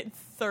to commit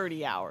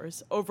 30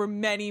 hours over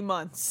many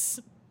months.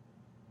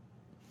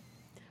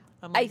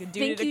 I'm I like a dude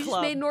think at a you just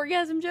club. made an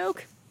orgasm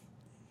joke.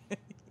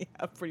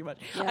 Yeah, pretty much.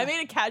 Yeah. I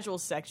made a casual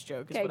sex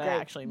joke is Okay, what I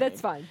great. actually made.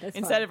 That's fine. That's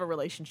Instead fine. of a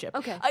relationship.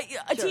 Okay,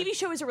 A sure. TV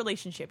show is a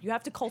relationship. You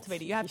have to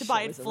cultivate it. You have to TV buy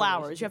show it is a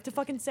flowers. relationship. You have to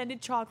fucking send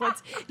it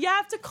chocolates. You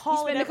have to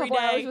call Spend it a every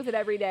couple day. hours with it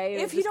every day.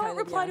 and If it's you just don't kind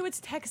of, reply yeah. to its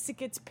text, it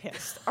gets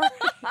pissed. All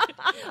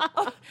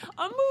right?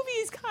 A movie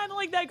is kind of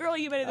like that girl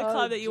you met at the Oh,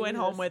 club that you went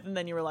home Jesus. with, and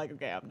then you were like,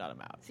 okay, I'm done,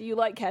 I'm out. So you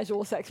like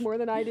casual sex more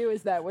than I do?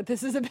 Is that what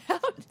this is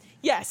about?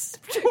 Yes,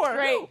 sure.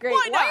 Great, great.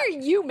 Why not? Why are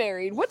you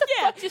married? What the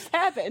Yeah. fuck just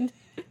happened?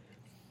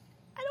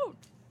 I don't.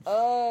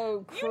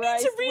 Oh, You need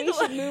Christ. to read We the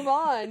should move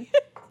on.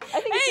 I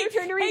think it's Hey, your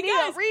turn to read hey, an email.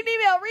 guys. Read an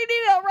email. Read an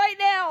email right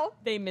now.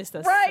 They missed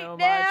us Right so much.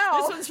 now.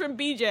 This one's from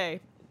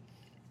BJ.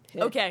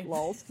 Okay.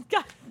 Lols.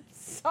 God.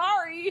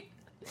 Sorry.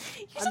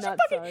 You're I'm such a not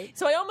fucking- sorry.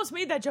 So I almost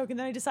made that joke, and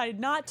then I decided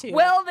not to.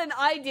 Well, then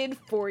I did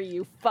for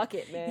you. Fuck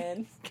it,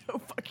 man. Go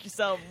fuck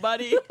yourself,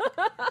 buddy.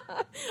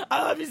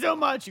 I love you so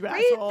much, you read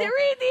asshole. the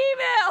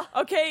email.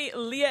 Okay,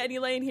 Leah and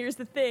Elaine, here's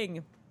the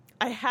thing.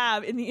 I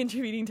have, in the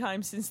intervening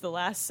time since the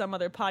last Some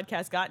Other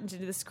Podcast, gotten into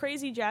this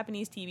crazy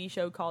Japanese TV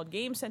show called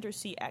Game Center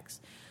CX,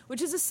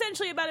 which is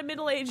essentially about a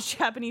middle-aged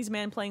Japanese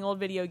man playing old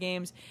video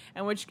games,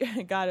 and which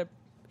got a...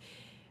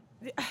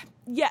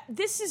 Yeah,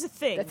 this is a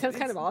thing. That sounds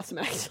kind of awesome,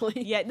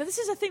 actually. Yeah, no, this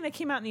is a thing that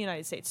came out in the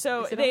United States.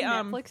 So Is it they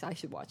on Netflix? I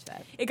should watch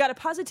that. it got a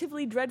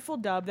positively dreadful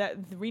dub that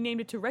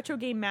renamed it to Retro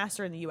Game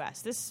Master in the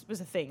U.S. This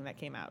was a thing that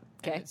came out.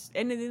 Okay.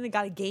 And then they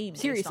got a game.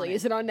 based Seriously, on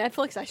is it on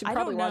Netflix? I should I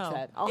probably don't know. watch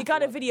that. I'll It have got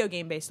to a look. video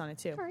game based on it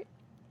too. All right.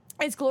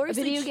 It's A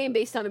gloriously video game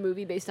based on a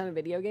movie based on a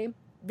video game?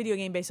 video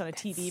game based on a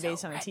TV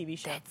based on a TV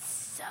show.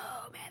 So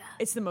meta.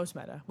 It's the most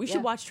meta. We Yeah.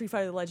 should watch Street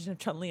Fighter: The Legend of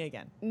Chun-Li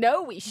again.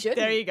 No, we shouldn't.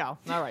 There you go.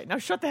 All right, now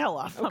shut the hell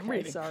up. I'm Okay,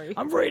 reading. sorry.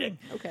 I'm reading.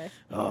 Okay.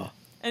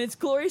 And it's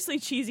gloriously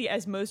cheesy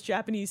as most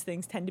Japanese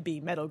things tend to be.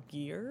 Metal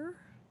Gear.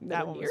 That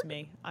Metal one Gear? was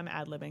me. I'm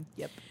ad-libbing.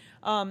 Yep.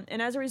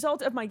 And as a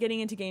result of my getting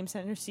into Game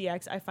Center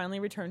CX, I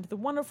finally returned to the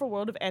wonderful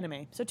world of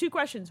anime. So 2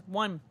 questions.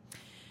 1,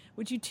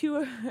 would you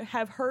 2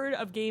 have heard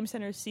of Game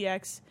Center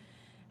CX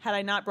had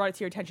I not brought it to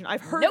your attention?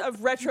 I've heard Nope.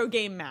 of Retro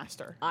Game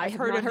Master. I I've have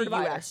heard not of heard the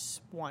of either.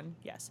 US one.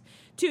 Yes.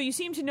 2, you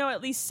seem to know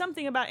at least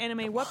something about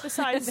anime. What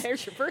besides...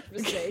 There's your first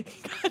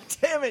mistake. God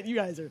damn it, you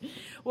guys are...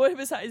 What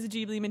besides the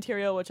Ghibli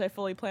material, which I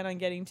fully plan on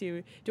getting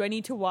to, do I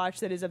need to watch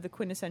that is of the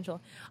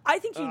quintessential? I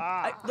think you...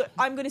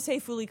 I'm going to say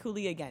Fooly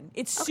Cooly again.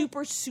 It's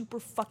super, super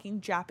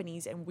fucking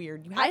Japanese and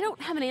weird. You have I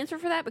don't have an answer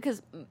for that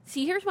because,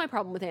 see, here's my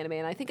problem with anime,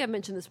 and I think I've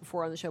mentioned this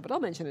before on the show, but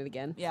I'll mention it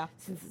again. Yeah.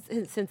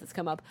 Since it's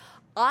come up.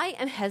 I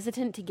am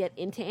hesitant to get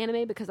into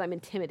anime because I'm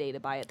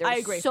intimidated by it. There's I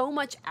agree. so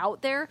much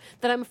out there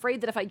that I'm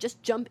afraid that if I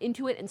just jump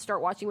into it and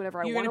start watching whatever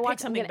I You're want to gonna pick watch, I'm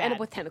something going to end up bad.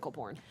 with tentacle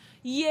porn.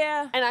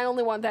 Yeah, And I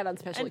only want that on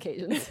special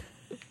occasions.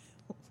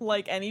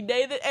 like any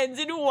day that ends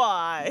in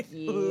Y,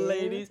 Yeah.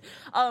 ladies.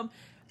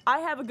 I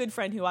have a good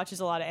friend who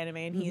watches a lot of anime,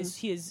 and he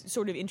has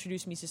sort of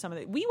introduced me to some of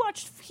it.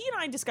 He and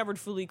I discovered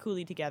Fooly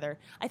Cooly together.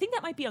 I think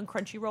that might be on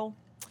Crunchyroll.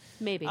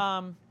 Maybe.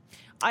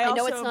 I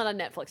know also- it's not on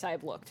Netflix. I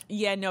have looked.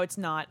 Yeah, no, it's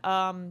not.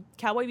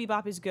 Cowboy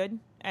Bebop is good,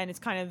 and it's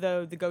kind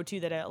of the go-to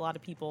that a lot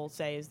of people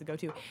say is the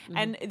go-to.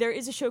 And there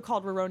is a show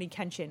called Rurouni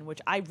Kenshin, which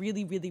I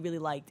really, really, really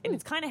liked, and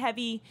it's kind of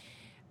heavy,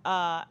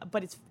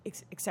 but it's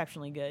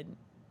exceptionally good.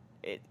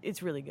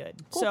 It's really good.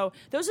 So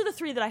those are the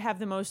 3 that I have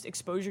the most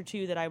exposure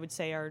to that I would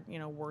say are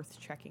worth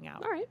checking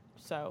out. All right.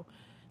 So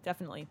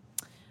definitely.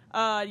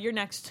 You're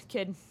next,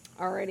 kid.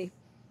 Alrighty.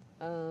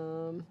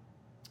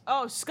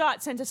 Oh,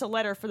 Scott sent us a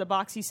letter for the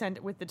box he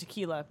sent with the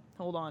tequila.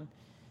 Hold on.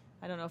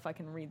 I don't know if I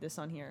can read this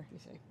on here. Let me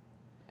see.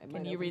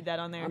 Can you read that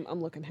on there?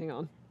 I'm looking. Hang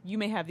on. You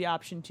may have the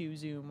option to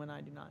zoom when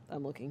I do not.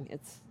 I'm looking.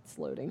 It's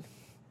loading.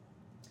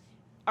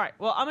 All right.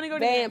 Well, I'm going to go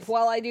to Vamp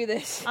while I do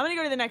this. I'm going to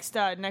go to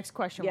the next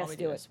question Yes, while we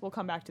do this. it. We'll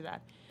come back to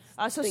that.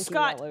 So Thinking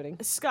about loading.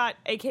 Scott,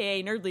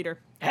 a.k.a. Nerd Leader.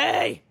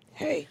 Hey.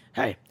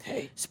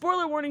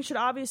 Spoiler warning should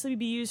obviously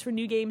be used for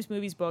new games,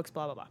 movies, books,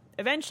 blah, blah, blah.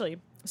 Eventually,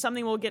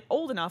 something will get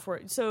old enough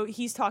where... So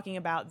he's talking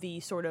about the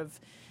sort of...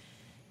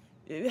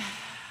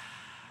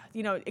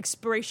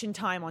 expiration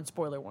time on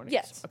spoiler warnings.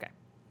 Yes. Okay.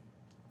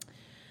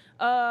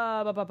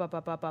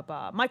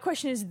 My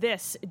question is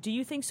this. Do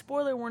you think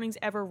spoiler warnings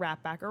ever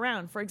wrap back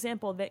around? For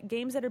example, that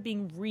games that are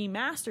being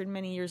remastered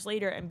many years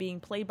later and being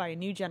played by a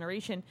new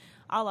generation,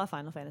 a la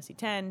Final Fantasy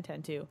X,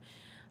 X-2,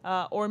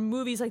 or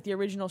movies like the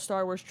original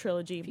Star Wars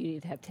trilogy. If you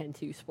need to have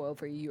 10-2 spoiled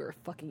for you, you're a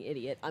fucking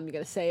idiot. I'm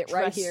going to say it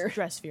right here.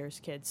 Dress fears,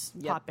 kids.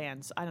 Yep. Pop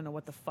bands. I don't know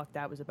what the fuck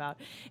that was about.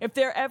 Is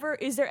there ever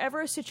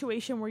a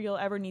situation where you'll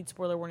ever need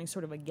spoiler warnings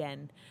sort of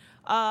again?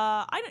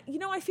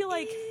 I feel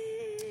like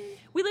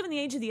we live in the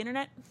age of the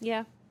internet.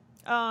 Yeah.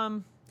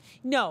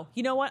 No,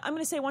 you know what? I'm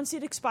going to say once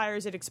it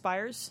expires, it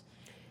expires.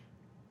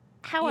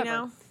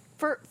 However,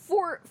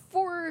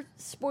 for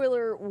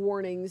spoiler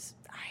warnings,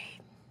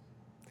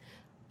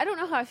 I don't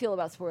know how I feel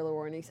about spoiler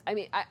warnings. I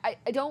mean, I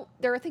don't.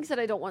 There are things that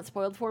I don't want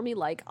spoiled for me.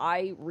 Like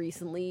I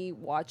recently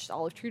watched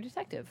all of True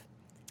Detective.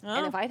 Oh.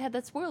 And if I'd had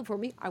that spoiled for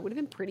me, I would have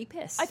been pretty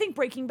pissed. I think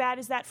Breaking Bad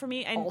is that for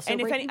me, and Also and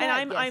if Breaking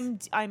any, Bad, and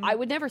yes. I'm I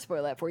would never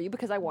spoil that for you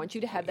because I want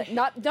you to have that.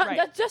 Not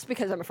Right. just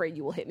because I'm afraid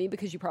you will hit me,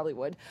 because you probably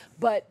would,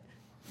 but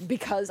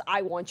because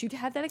I want you to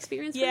have that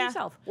experience for Yeah.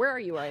 yourself. Where are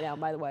you right now,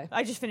 by the way?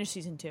 I just finished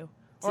season 2,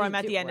 or I'm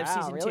at the end of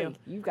season really? 2.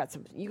 You got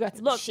some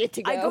Look, shit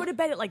to go. I go to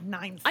bed at like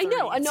 9:30. I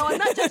know. I'm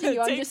not judging you.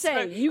 I'm Takes just saying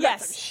forever. you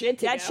got some shit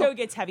to that go. show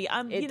gets heavy.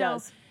 It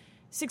does.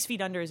 6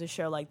 Feet Under is a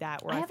show like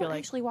that where I I, haven't feel like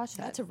actually watched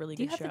that. That's a really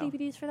Do good you show. have the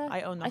DVDs for that?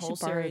 I own the I whole should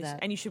borrow series, that.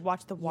 and you should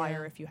watch The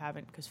Wire Yeah. if you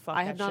haven't, because fuck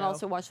I have that not show.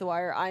 also watched The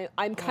Wire.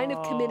 I'm kind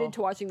of committed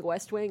to watching The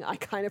West Wing. I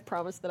kind of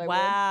promised that I would.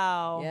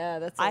 Wow. Yeah,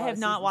 that's a I lot have of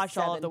not seasons. watched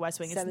all of 7. The West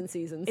Wing. 7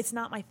 seasons. It's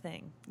not my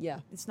thing.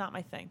 Yeah. It's not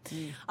my thing.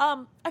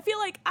 I feel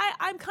like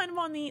I'm kind of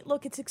on the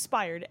look. It's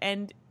expired,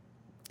 and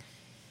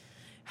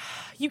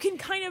you can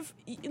kind of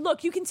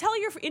look. You can tell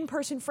your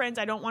in-person friends,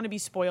 "I don't want to be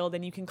spoiled,"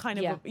 and you can kind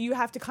of Yeah. you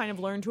have to kind of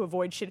learn to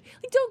avoid shit.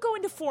 Like, don't go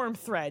into forum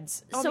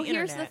threads. On So the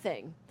here's the internet.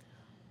 thing.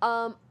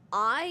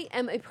 I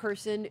am a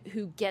person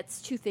who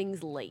gets to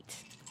things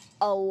late.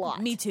 A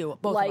lot. Me too.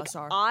 Both like, of us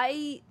are.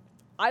 I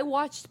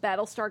watched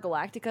Battlestar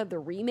Galactica, the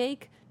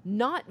remake,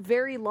 not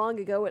very long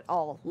ago at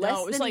all. Less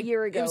No, it was than like a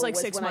year ago. It was like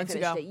was 6 when I months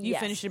finished ago. it. You Yes.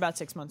 finished it about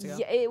 6 months ago.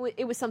 Yeah,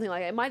 it was something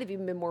like, it might have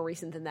even been more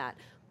recent than that.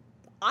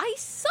 I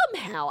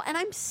somehow, and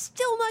I'm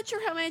still not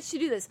sure how I managed to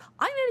do this,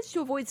 I managed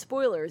to avoid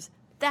spoilers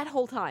that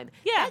whole time.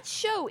 Yeah. That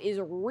show is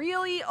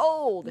really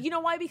old. You know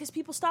why? Because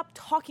people stopped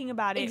talking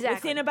about it Exactly.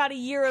 within about a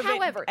year of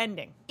However, it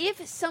ending.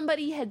 if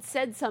somebody had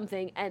said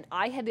something and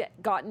I had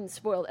gotten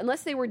spoiled,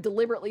 unless they were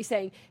deliberately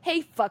saying,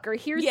 "Hey, fucker,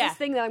 here's Yeah. this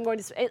thing that I'm going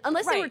to,"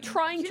 unless they Right. were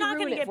trying You're to not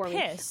ruin gonna it get for me,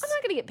 pissed. I'm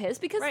not going to get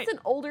pissed because Right. it's an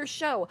older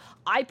show.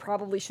 I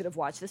probably should have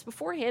watched this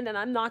beforehand, and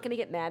I'm not going to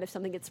get mad if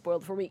something gets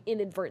spoiled for me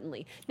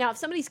inadvertently. Now, if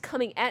somebody's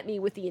coming at me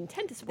with the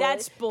intent to spoil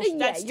That's it, bullshit. then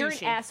yeah, That's you're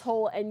douchey. an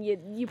asshole, and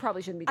you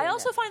probably shouldn't be doing I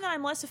also that. find that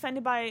I'm less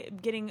offended by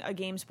getting a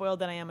game spoiled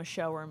than I am a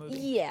show or a movie.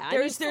 Yeah, I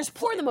there's mean,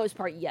 for the most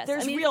part, yes.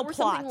 there's I mean, real if it were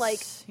plots. something like,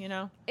 you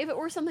know, if it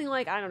were something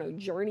like, I don't know,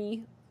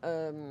 Journey.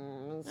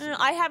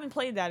 I haven't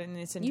played that in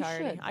its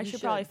entirety. should. I You should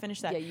should. probably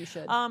finish that. Yeah, you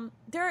should.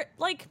 There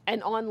like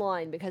And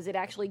online, because it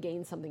actually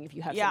gains something if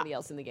you have yeah, somebody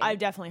else in the game. I've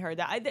definitely heard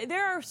that.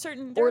 There are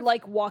certain or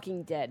like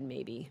Walking Dead,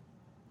 maybe.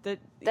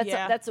 that's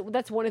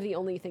That's one of the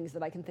only things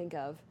that I can think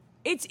of.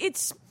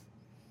 it's.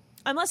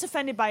 I'm less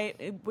offended by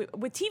it.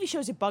 With TV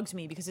shows, it bugs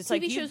me because it's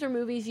TV like shows or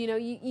movies,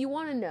 you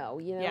want to know,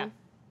 Yeah,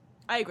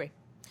 I agree.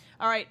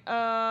 All right.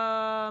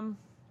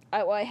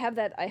 I have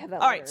that. All letter.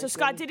 right. So It's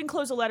Scott good. did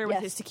enclose a letter with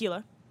Yes. his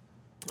tequila.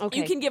 Okay.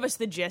 You can give us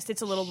the gist.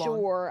 It's a little long.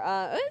 Sure.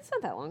 It's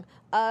not that long.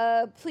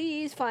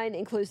 Please find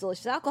enclosed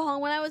delicious alcohol.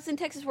 When I was in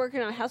Texas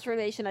working on a house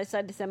renovation, I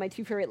decided to send my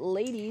two favorite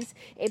ladies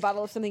a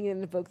bottle of something that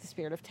invoked the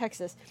spirit of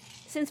Texas.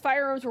 Since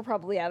firearms were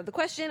probably out of the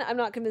question, I'm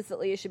not convinced that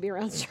Leah should be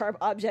around sharp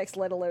objects,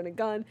 let alone a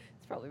gun.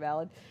 It's probably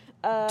valid.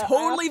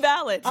 Totally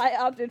valid. I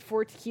opted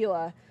for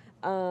tequila.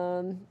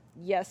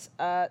 Yes.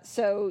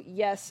 So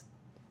yes.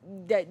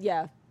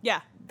 Yeah.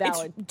 Yeah,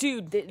 Valid.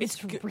 Dude,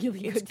 It's good.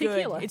 really It's good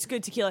tequila. It's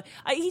good tequila.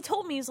 He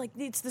told me, he's like,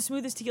 it's the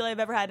smoothest tequila I've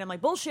ever had. And I'm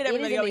like, bullshit.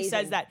 Everybody always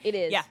amazing. says that. It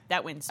is. Yeah,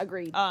 that wins.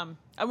 Agreed. And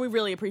we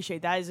really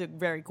appreciate that. It's a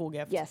very cool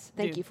gift. Yes.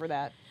 Thank Dude. you for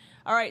that.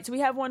 All right, so we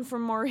have one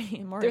from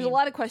Maureen. There's a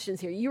lot of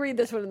questions here. You read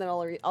this one, and then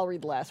I'll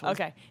read the last one.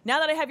 Okay, now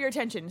that I have your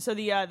attention, so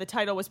the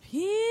title was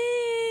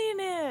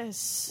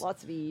penis.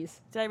 Lots of E's.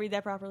 Did I read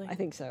that properly? I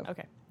think so.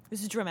 Okay,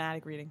 this is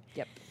dramatic reading.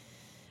 Yep.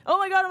 Oh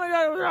my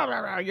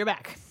god, you're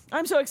back.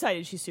 I'm so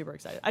excited. She's super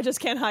excited. I just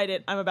can't hide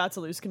it. I'm about to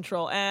lose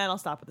control, and I'll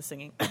stop with the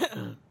singing.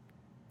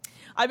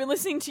 I've been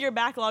listening to your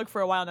backlog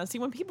for a while now. See,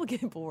 when people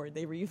get bored,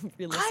 they re-listen.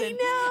 I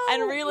know!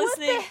 And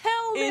re-listening What the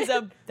hell, is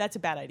man? that's a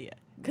bad idea.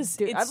 Because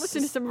I've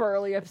listened to some of our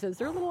early episodes.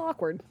 They're a little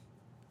awkward.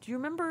 Do you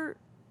remember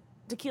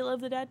Tequila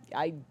of the Dead?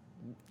 I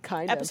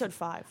kind of. Episode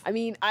 5. I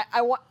mean,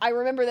 I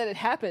remember that it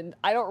happened.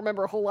 I don't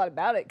remember a whole lot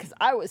about it because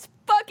I was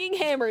fucking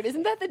hammered.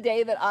 Isn't that the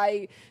day that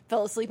I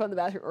fell asleep on the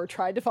bathroom or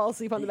tried to fall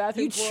asleep on the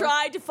bathroom You floor?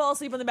 tried to fall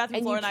asleep on the bathroom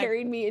and floor, you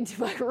carried me into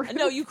my room.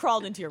 No, you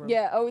crawled into your room.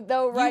 Yeah. Oh,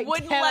 no, right. You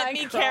wouldn't Can let I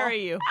me crawl?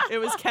 carry you. It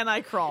was can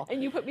I crawl?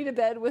 And you put me to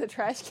bed with a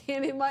trash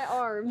can in my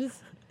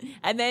arms.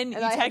 And then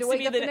And you I had to texted wake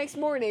me up the next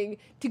morning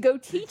to go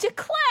teach a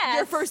class.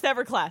 your first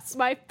ever class.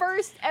 My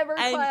first ever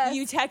And class.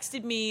 you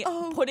texted me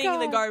Oh, putting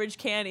the God. garbage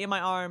can in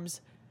my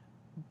arms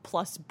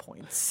plus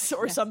points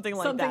or Yes, something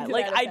like something that. to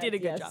Like that I effect, did a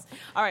good yes. job.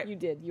 All right. You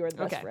did. You are the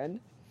best Okay. friend.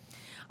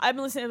 I've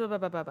been listening.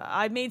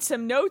 I've made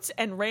some notes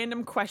and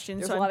random questions,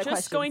 There's so a lot I'm of just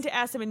questions. going to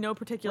ask them in no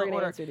particular We're gonna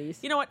order. answer these.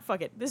 You know what?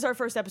 Fuck it. This is our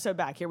first episode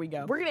back. Here we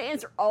go. We're going to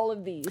answer all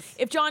of these.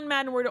 If John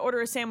Madden were to order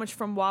a sandwich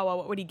from Wawa,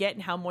 what would he get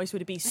and how moist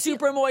would it be?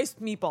 Super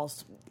moist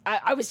meatballs.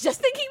 I was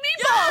just thinking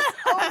meatballs. Yes!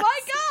 Oh my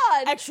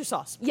god. Extra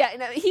sauce. Yeah,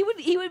 no, he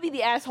would be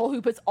the asshole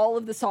who puts all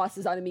of the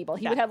sauces on a meatball.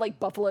 He Yeah. would have like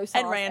buffalo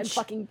sauce ranch.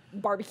 fucking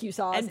barbecue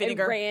sauce And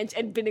vinegar. ranch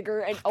and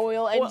vinegar and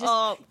oil and Well,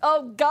 just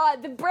oh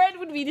god, the bread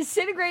would be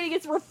disintegrating.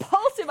 It's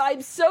repulsive.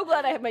 I'm so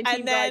glad I have my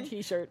Team Bride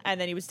t-shirt.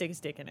 And then he would stick his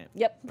dick in it.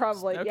 Yep,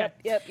 probably. Okay.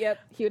 Yep.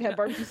 He would have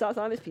barbecue sauce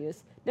on his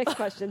penis. Next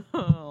question.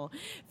 Oh.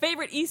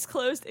 Favorite East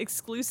Coast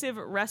exclusive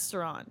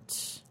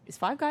restaurant? Is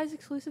Five Guys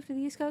exclusive to the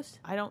East Coast?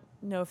 I don't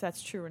know if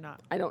that's true or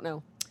not. I don't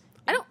know.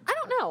 I don't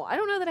know. I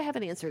don't know that I have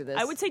an answer to this.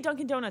 I would say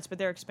Dunkin' Donuts, but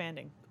they're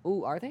expanding.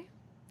 Ooh, are they?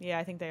 Yeah,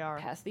 I think they are.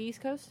 Past the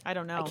East Coast? I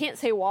don't know. I can't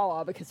say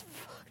Wawa because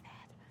fuck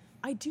that.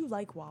 I do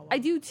like Wawa. I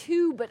do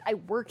too, but I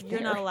work there.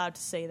 You're not allowed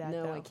to say that.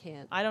 No, though. I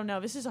can't. I don't know.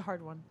 This is a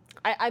hard one.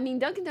 I mean,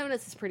 Dunkin'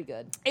 Donuts is pretty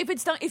good. If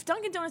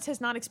Dunkin' Donuts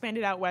has not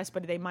expanded out west,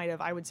 but they might have,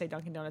 I would say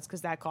Dunkin' Donuts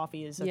because that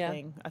coffee is a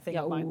thing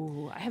Yeah, of mine.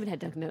 ooh, I haven't had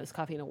Dunkin' Donuts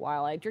coffee in a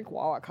while. I drink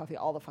Wawa coffee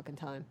all the fucking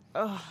time.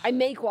 I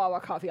make Wawa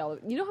coffee all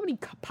the. You know how many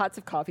pots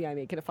of coffee I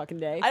make in a fucking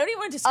day? I don't even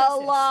want to discuss A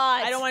this.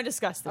 lot. I don't want to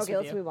discuss this. Okay,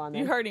 with let's you. move on then.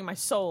 You're hurting my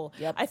soul.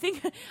 Yep. I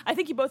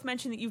think you both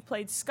mentioned that you've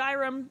played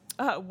Skyrim.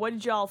 What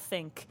did y'all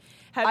think?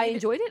 I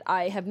enjoyed it.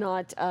 I have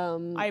not.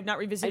 I have not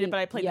revisited, but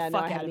I played the no,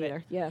 I fuck out haven't of it.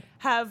 either. Yeah.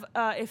 Have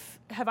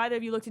either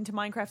of you looked into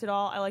Minecraft at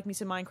all? I like me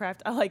some Minecraft.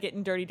 I like it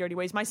in dirty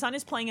ways. My son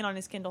is playing it on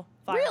his Kindle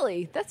Fire.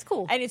 Really, that's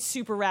cool. And it's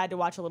super rad to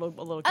watch a little.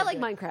 I kid like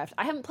do it. Minecraft.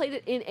 I haven't played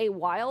it in a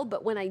while,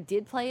 but when I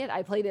did play it,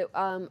 I played it.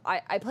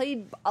 I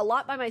played a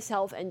lot by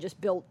myself and just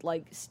built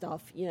like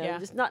stuff. You know, Yeah.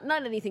 just not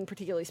anything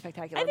particularly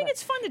spectacular. I think but-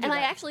 it's fun to do And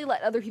I that. actually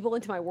let other people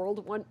into my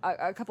world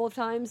a couple of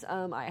times.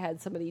 I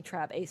had somebody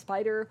trap a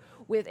spider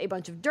with a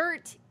bunch of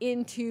dirt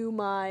into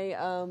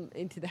my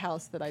into the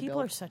house that I People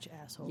built. are such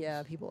assholes.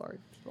 Yeah, people are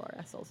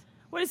assholes.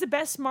 What is the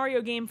best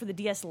Mario game for the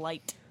DS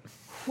Lite?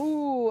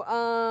 Ooh,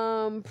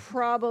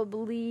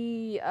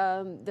 probably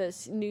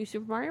new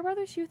Super Mario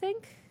Brothers. You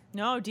think?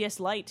 No, DS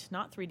Lite,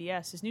 not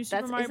 3DS. Is new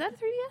Super Mario? Is that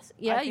 3DS?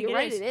 Yeah, think you're it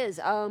right. is. It is.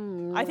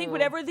 I think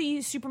whatever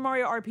the Super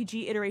Mario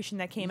RPG iteration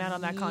that came out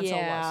on that console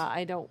yeah,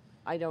 was.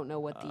 I don't know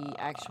what the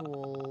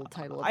actual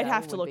title of I'd that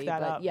have one to would look be,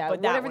 that but up, Yeah,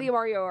 but that whatever one. the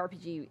Mario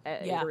RPG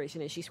Yeah.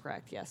 iteration is, she's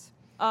correct. Yes.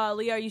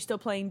 Leah, are you still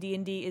playing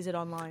D&D? Is it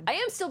online? I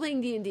am still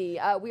playing D&D.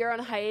 We are on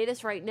a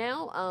hiatus right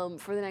now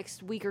for the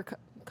next week or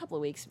couple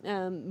of weeks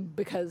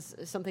because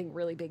something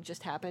really big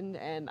just happened,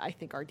 and I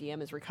think our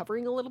DM is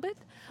recovering a little bit.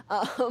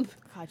 God,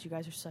 you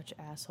guys are such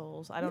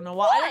assholes. I don't know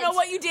why. I don't know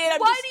what you did.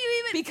 Why do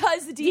you even?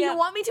 Because the DM. Do you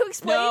want me to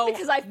explain? No,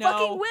 because I no.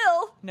 fucking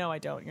will. No, I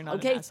don't. You're not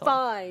Okay, an asshole.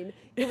 fine.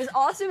 It was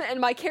awesome, and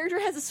my character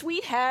has a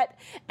sweet hat,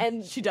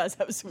 and She does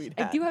have a sweet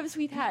hat. I do have a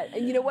sweet hat.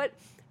 And you know what?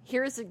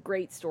 Here's a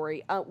great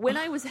story. When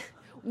I was,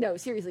 no,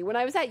 seriously, when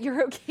I was at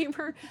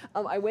Eurogamer,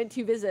 I went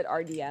to visit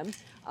RDM,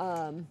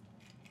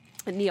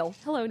 Neil.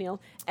 Hello, Neil.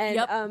 And,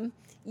 Yep.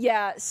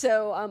 yeah,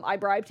 so I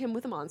bribed him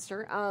with a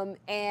monster,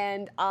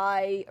 and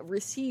I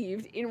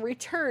received in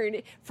return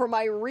for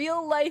my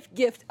real life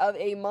gift of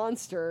a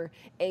monster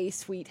a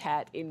sweet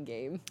hat in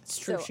game. It's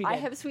true, So she I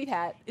did. have a sweet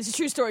hat. It's a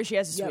true story. She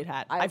has a Yep. sweet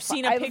hat. I have I've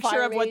seen I a have picture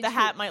fire of what the mage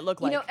hat who- might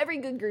look like. You know, every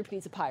good group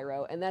needs a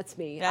pyro, and that's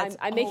me. That's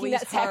I'm making always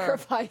that her.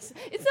 sacrifice.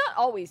 It's not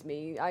always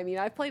me. I mean,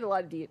 I've played a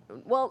lot of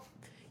Well,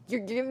 you're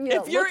giving me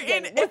that if you're look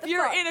again. in, What if the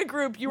you're fuck? in a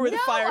group, you were the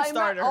No, fire I'm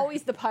starter. not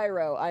always the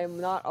pyro. I am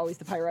not always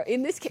the pyro.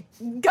 In this case,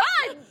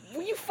 God,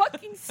 will you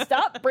fucking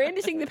stop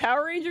brandishing the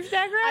Power Rangers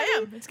dagger? at I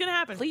me? am. It's gonna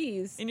happen.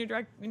 Please. In your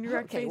direct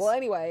Okay, face. well,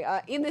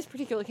 anyway, in this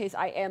particular case,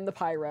 I am the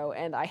pyro,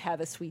 and I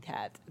have a sweet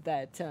hat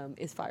that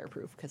is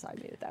fireproof because I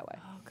made it that way.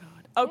 Oh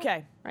God.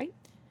 Okay. Right?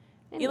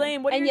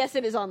 Elaine, what are and your- yes,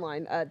 it is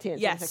online. To answer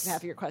Yes. the second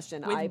half of your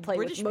question, With I play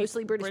British with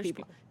mostly people- British British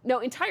people. people. No,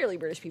 entirely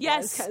British people.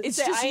 Yes, I was it's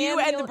gonna say, just I you am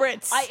and the only-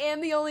 Brits. I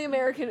am the only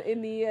American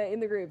in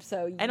the group.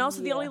 So And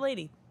also the yeah. only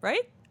lady,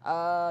 right?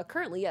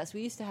 Currently, yes,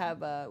 we used to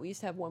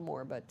have one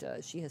more, but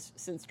she has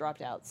since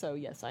dropped out. So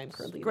yes, I am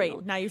currently Great. The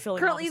only, Now you're feeling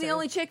currently the officer.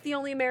 only chick, the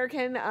only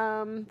American.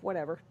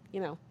 Whatever, you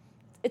know,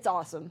 it's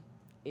awesome.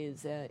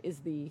 Is the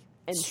end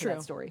It's to true.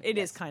 that story? It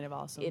Yes. is kind of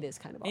awesome. It is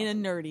kind of in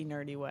awesome. a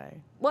nerdy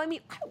way. Well, I mean,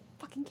 I don't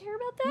fucking care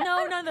about that. No,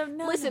 I don't-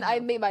 no. Listen, no. I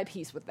made my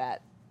peace with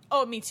that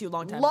Oh, me too.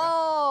 Long time ago.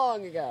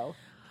 long ago.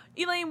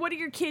 Elaine, what are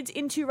your kids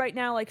into right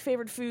now? Like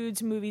favorite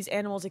foods, movies,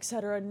 animals,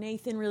 etc.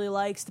 Nathan really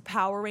likes the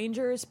Power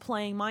Rangers,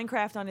 playing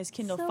Minecraft on his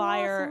Kindle So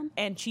Fire, awesome.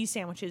 and cheese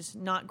sandwiches,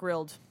 not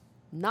grilled.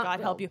 Not God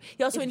grilled. help you.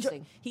 He also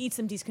Interesting. he eats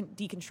them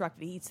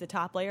deconstructed. He eats the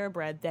top layer of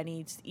bread, then he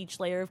eats each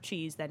layer of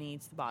cheese, then he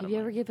eats the bottom. Have you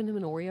layer. ever given him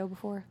an Oreo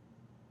before?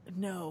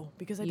 No,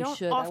 because I You don't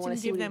should. I often wanna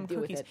see give what them he'd do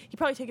with cookies. it. He'd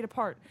probably take it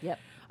apart. Yep.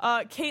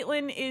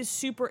 Caitlin is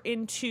super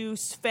into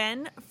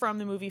Sven from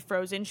the movie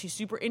Frozen. She's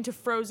super into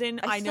Frozen.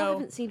 I still know.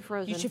 haven't seen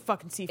Frozen. You should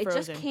fucking see It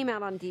Frozen. just came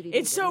out on DVD.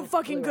 It's so didn't it?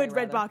 fucking good.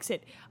 Blu-ray, Red rather. box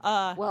it.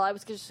 Well, I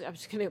was just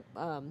gonna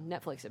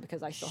Netflix it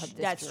because I still have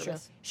disc That's true.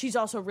 service. She's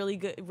also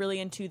really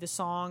into the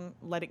song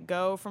 "Let It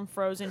Go" from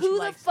Frozen. Who she the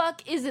likes,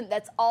 fuck isn't?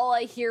 That's all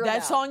I hear. that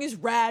about. song is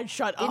rad.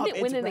 Shut Didn't up! it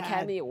win It's an rad.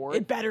 Academy Award?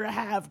 It better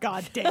have.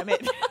 God damn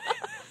it!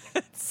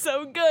 It's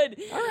so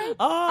good. All right.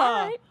 Ah,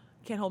 All right.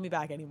 Can't hold me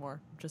back anymore.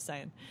 Just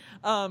saying.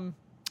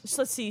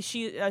 So let's see.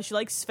 She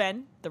likes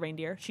Sven, the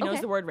reindeer. She knows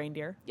Okay. the word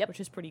reindeer, Yep. which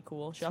is pretty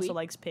cool. She also Sweet.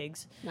 likes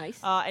pigs. Nice.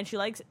 And she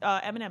likes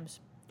M&Ms.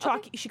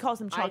 Chalky. Okay. She calls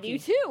them I chalky. do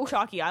too.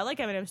 Chalky. I like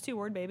M&Ms too.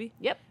 Word, baby.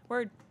 Yep.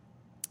 Word.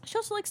 She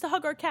also likes to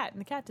hug our cat,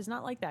 and the cat does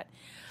not like that.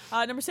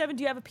 Number 7,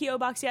 do you have a P.O.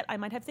 box yet? I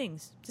might have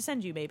things to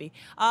send you, maybe.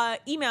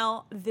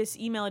 Email this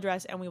email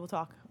address, and we will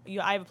talk.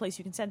 I have a place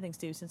you can send things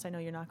to, since I know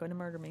you're not going to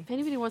murder me. If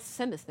anybody wants to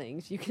send us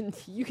things, you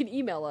can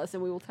email us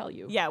and we will tell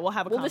you. Yeah, we'll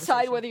have a We'll decide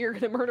conversation. whether you're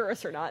going to murder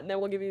us or not, and then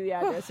we'll give you the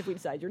address if we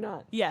decide you're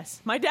not. Yes.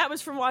 My dad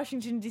was from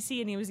Washington, D.C.,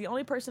 and he was the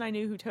only person I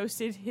knew who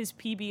toasted his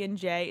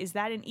PB&J. Is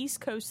that an East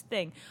Coast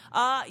thing?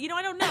 I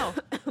don't know.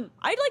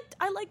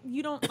 I like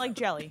you don't like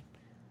jelly.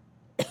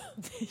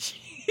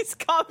 She's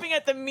coughing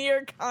at the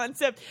mere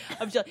concept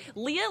of jelly.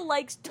 Leah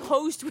likes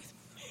toast with...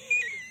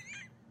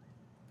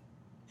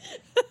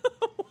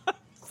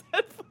 What's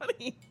that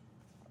funny?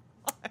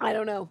 I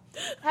don't know.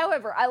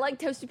 However, I like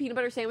toasted peanut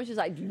butter sandwiches.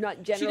 I do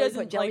not generally doesn't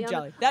put jelly like on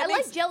jelly. them. That I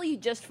makes- like jelly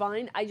just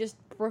fine. I just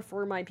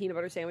prefer my peanut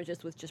butter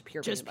sandwiches with just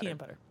pure Just peanut peanut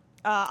butter.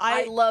 butter.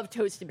 I love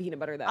toasted peanut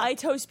butter, though. I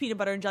toast peanut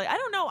butter and jelly. I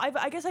don't know.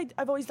 I guess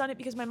I've always done it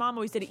because my mom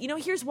always did it.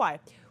 Here's why.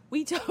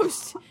 We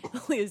toast...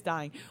 Leah's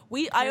dying.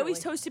 I always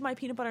toasted my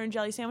peanut butter and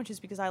jelly sandwiches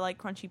because I like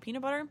crunchy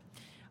peanut butter.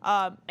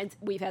 and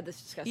we've had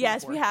this discussion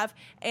Yes, before. we have.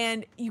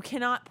 And you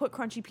cannot put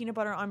crunchy peanut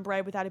butter on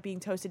bread without it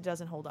being toasted. It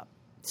doesn't hold up.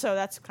 So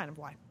that's kind of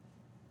why.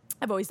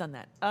 I've always done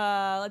that.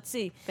 Let's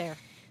see. Fair.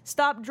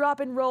 Stop,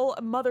 drop, and roll,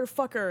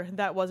 motherfucker.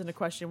 That wasn't a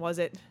question, was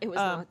it? It was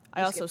not.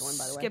 I You also skipped one,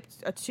 by the way. skipped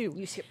a 2.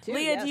 You skipped 2,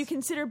 Leah, yes. do you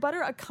consider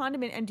butter a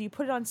condiment, and do you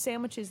put it on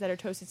sandwiches that are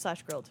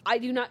toasted/grilled? I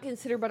do not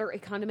consider butter a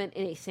condiment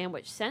in a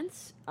sandwich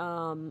sense.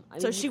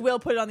 So she will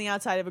put it on the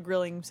outside of a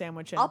grilling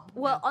sandwich. And,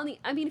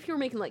 if you were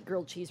making like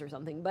grilled cheese or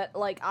something, but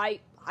like I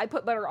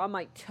put butter on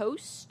my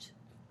toast,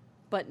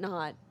 but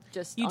not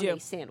just You on do. a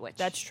sandwich.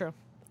 That's true.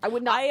 I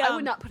would not. I, I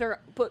would not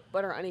put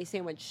butter on a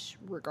sandwich,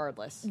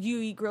 regardless. You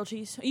eat grilled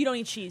cheese? You don't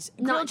eat cheese.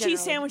 Not Grilled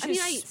cheese generally. sandwiches.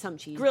 I mean, I eat some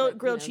cheese. Grilled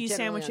but, cheese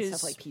generally on sandwiches.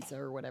 stuff like pizza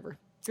or whatever.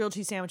 Grilled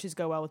cheese sandwiches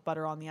go well with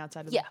butter on the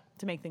outside of Yeah. them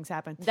to make things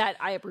happen. That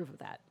I approve of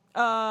that.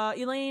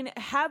 Elaine,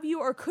 have you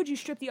or could you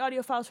strip the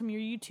audio files from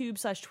your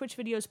YouTube/Twitch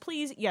videos,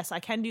 please? Yes,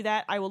 I can do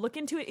that. I will look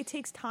into it. It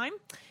takes time,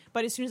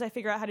 but as soon as I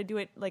figure out how to do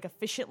it like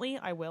efficiently,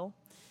 I will.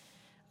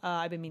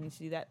 I've been meaning to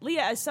do that.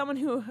 Leah, as someone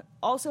who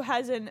also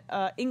has an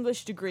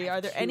English degree, are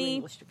there 2 any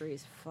English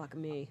degrees? Fuck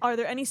me. are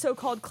there any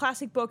so-called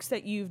classic books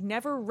that you've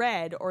never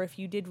read, or if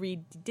you did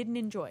read, didn't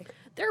enjoy?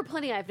 There are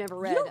plenty I've never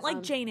read. You don't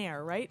like Jane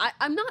Eyre, right?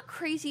 I'm not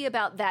crazy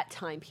about that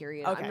time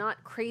period. Okay. I'm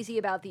not crazy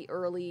about the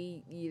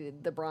early,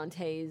 the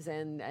Brontes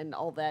and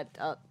all that.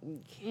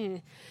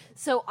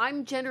 So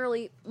I'm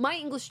generally, my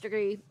English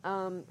degree,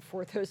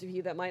 for those of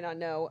you that might not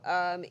know,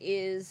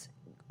 is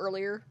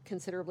earlier,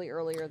 considerably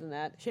earlier than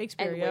that.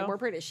 Shakespeare, and yo. way more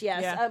British.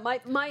 Yes, Yeah.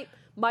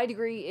 my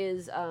degree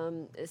is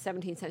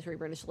 17th century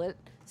British lit.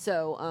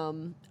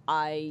 So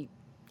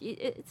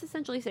it's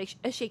essentially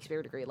a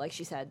Shakespeare degree, like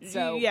she said.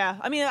 So yeah,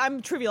 I mean,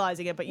 I'm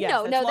trivializing it, but yes,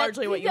 that's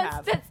largely what you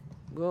have.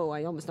 Whoa,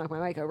 I almost knocked my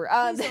mic over.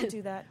 Please don't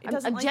do that. It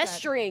doesn't I'm like that.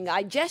 gesturing.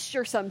 I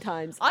gesture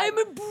sometimes. I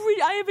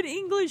have an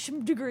English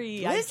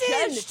degree. Listen!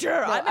 I gesture.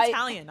 No, I'm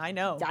Italian. I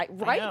know.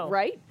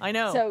 Right? I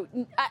know.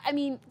 So, I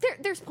mean,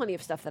 there's plenty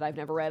of stuff that I've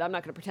never read. I'm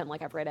not going to pretend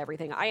like I've read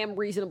everything. I am a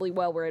reasonably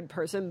well-read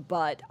person,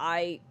 but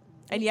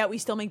and yet we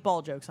still make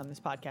ball jokes on this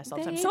podcast all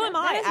the time. So am that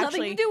I, has actually.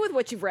 nothing to do with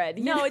what you've read.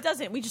 You No, know? it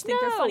doesn't. We just think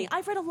they're No. funny.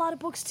 I've read a lot of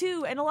books,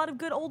 too, and a lot of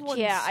good old ones.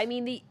 Yeah, I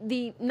mean,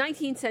 the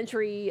 19th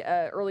century,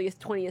 earliest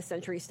 20th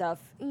century stuff,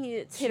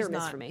 it's hit She's or miss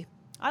not. for me.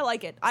 I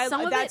like it.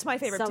 That's my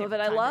favorite. Some of it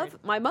I time love.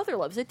 period. My mother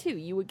loves it too.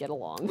 You would get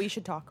along. We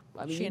should talk.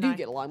 I mean, She you and do I.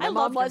 get along. I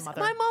love your mother.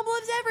 My mom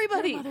loves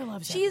everybody. Your mother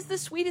loves She is the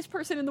sweetest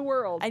person in the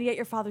world. And yet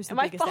your father's the And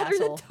my biggest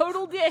father's asshole. a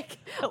total dick.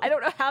 I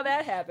don't know how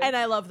that happened. And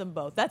I love them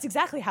both. That's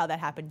exactly how that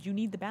happened. You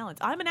need the balance.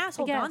 I'm an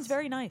asshole. guess. Don's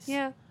very nice.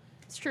 Yeah,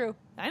 it's true.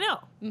 I know.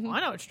 I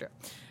know it's true.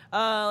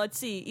 Let's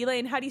see.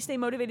 Elaine, how do you stay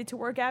motivated to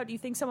work out? Do you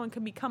think someone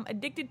can become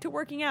addicted to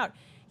working out?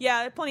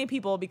 Yeah, plenty of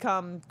people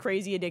become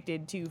crazy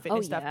addicted to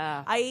fitness stuff.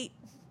 Yeah.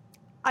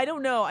 I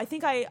don't know. I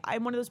think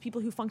I'm one of those people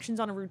who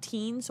functions on a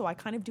routine, so I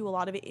kind of do a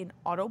lot of it in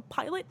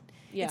autopilot.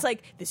 Yeah. It's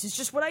like, this is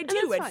just what I do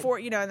that's at fine. 4,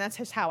 and that's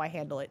just how I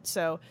handle it.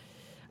 So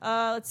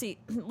Let's see.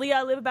 Leah,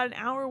 I live about an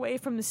hour away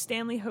from the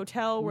Stanley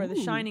Hotel where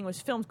The Shining was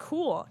filmed.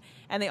 Cool.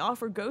 And they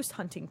offer ghost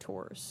hunting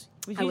tours.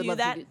 Would you do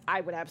that?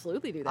 I would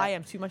absolutely do that. I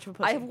am too much of a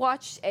pussy. I have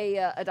watched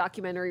a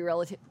documentary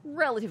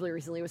relatively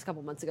recently. It was a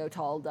couple months ago,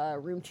 called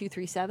Room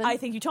 237. I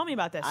think you told me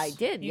about this. I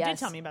did. You did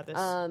tell me about this.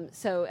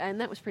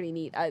 And that was pretty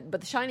neat.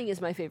 But The Shining is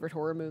my favorite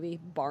horror movie,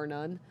 bar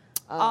none.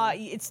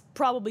 It's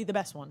probably the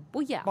best one.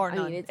 Well, yeah. Bar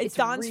none. I mean, it's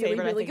Don's really,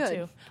 favorite, really I think,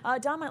 good. too.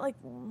 Don might like...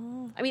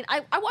 I mean,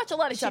 I watch a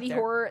lot of It's up shitty there.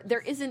 horror.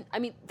 There isn't... I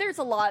mean, there's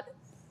a lot...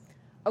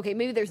 Okay,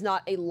 maybe there's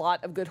not a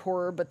lot of good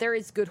horror, but there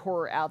is good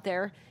horror out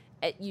there.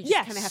 You just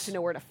Yes. kind of have to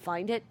know where to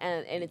find it,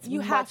 and it's You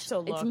much, have to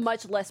it's look.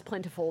 much less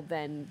plentiful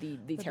than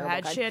the terrible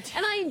bad kind. shit.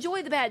 And I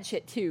enjoy the bad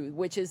shit too,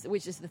 which is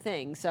the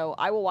thing. So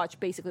I will watch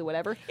basically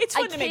whatever. It's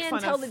fun to make I fun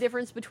can tell of. the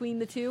difference between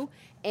the two,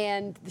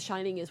 and The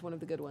Shining is one of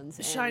the good ones.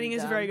 The Shining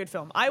is a very good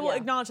film. I will yeah.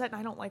 acknowledge that, and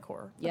I don't like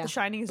horror. But Yeah, The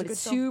Shining is but a good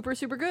it's film. super,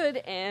 super good,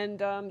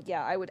 and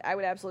I would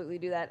absolutely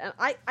do that. And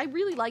I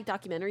really like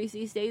documentaries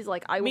these days.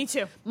 Like Me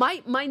too. My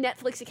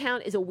Netflix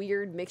account is a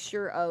weird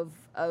mixture of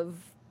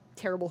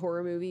terrible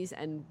horror movies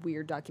and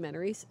weird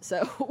documentaries.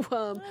 So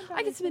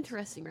I get some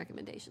interesting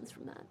recommendations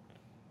from that.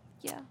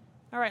 Yeah.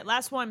 All right,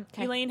 last one.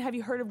 Elaine, have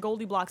you heard of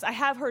Goldie Blocks? I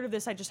have heard of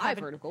this. I just haven't.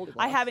 I've heard of Goldie I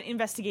Blocks. haven't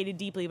investigated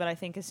deeply, but I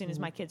think as soon as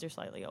my kids are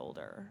slightly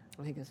older.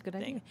 I think that's a good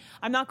idea. Thing.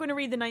 I'm not going to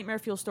read the Nightmare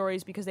Fuel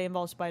stories because they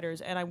involve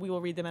spiders, and we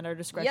will read them at our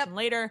discretion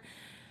later.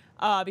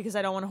 Because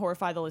I don't want to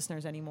horrify the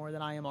listeners any more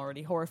than I am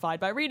already horrified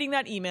by reading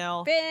that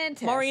email.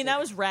 Fantastic. Maureen, that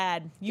was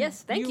rad.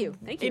 Yes, thank you.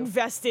 Thank you.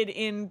 Invested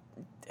in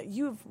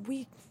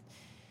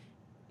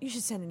you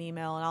should send an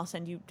email, and I'll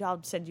send you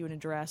an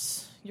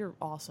address. You're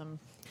awesome.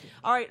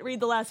 All right,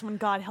 read the last one.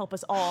 God help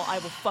us all. I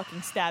will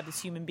fucking stab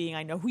this human being.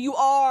 I know who you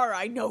are.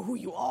 I know who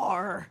you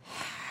are.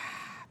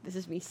 This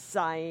is me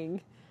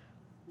sighing.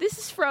 This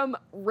is from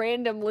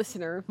random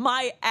listener.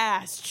 My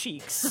ass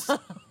cheeks.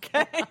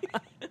 Okay.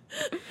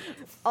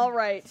 All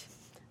right.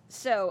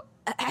 So,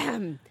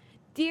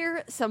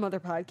 dear Some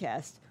Other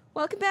Podcast,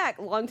 welcome back.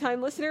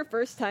 Long-time listener,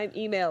 first-time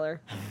emailer.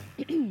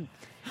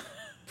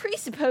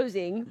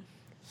 Presupposing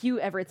Hugh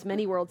Everett's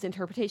many worlds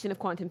interpretation of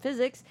quantum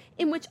physics,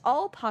 in which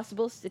all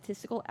possible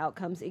statistical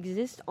outcomes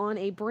exist on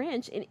a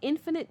branch in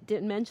infinite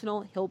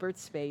dimensional Hilbert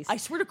space. I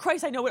swear to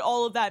Christ, I know what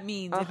all of that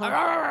means.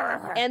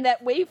 And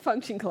that wave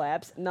function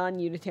collapse,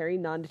 non-unitary,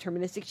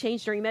 non-deterministic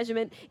change during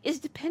measurement, is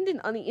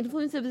dependent on the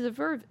influence of the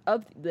verb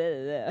of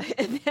the.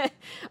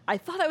 I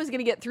thought I was going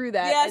to get through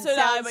that. Yeah, and so did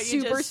I, sound but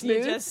super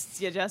smooth.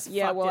 you just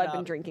Yeah, fucked well, it I've been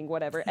up. drinking,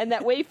 whatever. And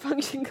that wave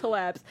function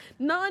collapse,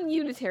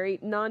 non-unitary,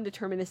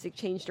 non-deterministic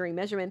change during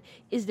measurement,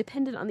 is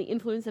dependent on the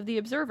influence of the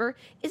observer.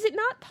 Is it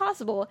not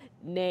possible,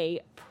 nay,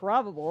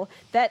 probable,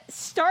 that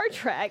Star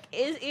Trek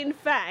is, in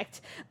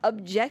fact,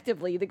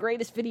 objectively the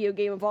greatest video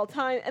game of all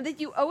time, and that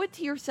you owe it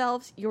to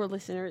yourselves, your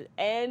listeners,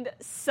 and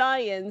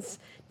science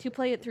to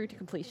play it through to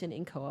completion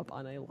in co-op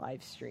on a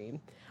live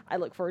stream? I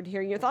look forward to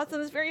hearing your thoughts on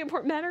this very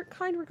important matter.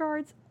 Kind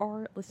regards,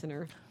 our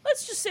listener.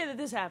 Let's just say that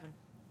this happened.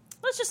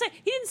 Let's just say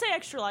he didn't say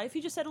Extra Life.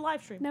 He just said a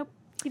live stream. Nope,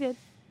 he did.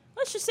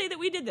 Let's just say that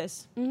we did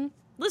this. Mm-hmm.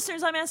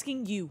 Listeners, I'm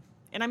asking you,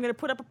 and I'm going to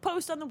put up a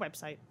post on the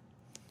website.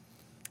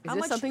 Is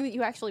this something that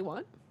you actually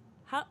want?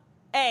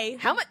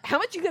 How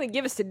much you going to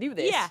give us to do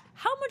this? Yeah.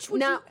 How much would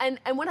now, you...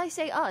 and when I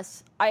say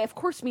us, I of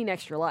course mean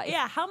Extra Life.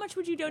 Yeah, how much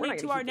would you not donate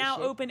to gonna our keep this now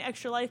shit. open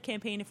Extra Life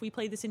campaign if we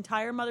played this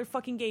entire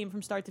motherfucking game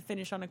from start to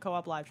finish on a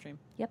co-op live stream?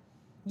 Yep.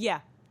 Yeah.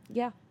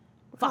 Yeah.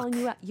 We're Fuck. calling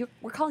you out.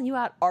 We're calling you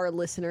out, our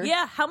listener.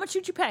 Yeah, how much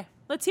would you pay?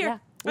 Let's hear. Yeah.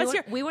 Let's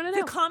hear. We wanna The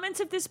know. comments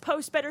of this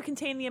post better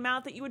contain the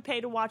amount that you would pay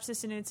to watch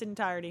this in its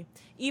entirety.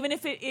 Even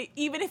if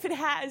it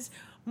has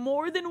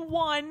more than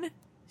one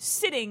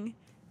sitting,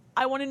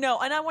 I want to know.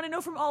 And I want to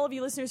know from all of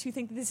you listeners who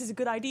think that this is a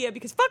good idea,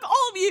 because fuck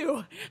all of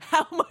you.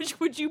 How much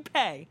would you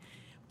pay?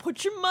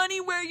 Put your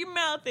money where your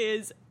mouth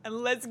is and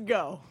let's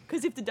go.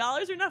 Because if the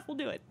dollars are enough, we'll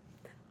do it.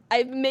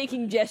 I'm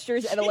making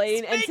gestures at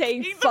Elaine and saying,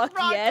 making the fuck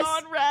rock yes.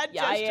 on rad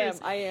Yeah,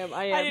 gestures. I am.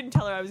 I didn't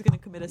tell her I was going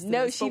to commit us to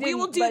No, this. she but didn't. we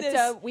will do but,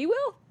 this. we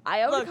will.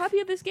 I own Look, a copy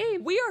of this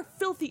game. We are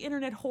filthy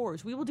internet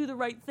whores. We will do the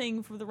right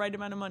thing for the right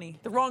amount of money.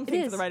 The wrong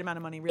thing for is. the right amount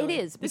of money, really. It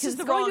is, This because is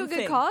the it's going wrong to a good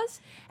thing. cause.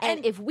 And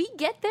And- if we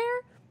get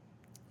there,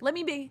 Let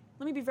me be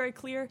very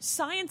clear.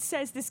 Science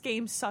says this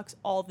game sucks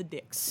all the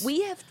dicks.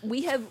 we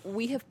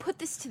have put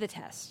this to the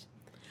test.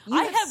 You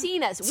I have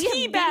seen us. We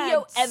have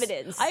video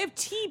evidence. I have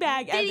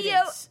teabag Video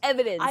evidence.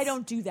 evidence. I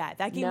don't do that.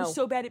 That game No. was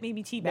so bad it made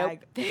me teabag.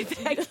 Nope.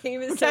 That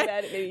game is so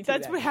bad it made me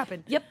That's teabag. what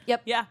happened.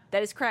 Yep. Yeah.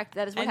 That is correct.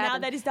 That is what And now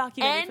happened. that is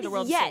documented and for the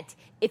world to yet, see.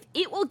 if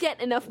it will get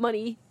enough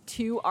money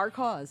to our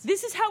cause,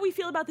 This is how we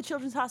feel about the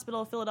Children's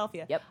Hospital of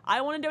Philadelphia. Yep.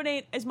 I want to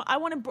donate as I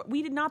want to.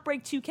 We did not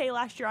break 2K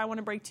last year. I want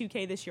to break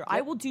 2K this year. I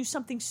Yep. will do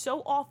something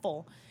so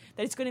awful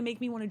that it's going to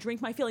make me want to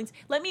drink my feelings.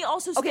 Let me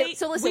also okay. state.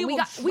 So listen, we will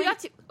got drink-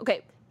 to.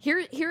 Okay,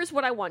 here's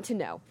what I want to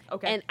know.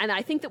 Okay. and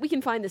I think that we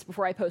can find this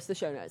before I post the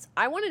show notes.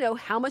 I want to know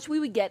how much we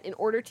would get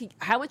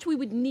how much we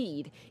would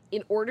need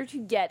in order to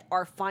get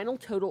our final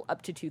total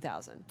up to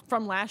 2,000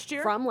 from last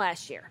year. from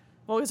last year.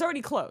 Well, it's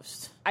already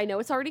closed. I know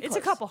it's already It's close.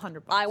 a couple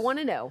 $100. I want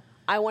to know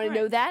I want to Right.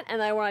 know that,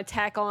 and I want to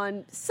tack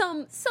on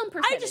some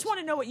percentage. I just want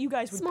to know what you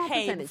guys would Small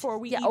pay percentage. before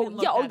we yeah, even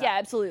look oh that yeah, up.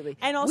 absolutely.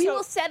 And we also-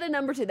 will set a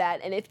number to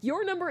that, and if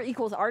your number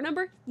equals our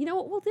number, you know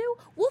what we'll do?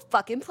 We'll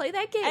fucking play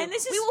that game. And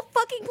this is- we will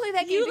fucking play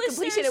that game you to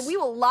completion, listeners- and we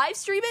will live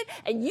stream it.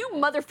 And you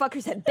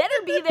motherfuckers had better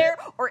be there,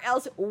 or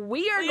else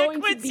we are We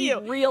going to acquit be you.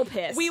 real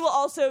pissed. We will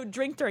also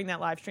drink during that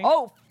live stream.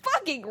 Oh,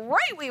 fucking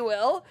right, we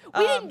will.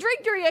 We didn't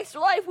drink during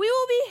Extra Life. We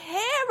will be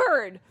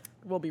hammered.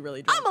 We'll be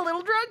really drunk. I'm a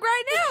little drunk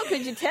right now.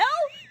 Could you tell?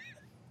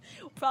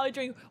 We'll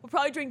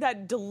probably drink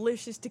that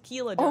delicious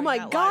tequila. Oh During my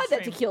that god, live that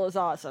stream. tequila is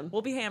awesome.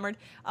 We'll be hammered.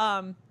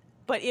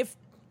 But if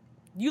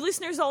you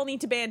listeners all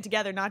need to band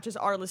together, not just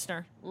our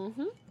listener.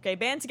 Mm-hmm. Okay,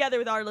 band together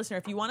with our listener.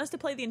 If you want us to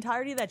play the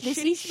entirety of that This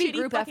needs to be a shitty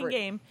group fucking effort.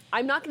 game.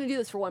 I'm not going to do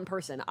this for one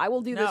person. I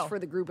will do this No. for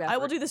the group effort. I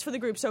will do this for the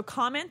group. So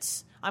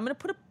comments, I'm going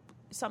to put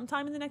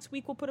sometime in the next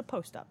week we'll put a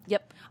post up.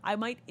 Yep. I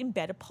might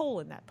embed a poll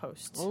in that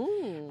post.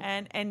 Ooh.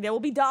 And there will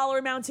be dollar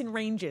amounts and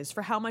ranges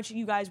for how much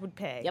you guys would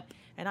pay. Yep.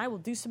 And I will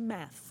do some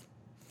math.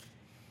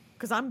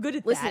 Because I'm good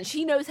at Listen, that.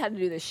 she knows how to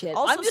do this shit.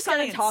 Also I'm just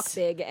going to science. talk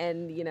big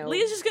and, you know,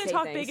 Leah's just going to say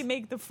talk things. big and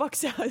make the fuck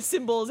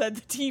symbols at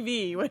the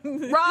TV.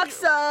 When Rock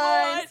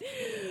signs!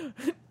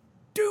 What?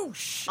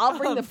 Douche. I'll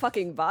bring the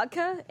fucking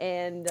vodka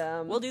and...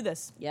 We'll do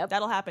this. Yep.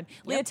 That'll happen.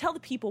 Leah, Yep. tell the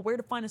people where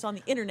to find us on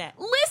the internet.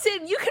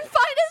 Listen, you can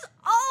find us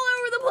all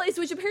over the place,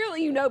 which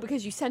apparently you know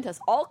because you sent us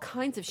all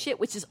kinds of shit,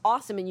 which is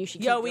awesome, and you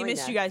should keep Yo, we doing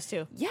missed that. you guys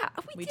too. Yeah,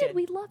 we did.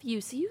 We love you.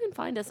 So you can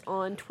find us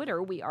on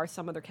Twitter. We are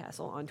Some Other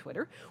Castle on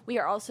Twitter. We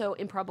are also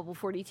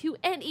Improbable42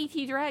 and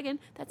ET Dragon.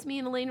 That's me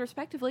and Elaine,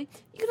 respectively.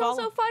 You can Follow.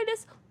 also find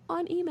us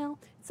on email,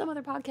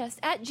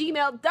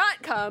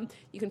 someotherpodcast@gmail.com.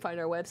 You can find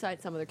our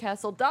website,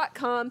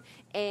 someothercastle.com,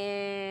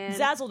 and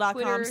Zazzle.com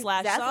Twitter, /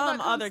 Zazzle.com.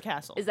 some other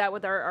castle. Is that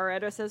what our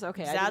address is?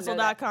 Okay, I didn't know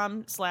that.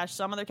 Zazzle.com /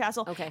 some other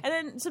castle. Okay. And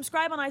then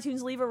subscribe on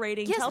iTunes, leave a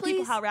rating, Yes, tell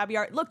people please. how rad we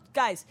are. Look,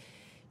 guys,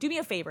 do me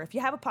a favor. If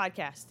you have a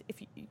podcast,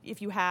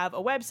 if you have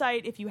a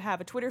website, if you have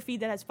a Twitter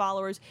feed that has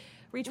followers,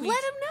 retweet.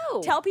 Let 'em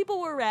know. Tell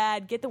people we're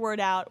rad. Get the word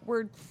out.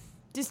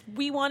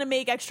 We want to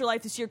make Extra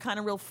Life this year kind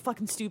of real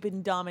fucking stupid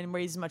and dumb and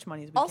raise as much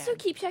money as we Also, can.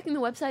 keep checking the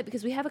website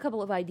because we have a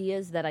couple of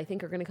ideas that I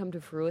think are going to come to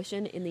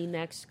fruition in the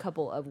next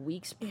couple of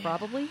weeks,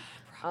 probably.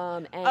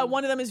 And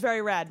one of them is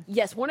very rad.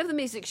 yes, one of them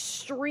is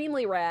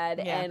extremely rad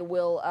Yeah. and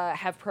will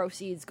have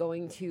proceeds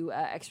going to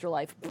Extra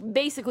Life.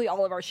 Basically,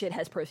 all of our shit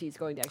has proceeds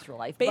going to Extra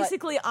Life. but-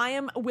 Basically, I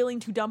am willing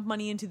to dump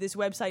money into this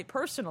website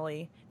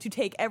personally to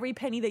take every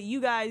penny that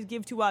you guys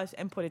give to us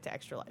and put it to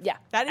Extra Life. Yeah,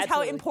 that is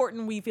absolutely. how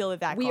important we feel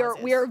that we cause are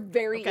is. we are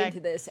very Okay? into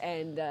this,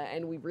 and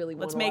we really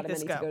want Let's a make lot of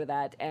this money to go. go to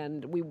that,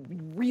 and we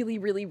really,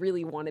 really,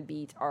 really want to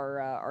beat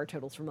our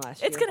totals from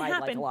last It's year gonna by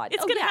like happen. a lot.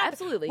 It's Oh, gonna yeah, happen.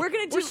 absolutely.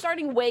 We're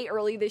starting way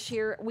early this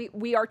year.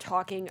 We are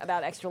talking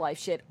about Extra Life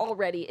shit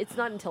already. It's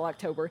not until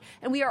October,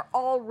 and we are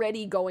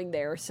already going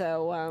there.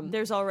 So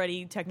There's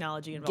already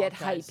technology involved. get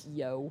hype, guys.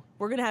 yo.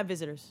 We're gonna have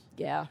visitors.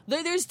 Yeah.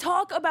 There's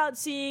talk about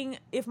seeing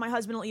if my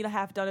husband will eat a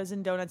half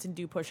dozen donuts and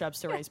do push-ups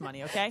to raise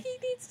money. Okay, He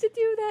needs to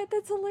do that.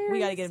 That's hilarious. we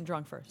gotta get him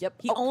drunk first.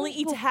 Yep. He Oh, only well,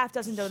 eats a half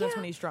dozen donuts yeah.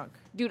 when he's drunk.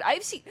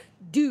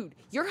 Dude,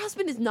 your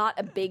husband is not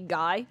a big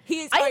guy.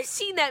 He is- I've alright.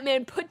 seen that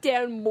man put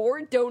down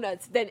more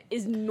donuts than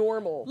is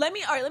normal. Let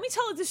me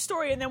tell this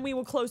story and then we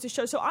will close the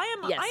show. So I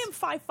am Yes.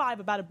 5'5",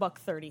 about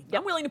 $130. Yep.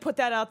 I'm willing to put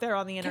that out there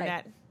on the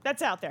internet.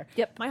 That's out there.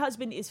 Yep. My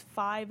husband is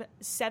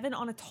 5'7"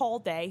 on a tall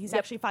day. He's Yep.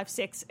 actually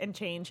 5'6" and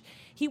change.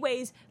 He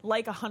weighs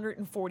like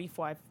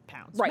 145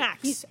 pounds. Right.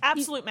 Max.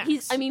 Absolute max.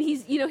 He's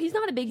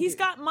not a big He's dude.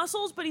 got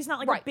muscles, but he's not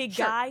like a Right, big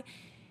sure. guy.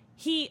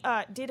 He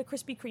did a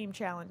Krispy Kreme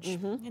challenge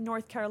Mm-hmm. in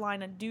North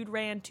Carolina. Dude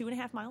ran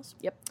 2.5 miles.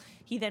 Yep.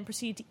 He then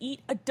proceeded to eat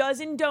a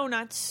dozen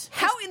donuts.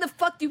 How in the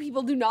fuck do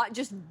people do not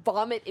just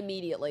vomit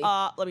immediately?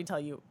 Let me tell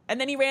you.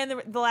 And then he ran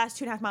the last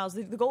 2.5 miles.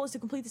 The goal is to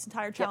complete this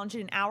entire challenge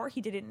in an hour.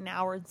 He did it in an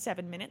hour and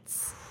 7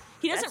 minutes.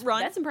 He doesn't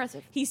run. That's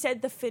impressive. He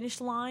said the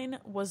finish line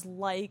was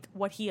like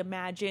what he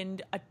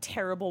imagined a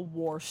terrible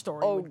war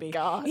story Oh, would be.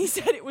 God. He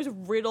said it was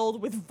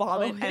riddled with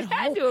vomit Oh, it and,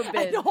 had to have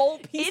been. and whole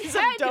It pieces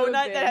had of to have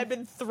donut been. that had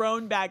been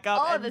thrown back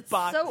up Oh, and that's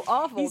boxed. so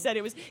awful. He said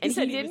it was. And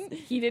said he was- didn't.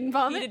 He didn't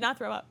vomit. He did not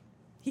throw up.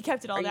 He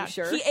kept it all Are you down.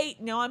 sure? He ate.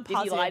 No, I'm Did he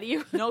positive. lie to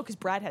you? No, because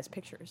Brad has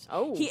pictures.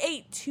 Oh. He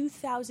ate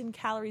 2,000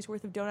 calories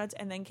worth of donuts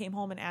and then came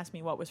home and asked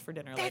me what was for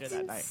dinner later That's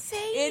that night.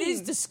 insane. It is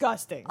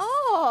disgusting.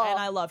 Oh. And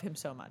I love him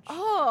so much.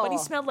 Oh. But he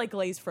smelled like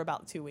glaze for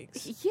about 2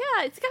 weeks. Yeah,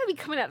 it's got to be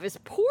coming out of his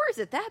pores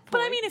at that point.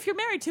 But I mean, if you're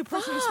married to a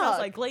person who smells Fuck.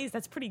 like glaze,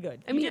 that's pretty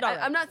good. I mean,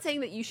 I'm not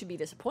saying that you should be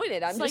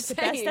disappointed. I'm It's like just the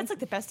saying. best. That's like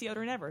the best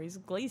deodorant ever. He's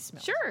glaze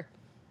smell. Sure.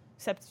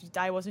 Except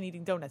I wasn't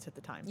eating donuts at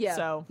the time. Yeah.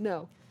 So,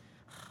 No,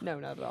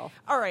 not at all.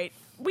 all right,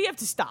 we have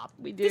to stop.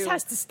 We do. This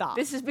has to stop.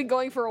 This has been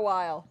going for a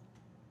while.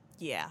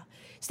 Yeah.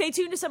 Stay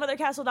tuned to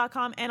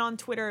someothercastle.com and on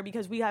Twitter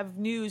because we have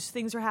news.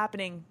 Things are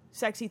happening.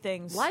 Sexy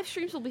things. Live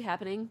streams will be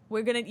happening.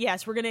 We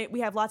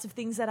have lots of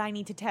things that I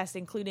need to test,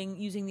 including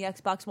using the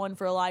Xbox One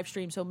for a live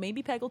stream. So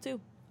maybe Peggle too.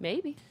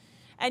 Maybe.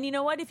 And you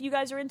know what? If you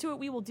guys are into it,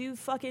 we will do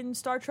fucking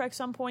Star Trek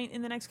some point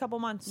in the next couple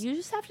months. You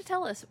just have to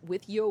tell us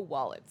with your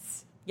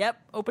wallets.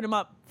 Yep. Open them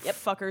up. Yep.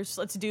 Fuckers.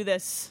 Let's do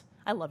this.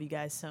 I love you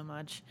guys so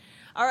much.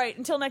 All right.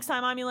 Until next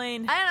time, I'm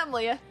Elaine. And I'm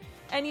Leah.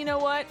 And you know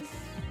what?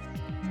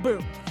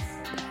 Boom.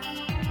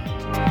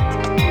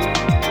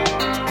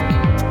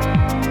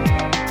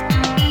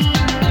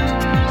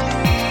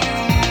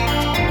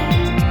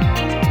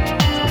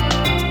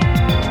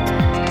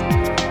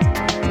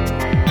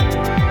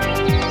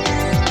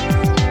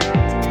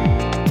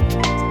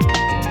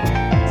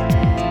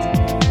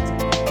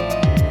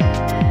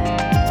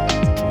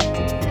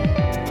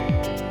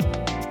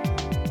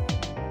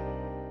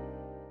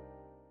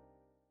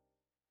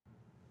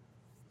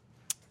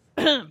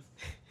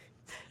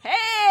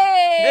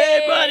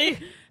 Hey, buddy.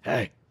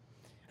 Hey.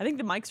 I think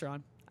the mics are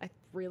on.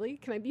 Really?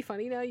 Can I be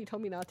funny now? You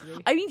told me not to be.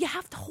 I mean, you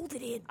have to hold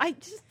it in.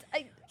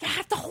 You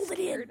have to hold it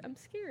in. I'm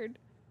scared.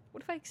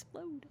 What if I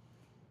explode?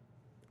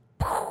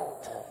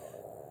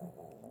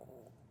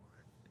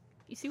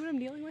 You see what I'm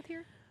dealing with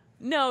here?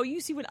 No,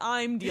 you see what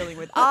I'm dealing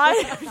with.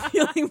 I am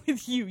dealing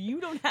with you.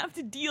 You don't have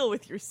to deal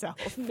with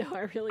yourself. No,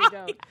 I really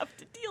don't. I have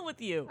to deal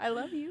with you. I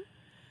love you.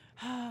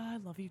 I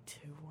love you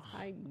too.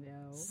 I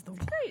know.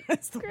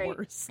 It's the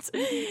worst.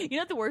 You know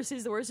what the worst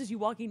is? The worst is you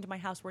walking into my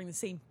house wearing the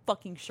same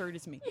fucking shirt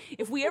as me.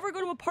 If we ever go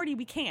to a party,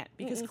 we can't,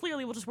 because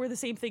clearly we'll just wear the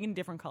same thing in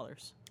different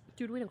colors.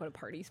 Dude, we don't go to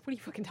parties. What are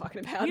you fucking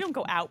talking about? We don't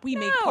go out. We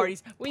make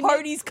parties.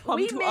 Parties come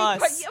to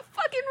us. You're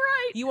fucking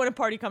right. You want a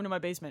party, come to my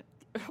basement.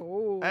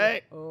 Oh.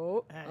 Hey.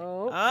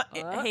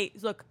 Hey. Hey,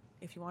 look,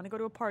 if you want to go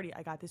to a party,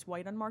 I got this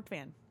white unmarked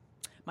van.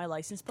 My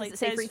license plate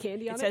says free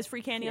candy on it? It says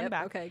free candy on the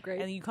back. Okay, great.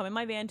 And then you come in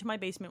my van to my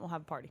basement, we'll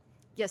have a party.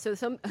 Yeah, so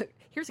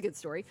here's a good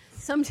story.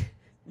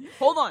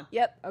 Hold on.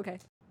 Yep, okay.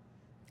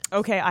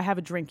 Okay, I have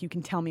a drink. You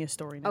can tell me a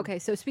story now. Okay,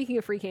 so speaking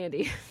of free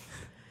candy.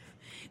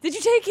 Did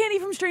you take candy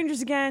from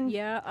strangers again?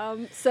 Yeah,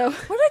 so what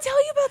did I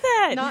tell you about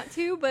that? Not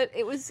to, but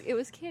it was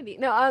candy.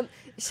 No,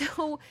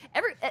 so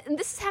and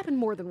this has happened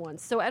more than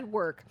once. So at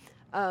work,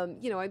 I'm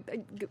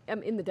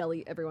in the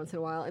deli every once in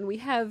a while, and we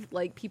have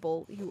like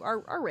people who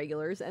are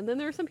regulars, and then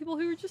there are some people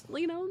who are just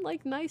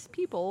like nice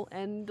people.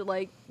 And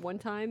like one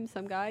time,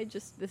 some guy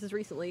this is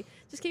recently,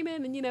 just came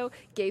in and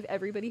gave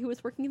everybody who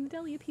was working in the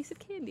deli a piece of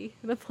candy.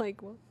 And I'm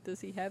like, well, does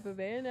he have a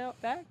van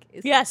out back?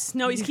 Yes,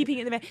 no, he's keeping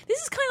it in the van.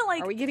 This is kind of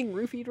like, are we getting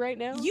roofied right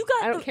now?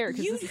 I don't care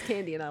because this is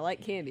candy and I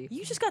like candy.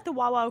 You just got the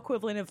Wawa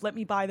equivalent of let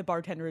me buy the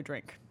bartender a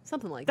drink.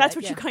 Something like That's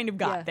that. what you kind of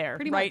got there,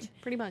 pretty right? Much,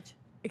 pretty much.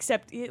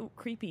 Except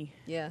creepy.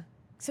 Yeah.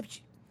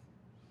 Except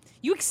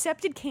you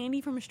accepted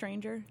candy from a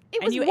stranger?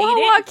 It was you Wawa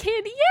ate it?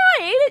 candy.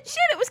 Yeah, I ate it. Shit,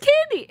 it was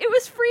candy. It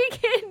was free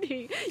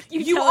candy.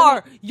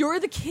 You're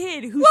the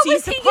kid who what sees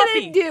was he the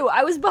puppy. gonna do?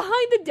 I was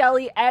behind the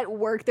deli at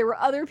work. There were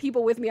other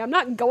people with me. I'm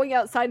not going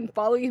outside and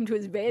following him to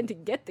his van to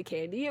get the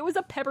candy. It was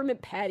a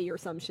peppermint patty or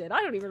some shit.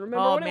 I don't even remember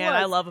what it was. Oh man,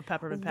 I love a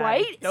peppermint patty.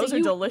 Right? Those So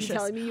are delicious. You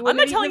telling me you I'm not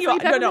wouldn't telling eat you. a free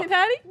peppermint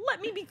patty?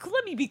 Let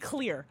me be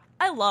clear.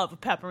 I love a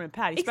peppermint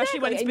patty,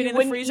 especially when it's Exactly. been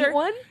And in you the wouldn't freezer. eat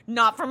one?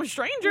 Not from a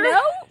stranger.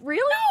 No,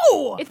 really?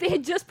 No. If they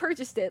had just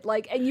purchased it,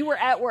 and you were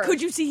at work,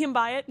 Could you see him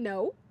buy it?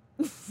 No.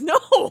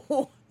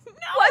 No.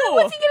 No.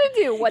 What's he gonna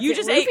do? What's You it,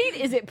 just roofied?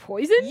 ate- Is it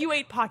poison? You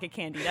ate pocket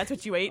candy. That's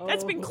what you ate.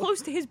 That's been Oh.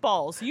 close to his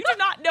balls. You do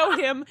not know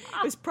him.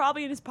 It was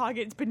probably in his pocket.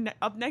 It's been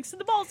up next to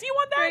the balls. You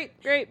want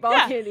that? Great. Ball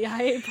Yeah. candy.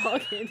 I ate ball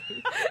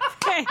candy.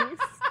 Thanks.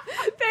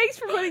 Thanks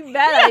for putting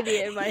that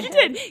idea in my You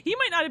head. did. He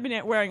might not have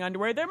been wearing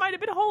underwear. There might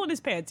have been a hole in his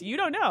pants. You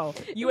don't know.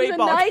 You He ate was a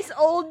ball. nice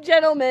old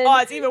gentleman. Oh,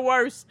 it's even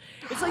worse.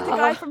 It's like the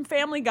guy from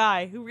Family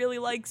Guy who really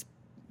likes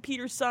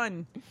Peter's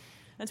son.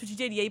 That's what you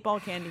did. You ate ball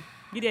candy.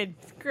 You did.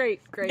 Great.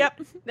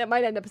 Yep. That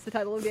might end up as the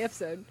title of the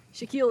episode.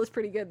 Shaquille is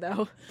pretty good,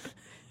 though.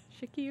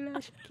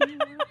 Shaquille.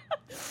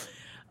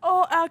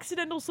 Oh,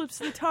 accidental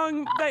slips of the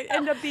tongue that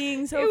end up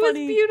being so It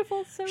funny. was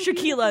beautiful. So Shaquilla,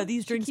 beautiful.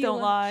 these drinks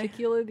don't lie.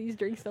 Shaquilla, these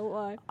drinks don't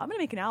lie. I'm gonna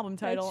make an album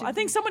title. should I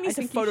think be- someone needs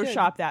I to think you should.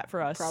 Photoshop that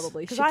for us.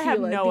 Probably. because I have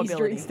Shaquilla, no these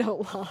ability. drinks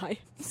don't lie.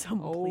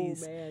 Someone, Oh,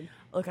 please. man.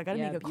 Look, I gotta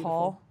Yeah, make a beautiful.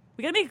 call.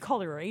 We gotta make a call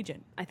to our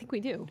agent. I think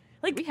we do.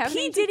 Like we have an P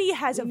agent? Diddy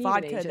has We a need an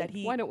vodka agent. that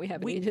he. Why don't we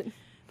have an agent?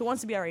 Who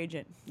wants to be our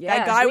agent? Yeah,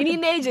 that guy. we with need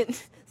an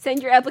agent.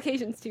 Send your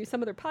applications to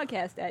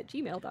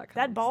someotherpodcast@gmail.com.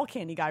 That ball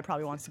candy guy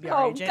probably wants to be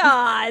our Oh, agent.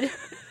 God.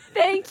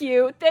 Thank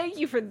you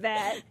for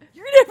that.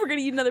 You're never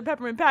gonna eat another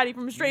peppermint patty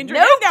from a stranger.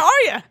 Nope. Now,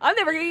 are you? I'm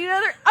never gonna eat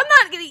another. I'm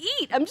not gonna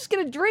eat. I'm just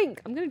gonna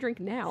drink. I'm gonna drink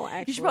now.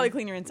 Actually, You should probably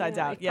clean your insides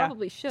Yeah, out. I Yeah,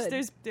 probably should.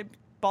 There's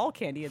ball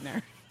candy in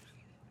there.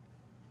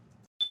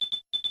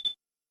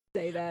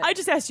 say that. I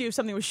just asked you if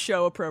something was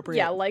show appropriate.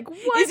 Yeah, like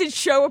what? Is it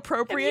show Have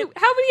appropriate? you-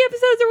 how many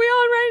episodes are we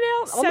on right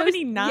now?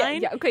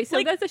 79? Yeah, okay, so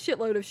Like- that's a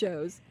shitload of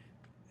shows.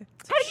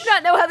 How do you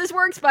not know how this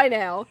works by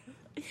now?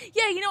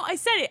 Yeah, I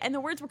said it, and the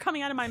words were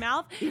coming out of my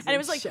mouth, and it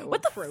was like, show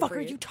 "What the fuck are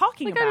appropriate. you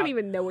talking Like, about?" I don't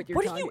even know what you're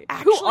What are talking you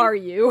about. Who actually- are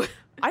you?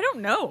 I don't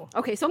know.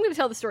 Okay, so I'm going to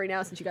tell the story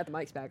now since you got the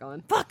mics back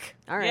on. Fuck.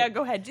 All right. Yeah,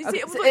 go ahead. Okay,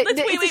 Let's so wait.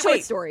 it's a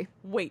short story.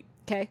 Wait.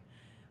 Okay?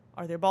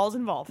 Are there balls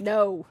involved?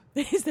 No.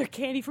 Is there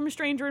candy from a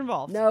stranger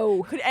involved?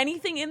 No. Could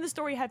anything in the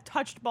story have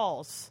touched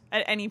balls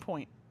at any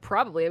point?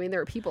 Probably. I mean,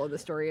 there are people in the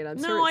story, and I'm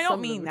sure No, I some don't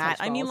of them mean touch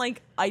that. I mean balls.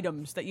 like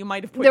items that you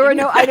might have put. There were in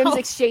no your items mouth.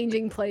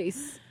 exchanging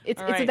place. It's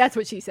All a right. that's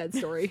what she said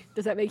story.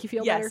 Does that make you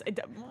feel Yes.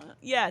 better?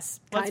 Yes.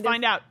 Let's Kind of,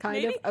 find out.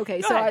 Kind Maybe? of.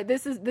 Okay, Go so ahead.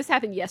 this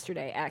happened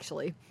yesterday,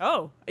 actually.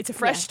 Oh, it's a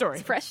fresh Yeah, story.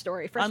 It's a fresh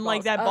story. Fresh Unlike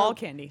balls. that ball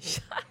candy.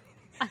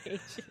 I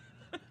hate you.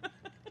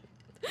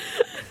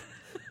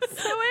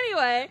 So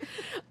anyway,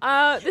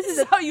 this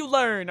is how you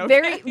learn. Okay?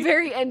 very,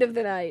 very end of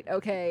the night.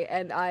 Okay,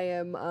 and I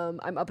am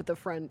I'm up at the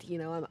front. You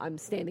know, I'm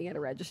standing at a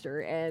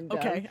register, and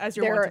Okay, as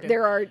you're wont to do.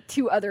 there are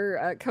two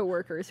other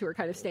coworkers who are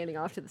kind of standing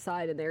off to the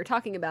side, and they're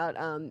talking about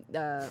oh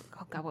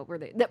god, what were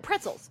they? The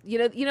pretzels. You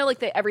know, like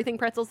the everything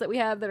pretzels that we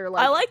have that are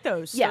like I like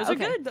those. Yeah, those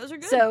okay. are good. Those are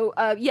good. So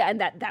yeah,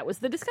 and that was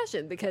the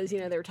discussion because you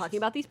know they were talking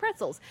about these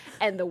pretzels,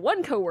 and the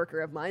one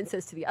coworker of mine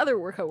says to the other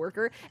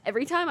coworker,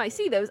 every time I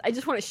see those, I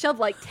just want to shove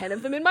like 10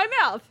 of them in my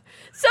mouth.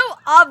 So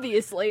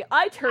obviously,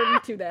 I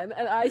turn to them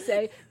and I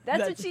say,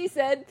 "That's what she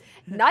said."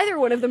 Neither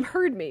one of them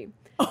heard me.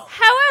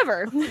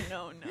 However,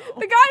 no.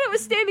 the guy that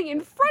was standing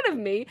in front of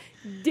me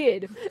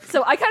did.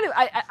 So I kind of,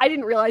 I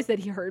didn't realize that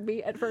he heard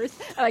me at first,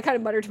 and I kind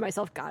of muttered to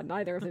myself, "God,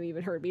 neither of them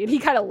even heard me." And he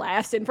kind of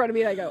laughs in front of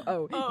me, and I go,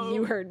 "Oh,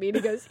 you heard me?" And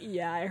he goes,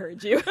 "Yeah, I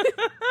heard you."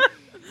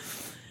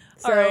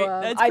 So All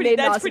right, I made an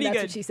that's awesome pretty "That's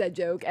good. what she said"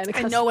 joke, and,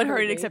 And no one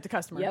heard it me. except the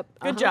customer. Yep.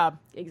 Good job.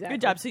 Exactly.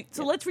 Good job.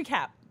 So let's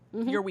recap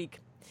your week.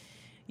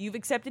 You've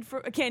accepted for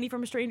a candy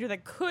from a stranger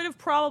that could have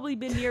probably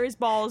been near his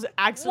balls.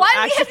 Why do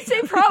we have to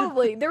say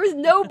probably? There was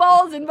no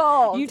balls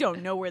involved. You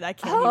don't know where that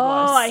candy Oh,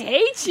 was. I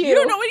hate you. You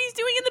don't know what he's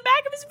doing in the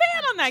back of his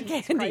van on that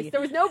candy. Christ. There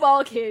was no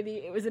ball candy.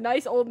 It was a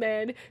nice old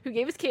man who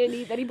gave us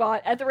candy that he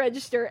bought at the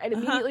register and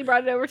immediately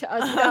brought it over to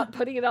us without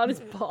putting it on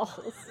his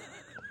balls.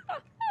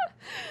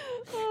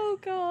 Oh,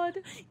 God.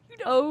 You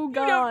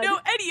don't know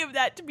any of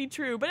that to be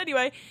true. But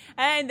anyway,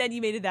 and then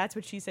you made a "That's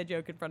what she said"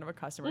 joke in front of a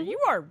customer. You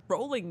are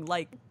rolling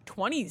like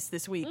 20s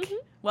this week.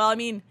 Well, I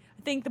mean,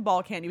 I think the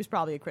ball candy was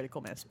probably a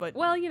critical miss, but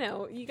Well, you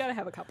know, you gotta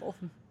have a couple.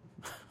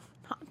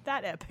 not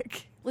that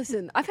epic.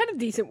 Listen, I've had a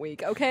decent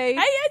week, okay? Hey,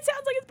 it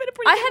sounds like it's been a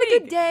pretty I good had a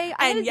week. good day.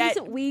 I had a yet,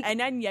 decent week. And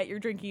then yet you're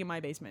drinking in my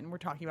basement and we're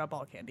talking about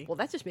ball candy. Well,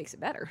 that just makes it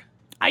better.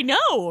 I know.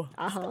 It's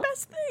Uh-huh. the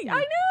best thing.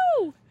 I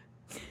know!